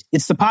point.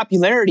 It's the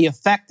popularity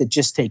effect that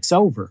just takes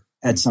over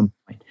at some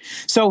point.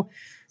 So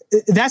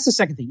that's the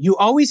second thing. You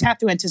always have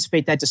to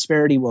anticipate that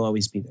disparity will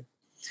always be there.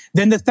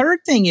 Then the third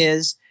thing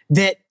is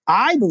that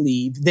I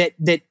believe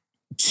that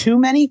too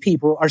many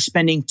people are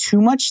spending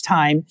too much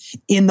time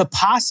in the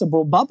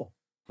possible bubble.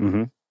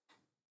 Mm-hmm.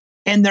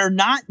 And they're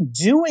not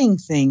doing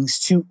things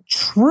to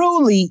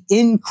truly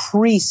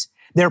increase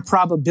their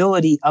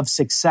probability of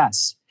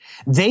success.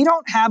 They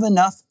don't have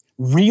enough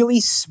really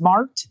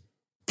smart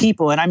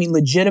people, and I mean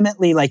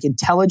legitimately, like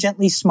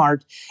intelligently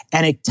smart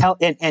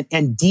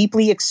and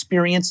deeply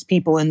experienced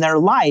people in their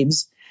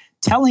lives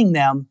telling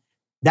them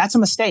that's a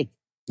mistake.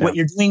 Yeah. What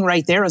you're doing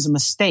right there is a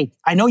mistake.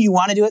 I know you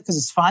want to do it because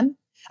it's fun.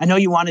 I know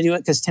you want to do it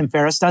because Tim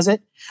Ferriss does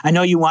it. I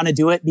know you want to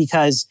do it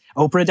because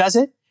Oprah does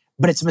it,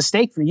 but it's a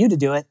mistake for you to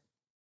do it.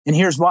 And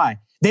here's why.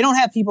 They don't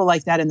have people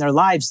like that in their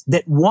lives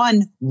that,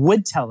 one,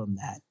 would tell them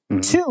that.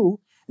 Mm-hmm. Two,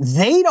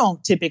 they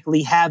don't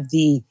typically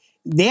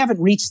they haven't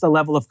reached the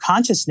level of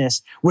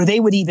consciousness where they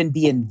would even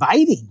be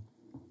inviting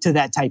to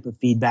that type of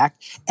feedback.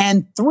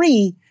 And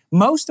three,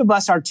 most of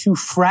us are too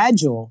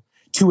fragile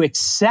to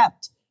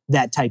accept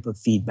that type of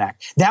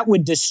feedback. That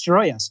would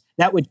destroy us.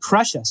 That would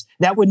crush us.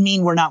 That would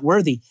mean we're not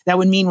worthy. That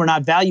would mean we're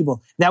not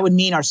valuable. That would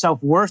mean our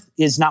self-worth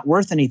is not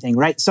worth anything,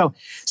 right? So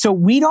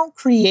we don't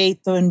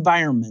create the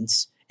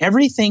environments,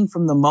 everything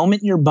from the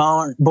moment you're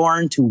born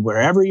to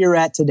wherever you're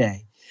at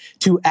today,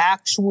 to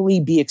actually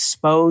be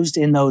exposed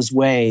in those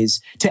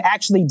ways, to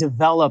actually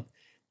develop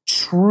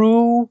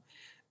true,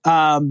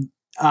 to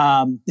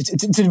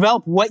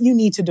develop what you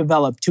need to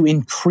develop to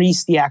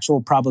increase the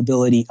actual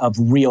probability of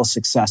real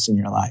success in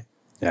your life.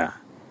 Yeah.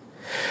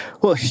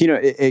 Well,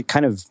 it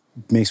kind of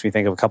makes me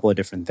think of a couple of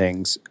different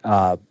things.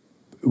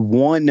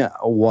 One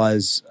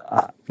was,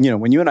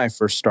 when you and I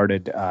first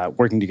started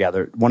working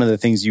together, one of the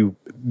things you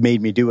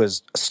made me do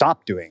is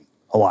stop doing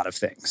a lot of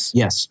things.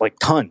 Yes. Like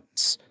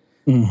tons.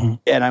 Mm-hmm.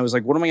 And I was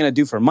like, what am I going to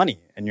do for money?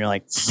 And you're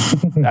like,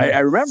 I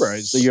remember.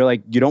 So you're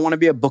like, you don't want to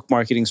be a book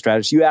marketing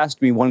strategist. You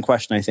asked me one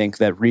question, I think,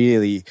 that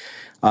really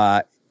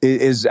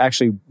is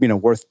actually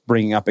worth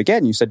bringing up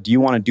again. You said, do you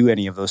want to do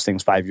any of those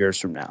things 5 years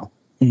from now?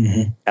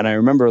 Mm-hmm. And I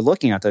remember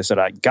looking at this, I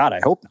said, God, I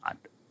hope not.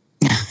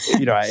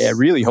 I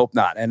really hope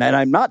not. And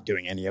I'm not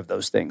doing any of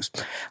those things.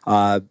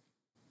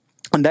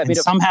 And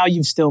somehow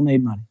you've still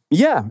made money.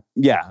 Yeah.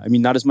 I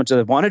mean, not as much as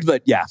I wanted,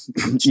 but yeah,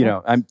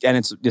 and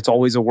it's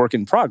always a work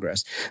in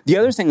progress. The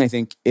other thing I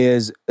think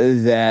is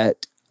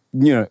that,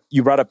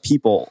 you brought up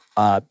people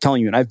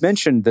telling you, and I've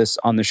mentioned this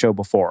on the show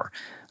before,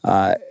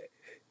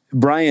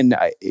 Brian,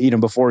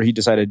 before he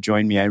decided to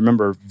join me, I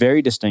remember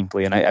very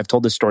distinctly, and I've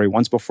told this story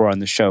once before on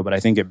the show, but I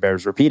think it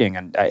bears repeating,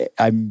 and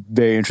I'm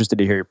very interested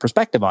to hear your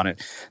perspective on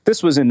it.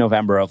 This was in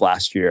November of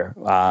last year,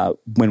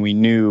 when we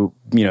knew,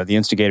 the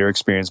Instigator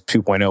Experience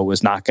 2.0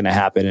 was not going to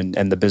happen,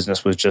 and the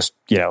business was just,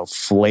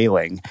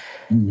 flailing.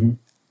 Mm-hmm.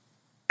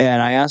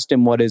 And I asked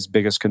him what his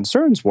biggest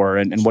concerns were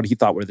and what he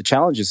thought were the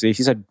challenges. He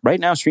said, right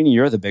now, Srini,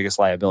 you're the biggest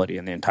liability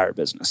in the entire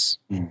business.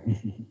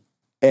 Mm-hmm.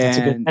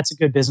 That's a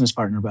good business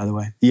partner, by the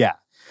way. Yeah.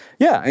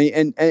 Yeah,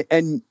 and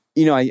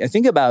I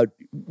think about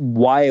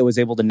why I was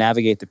able to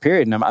navigate the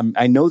period, and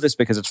I know this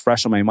because it's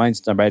fresh on my mind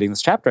since I'm writing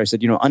this chapter. I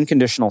said,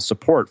 unconditional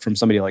support from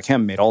somebody like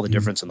him made all the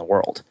difference in the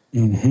world,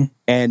 mm-hmm.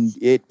 and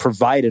it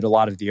provided a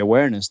lot of the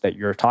awareness that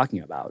you're talking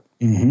about.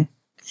 Mm-hmm.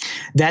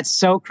 That's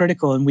so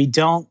critical, and we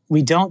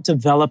don't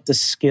develop the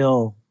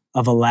skill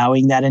of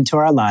allowing that into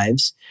our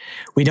lives.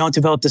 We don't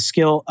develop the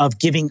skill of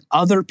giving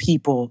other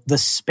people the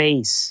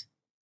space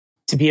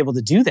to be able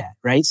to do that,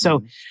 right?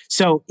 Mm-hmm.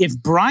 So if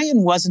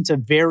Brian wasn't a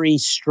very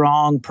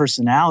strong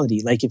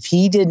personality, like if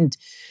he didn't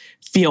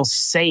feel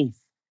safe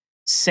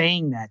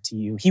saying that to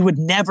you, he would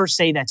never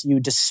say that to you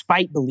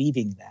despite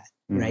believing that,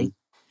 mm-hmm. right?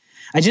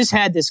 I just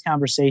had this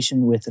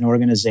conversation with an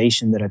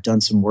organization that I've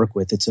done some work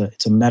with. It's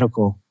a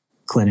medical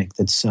clinic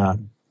that's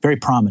very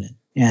prominent.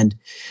 And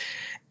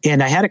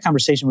I had a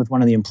conversation with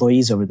one of the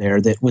employees over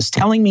there that was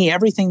telling me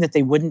everything that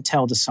they wouldn't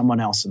tell to someone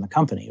else in the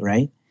company,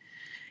 right?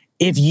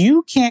 If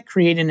you can't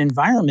create an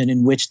environment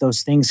in which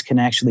those things can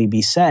actually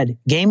be said,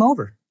 game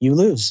over, you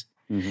lose.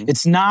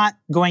 It's not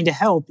going to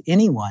help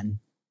anyone.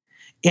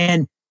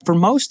 And for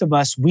most of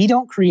us, we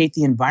don't create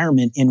the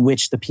environment in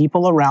which the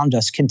people around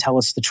us can tell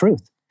us the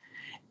truth.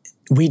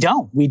 We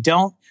don't.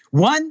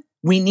 One,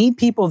 we need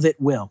people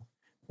that will.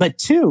 But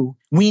two,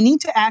 we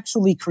need to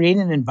actually create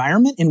an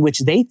environment in which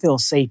they feel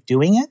safe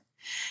doing it.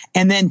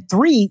 And then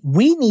three,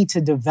 we need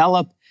to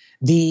develop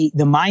the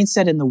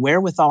mindset and the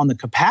wherewithal and the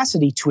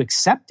capacity to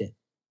accept it.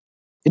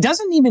 It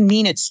doesn't even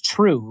mean it's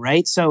true,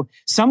 right? So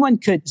Brian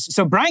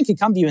could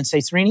come to you and say,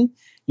 Srini,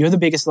 you're the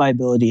biggest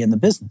liability in the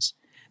business.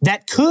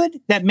 That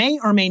may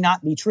or may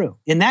not be true.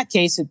 In that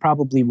case, it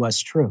probably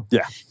was true.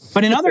 Yeah.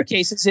 But in other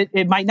cases,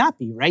 it might not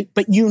be, right?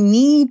 But you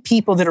need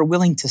people that are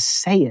willing to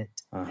say it.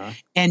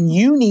 And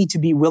you need to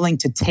be willing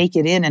to take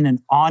it in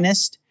an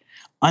honest,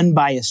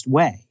 unbiased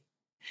way.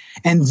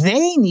 And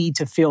they need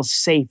to feel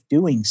safe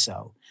doing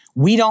so.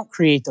 We don't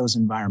create those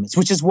environments,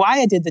 which is why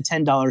I did the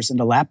 $10 and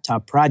a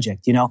laptop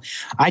project. You know,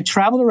 I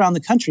traveled around the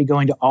country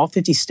going to all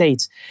 50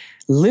 states,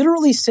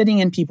 literally sitting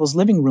in people's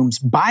living rooms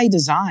by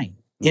design,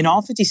 in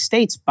all 50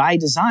 states by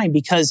design,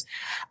 because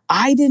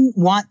I didn't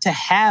want to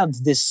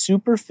have this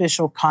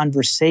superficial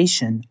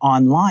conversation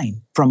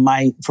online from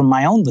my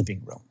own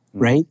living room,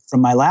 right?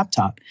 From my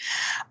laptop.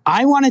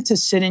 I wanted to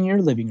sit in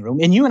your living room,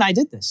 and you and I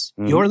did this,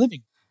 your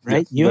living room,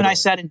 right? You and I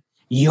sat in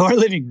your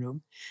living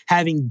room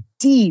having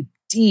deep,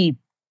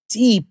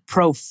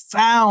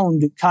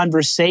 profound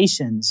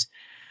conversations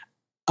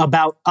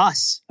about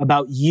us,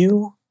 about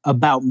you,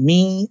 about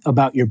me,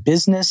 about your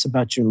business,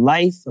 about your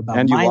life, about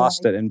and my you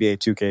lost life. at NBA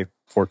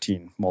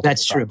 2K14 multiple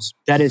That's true. times.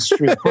 That is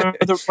true.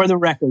 For the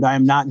record, I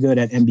am not good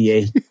at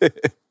NBA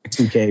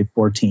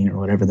 2K14 or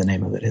whatever the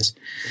name of it is.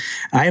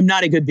 I am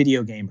not a good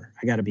video gamer.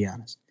 I got to be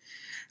honest.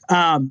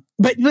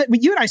 But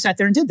you and I sat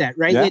there and did that,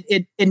 right?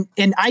 Yeah.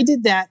 And I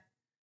did that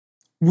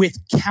with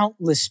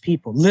countless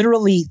people,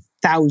 literally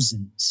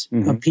thousands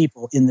of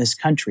people in this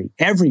country,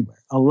 everywhere.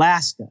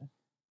 Alaska,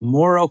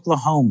 Moore,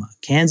 Oklahoma,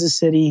 Kansas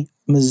City,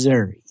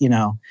 Missouri,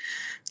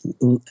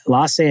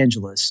 Los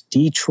Angeles,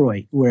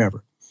 Detroit,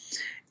 wherever.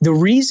 The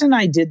reason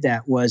I did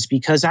that was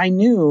because I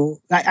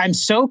knew I'm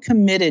so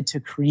committed to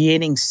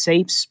creating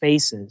safe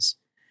spaces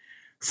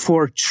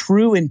for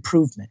true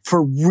improvement,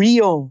 for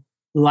real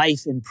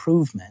life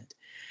improvement,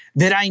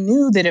 that I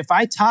knew that if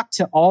I talked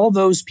to all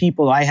those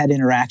people I had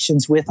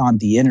interactions with on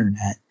the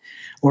internet,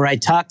 or I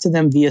talked to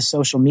them via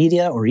social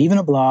media or even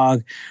a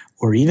blog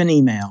or even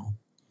email,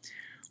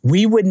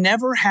 we would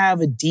never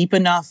have a deep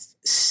enough,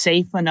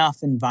 safe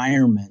enough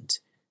environment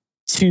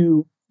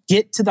to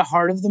get to the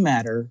heart of the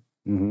matter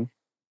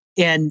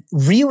and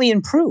really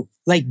improve,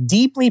 like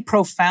deeply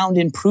profound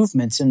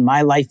improvements in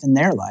my life and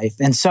their life.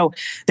 And so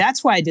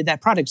that's why I did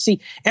that project.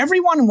 See,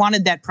 everyone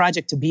wanted that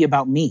project to be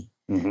about me.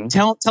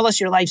 Tell us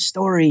your life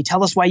story.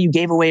 Tell us why you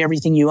gave away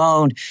everything you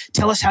owned.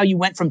 Tell us how you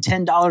went from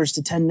 $10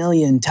 to 10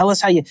 million. Tell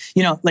us how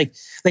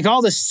like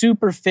all the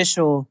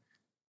superficial,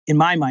 in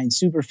my mind,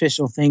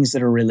 superficial things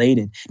that are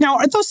related. Now,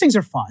 those things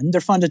are fun.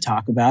 They're fun to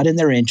talk about and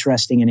they're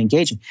interesting and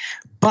engaging,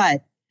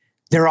 but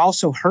they're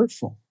also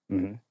hurtful.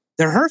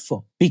 They're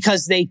hurtful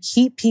because they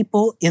keep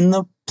people in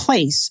the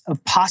place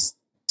of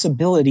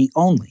possibility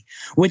only.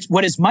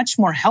 What is much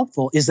more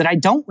helpful is that I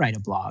don't write a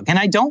blog and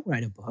I don't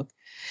write a book.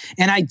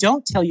 And I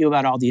don't tell you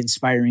about all the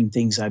inspiring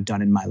things I've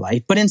done in my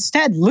life, but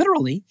instead,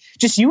 literally,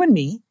 just you and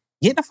me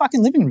get in a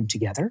fucking living room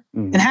together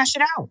and hash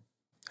it out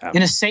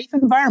in a safe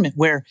environment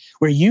where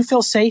you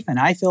feel safe and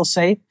I feel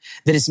safe,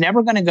 that it's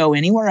never going to go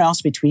anywhere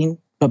else between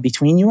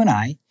you and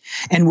I,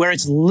 and where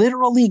it's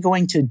literally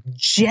going to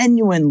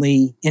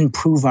genuinely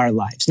improve our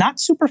lives, not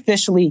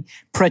superficially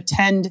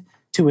pretend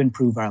to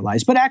improve our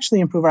lives, but actually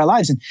improve our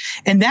lives.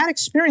 And that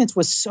experience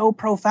was so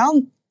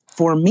profound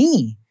for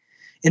me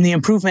in the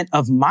improvement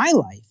of my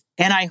life.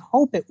 And I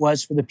hope it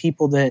was for the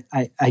people that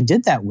I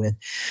did that with,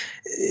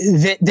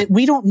 that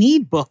we don't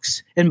need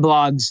books and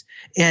blogs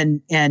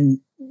and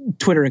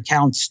Twitter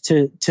accounts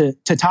to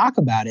talk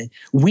about it.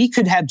 We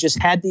could have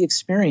just had the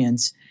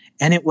experience,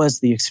 and it was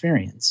the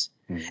experience.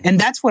 And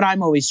that's what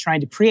I'm always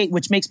trying to create,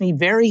 which makes me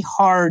very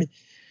hard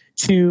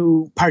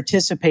to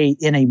participate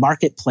in a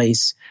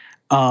marketplace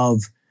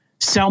of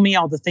sell me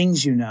all the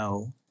things you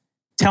know,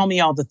 tell me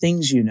all the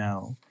things you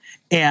know,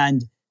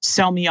 and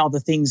sell me all the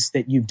things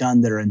that you've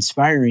done that are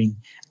inspiring.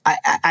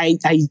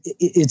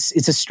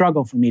 It's a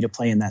struggle for me to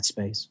play in that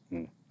space.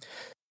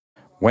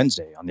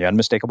 Wednesday on The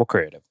Unmistakable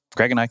Creative,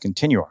 Greg and I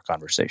continue our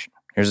conversation.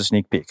 Here's a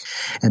sneak peek.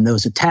 And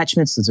those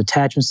attachments,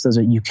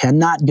 you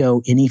cannot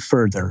go any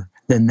further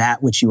than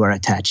that which you are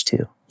attached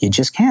to. You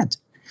just can't.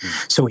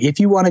 So if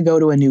you want to go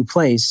to a new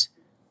place,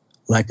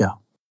 let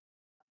go.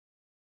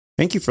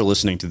 Thank you for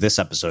listening to this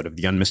episode of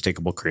the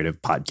Unmistakable Creative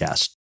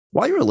Podcast.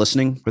 While you were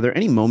listening, were there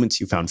any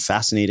moments you found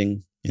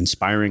fascinating,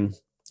 inspiring,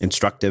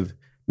 instructive,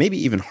 maybe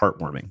even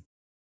heartwarming?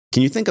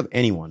 Can you think of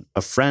anyone,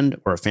 a friend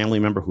or a family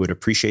member who would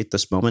appreciate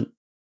this moment?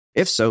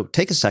 If so,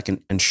 take a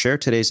second and share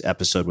today's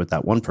episode with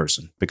that one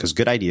person, because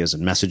good ideas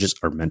and messages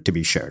are meant to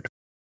be shared.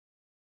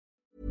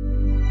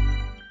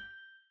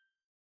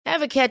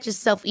 Ever catch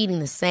yourself eating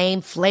the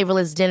same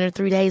flavorless dinner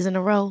 3 days in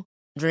a row?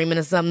 Dreaming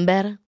of something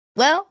better?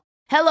 Well,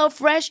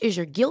 HelloFresh is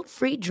your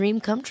guilt-free dream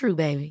come true,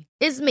 baby.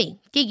 It's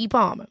me, Keke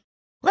Palmer.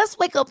 Let's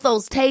wake up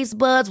those taste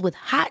buds with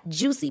hot,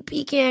 juicy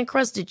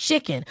pecan-crusted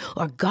chicken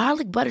or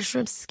garlic butter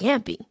shrimp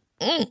scampi.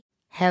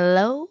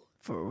 Hello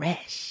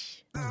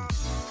Fresh.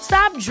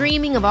 Stop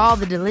dreaming of all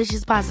the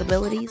delicious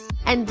possibilities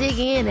and dig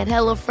in at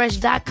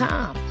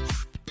HelloFresh.com.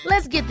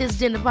 Let's get this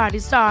dinner party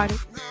started.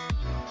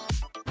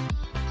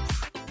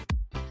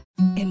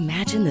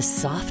 Imagine the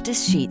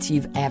softest sheets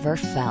you've ever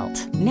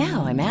felt.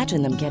 Now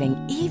imagine them getting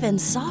even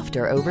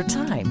softer over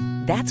time.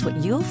 That's what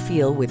you'll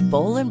feel with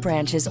Boll &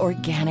 Branch's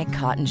organic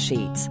cotton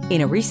sheets.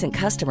 In a recent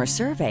customer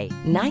survey,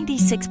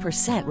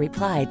 96%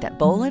 replied that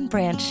Boll &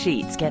 Branch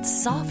sheets get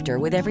softer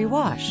with every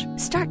wash.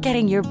 Start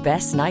getting your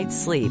best night's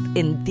sleep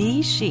in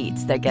these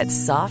sheets that get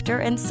softer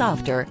and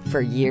softer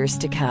for years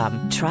to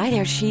come. Try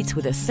their sheets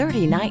with a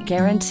 30-night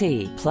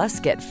guarantee.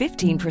 Plus, get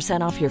 15%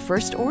 off your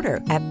first order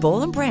at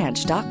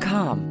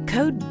bollandbranch.com.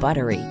 Code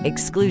BUTTERY.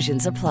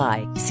 Exclusions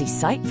apply. See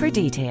site for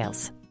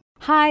details.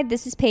 Hi,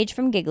 this is Paige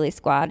from Giggly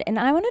Squad, and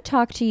I want to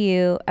talk to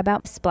you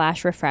about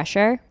Splash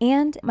Refresher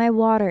and my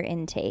water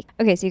intake.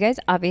 Okay, so you guys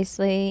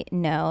obviously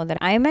know that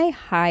I'm a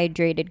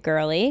hydrated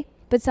girly,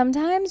 but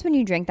sometimes when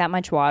you drink that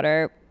much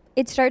water,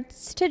 it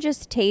starts to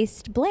just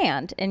taste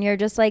bland, and you're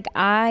just like,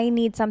 I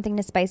need something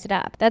to spice it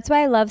up. That's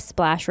why I love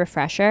Splash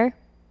Refresher.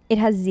 It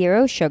has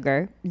 0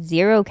 sugar,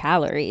 0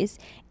 calories,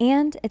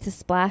 and it's a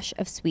splash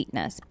of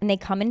sweetness. And they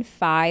come in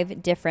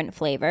 5 different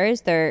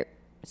flavors. They're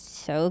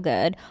so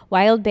good.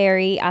 Wild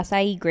berry,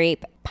 acai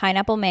grape,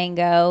 pineapple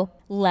mango,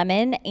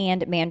 lemon,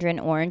 and mandarin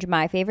orange.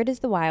 My favorite is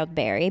the wild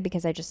berry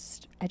because I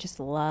just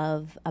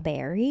love a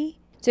berry.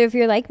 So if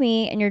you're like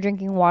me and you're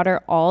drinking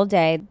water all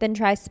day, then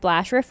try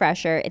Splash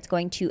Refresher. It's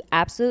going to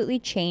absolutely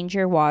change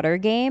your water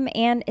game,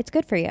 and it's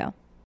good for you.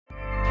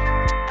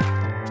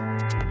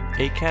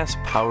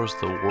 Acast powers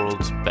the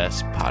world's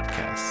best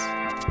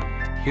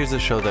podcasts. Here's a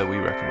show that we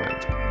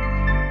recommend.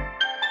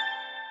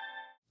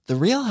 The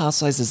Real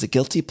Housewives is a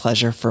guilty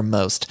pleasure for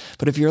most,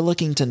 but if you're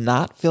looking to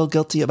not feel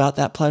guilty about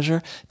that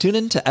pleasure, tune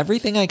in to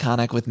Everything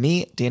Iconic with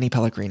me, Danny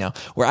Pellegrino,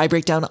 where I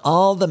break down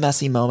all the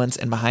messy moments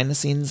and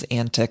behind-the-scenes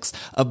antics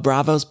of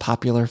Bravo's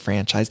popular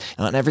franchise.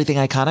 And on Everything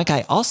Iconic,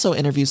 I also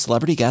interview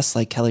celebrity guests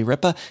like Kelly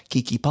Ripa,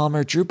 Keke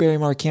Palmer, Drew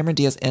Barrymore, Cameron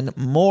Diaz, and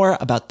more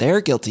about their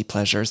guilty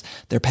pleasures,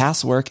 their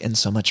past work, and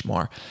so much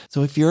more.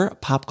 So if you're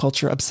pop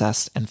culture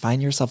obsessed and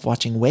find yourself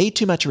watching way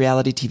too much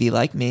reality TV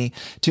like me,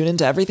 tune in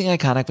to Everything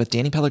Iconic with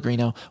Danny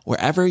Pellegrino,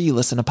 wherever you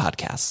listen to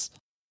podcasts.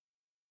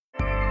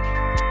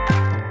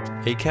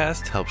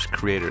 Acast helps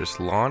creators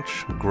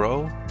launch,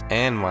 grow,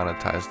 and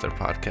monetize their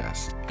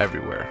podcasts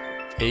everywhere.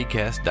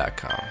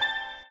 Acast.com.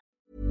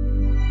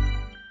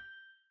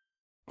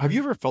 Have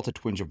you ever felt a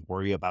twinge of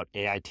worry about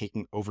AI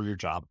taking over your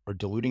job or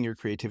diluting your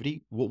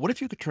creativity? Well, what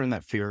if you could turn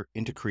that fear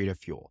into creative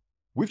fuel?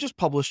 We've just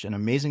published an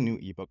amazing new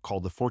ebook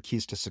called The 4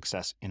 Keys to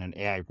Success in an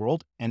AI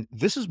World, and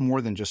this is more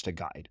than just a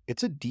guide.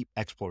 It's a deep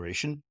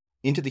exploration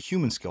into the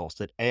human skills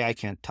that AI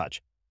can't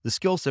touch, the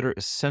skills that are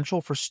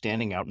essential for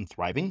standing out and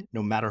thriving,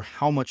 no matter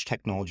how much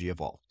technology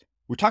evolves.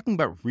 We're talking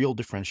about real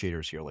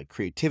differentiators here, like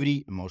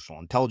creativity, emotional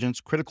intelligence,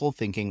 critical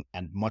thinking,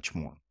 and much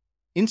more.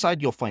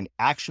 Inside, you'll find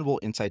actionable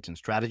insights and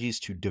strategies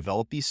to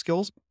develop these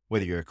skills,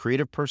 whether you're a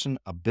creative person,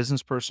 a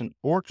business person,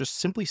 or just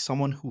simply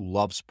someone who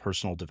loves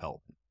personal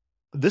development.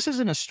 This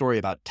isn't a story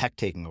about tech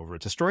taking over.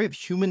 It's a story of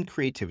human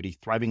creativity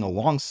thriving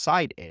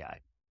alongside AI.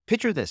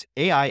 Picture this,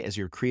 AI as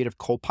your creative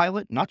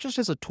co-pilot, not just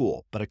as a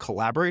tool, but a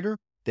collaborator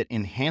that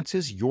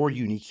enhances your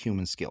unique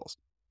human skills.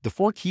 The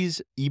 4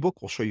 Keys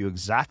ebook will show you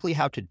exactly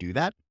how to do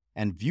that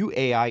and view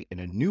AI in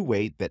a new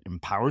way that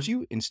empowers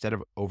you instead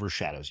of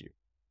overshadows you.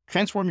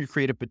 Transform your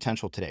creative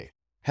potential today.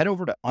 Head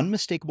over to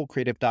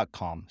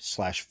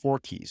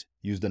unmistakablecreative.com/4keys.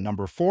 Use the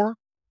number 4,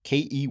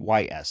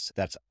 KEYS.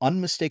 That's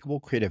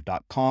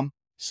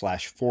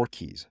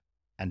unmistakablecreative.com/4keys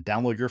and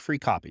download your free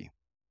copy.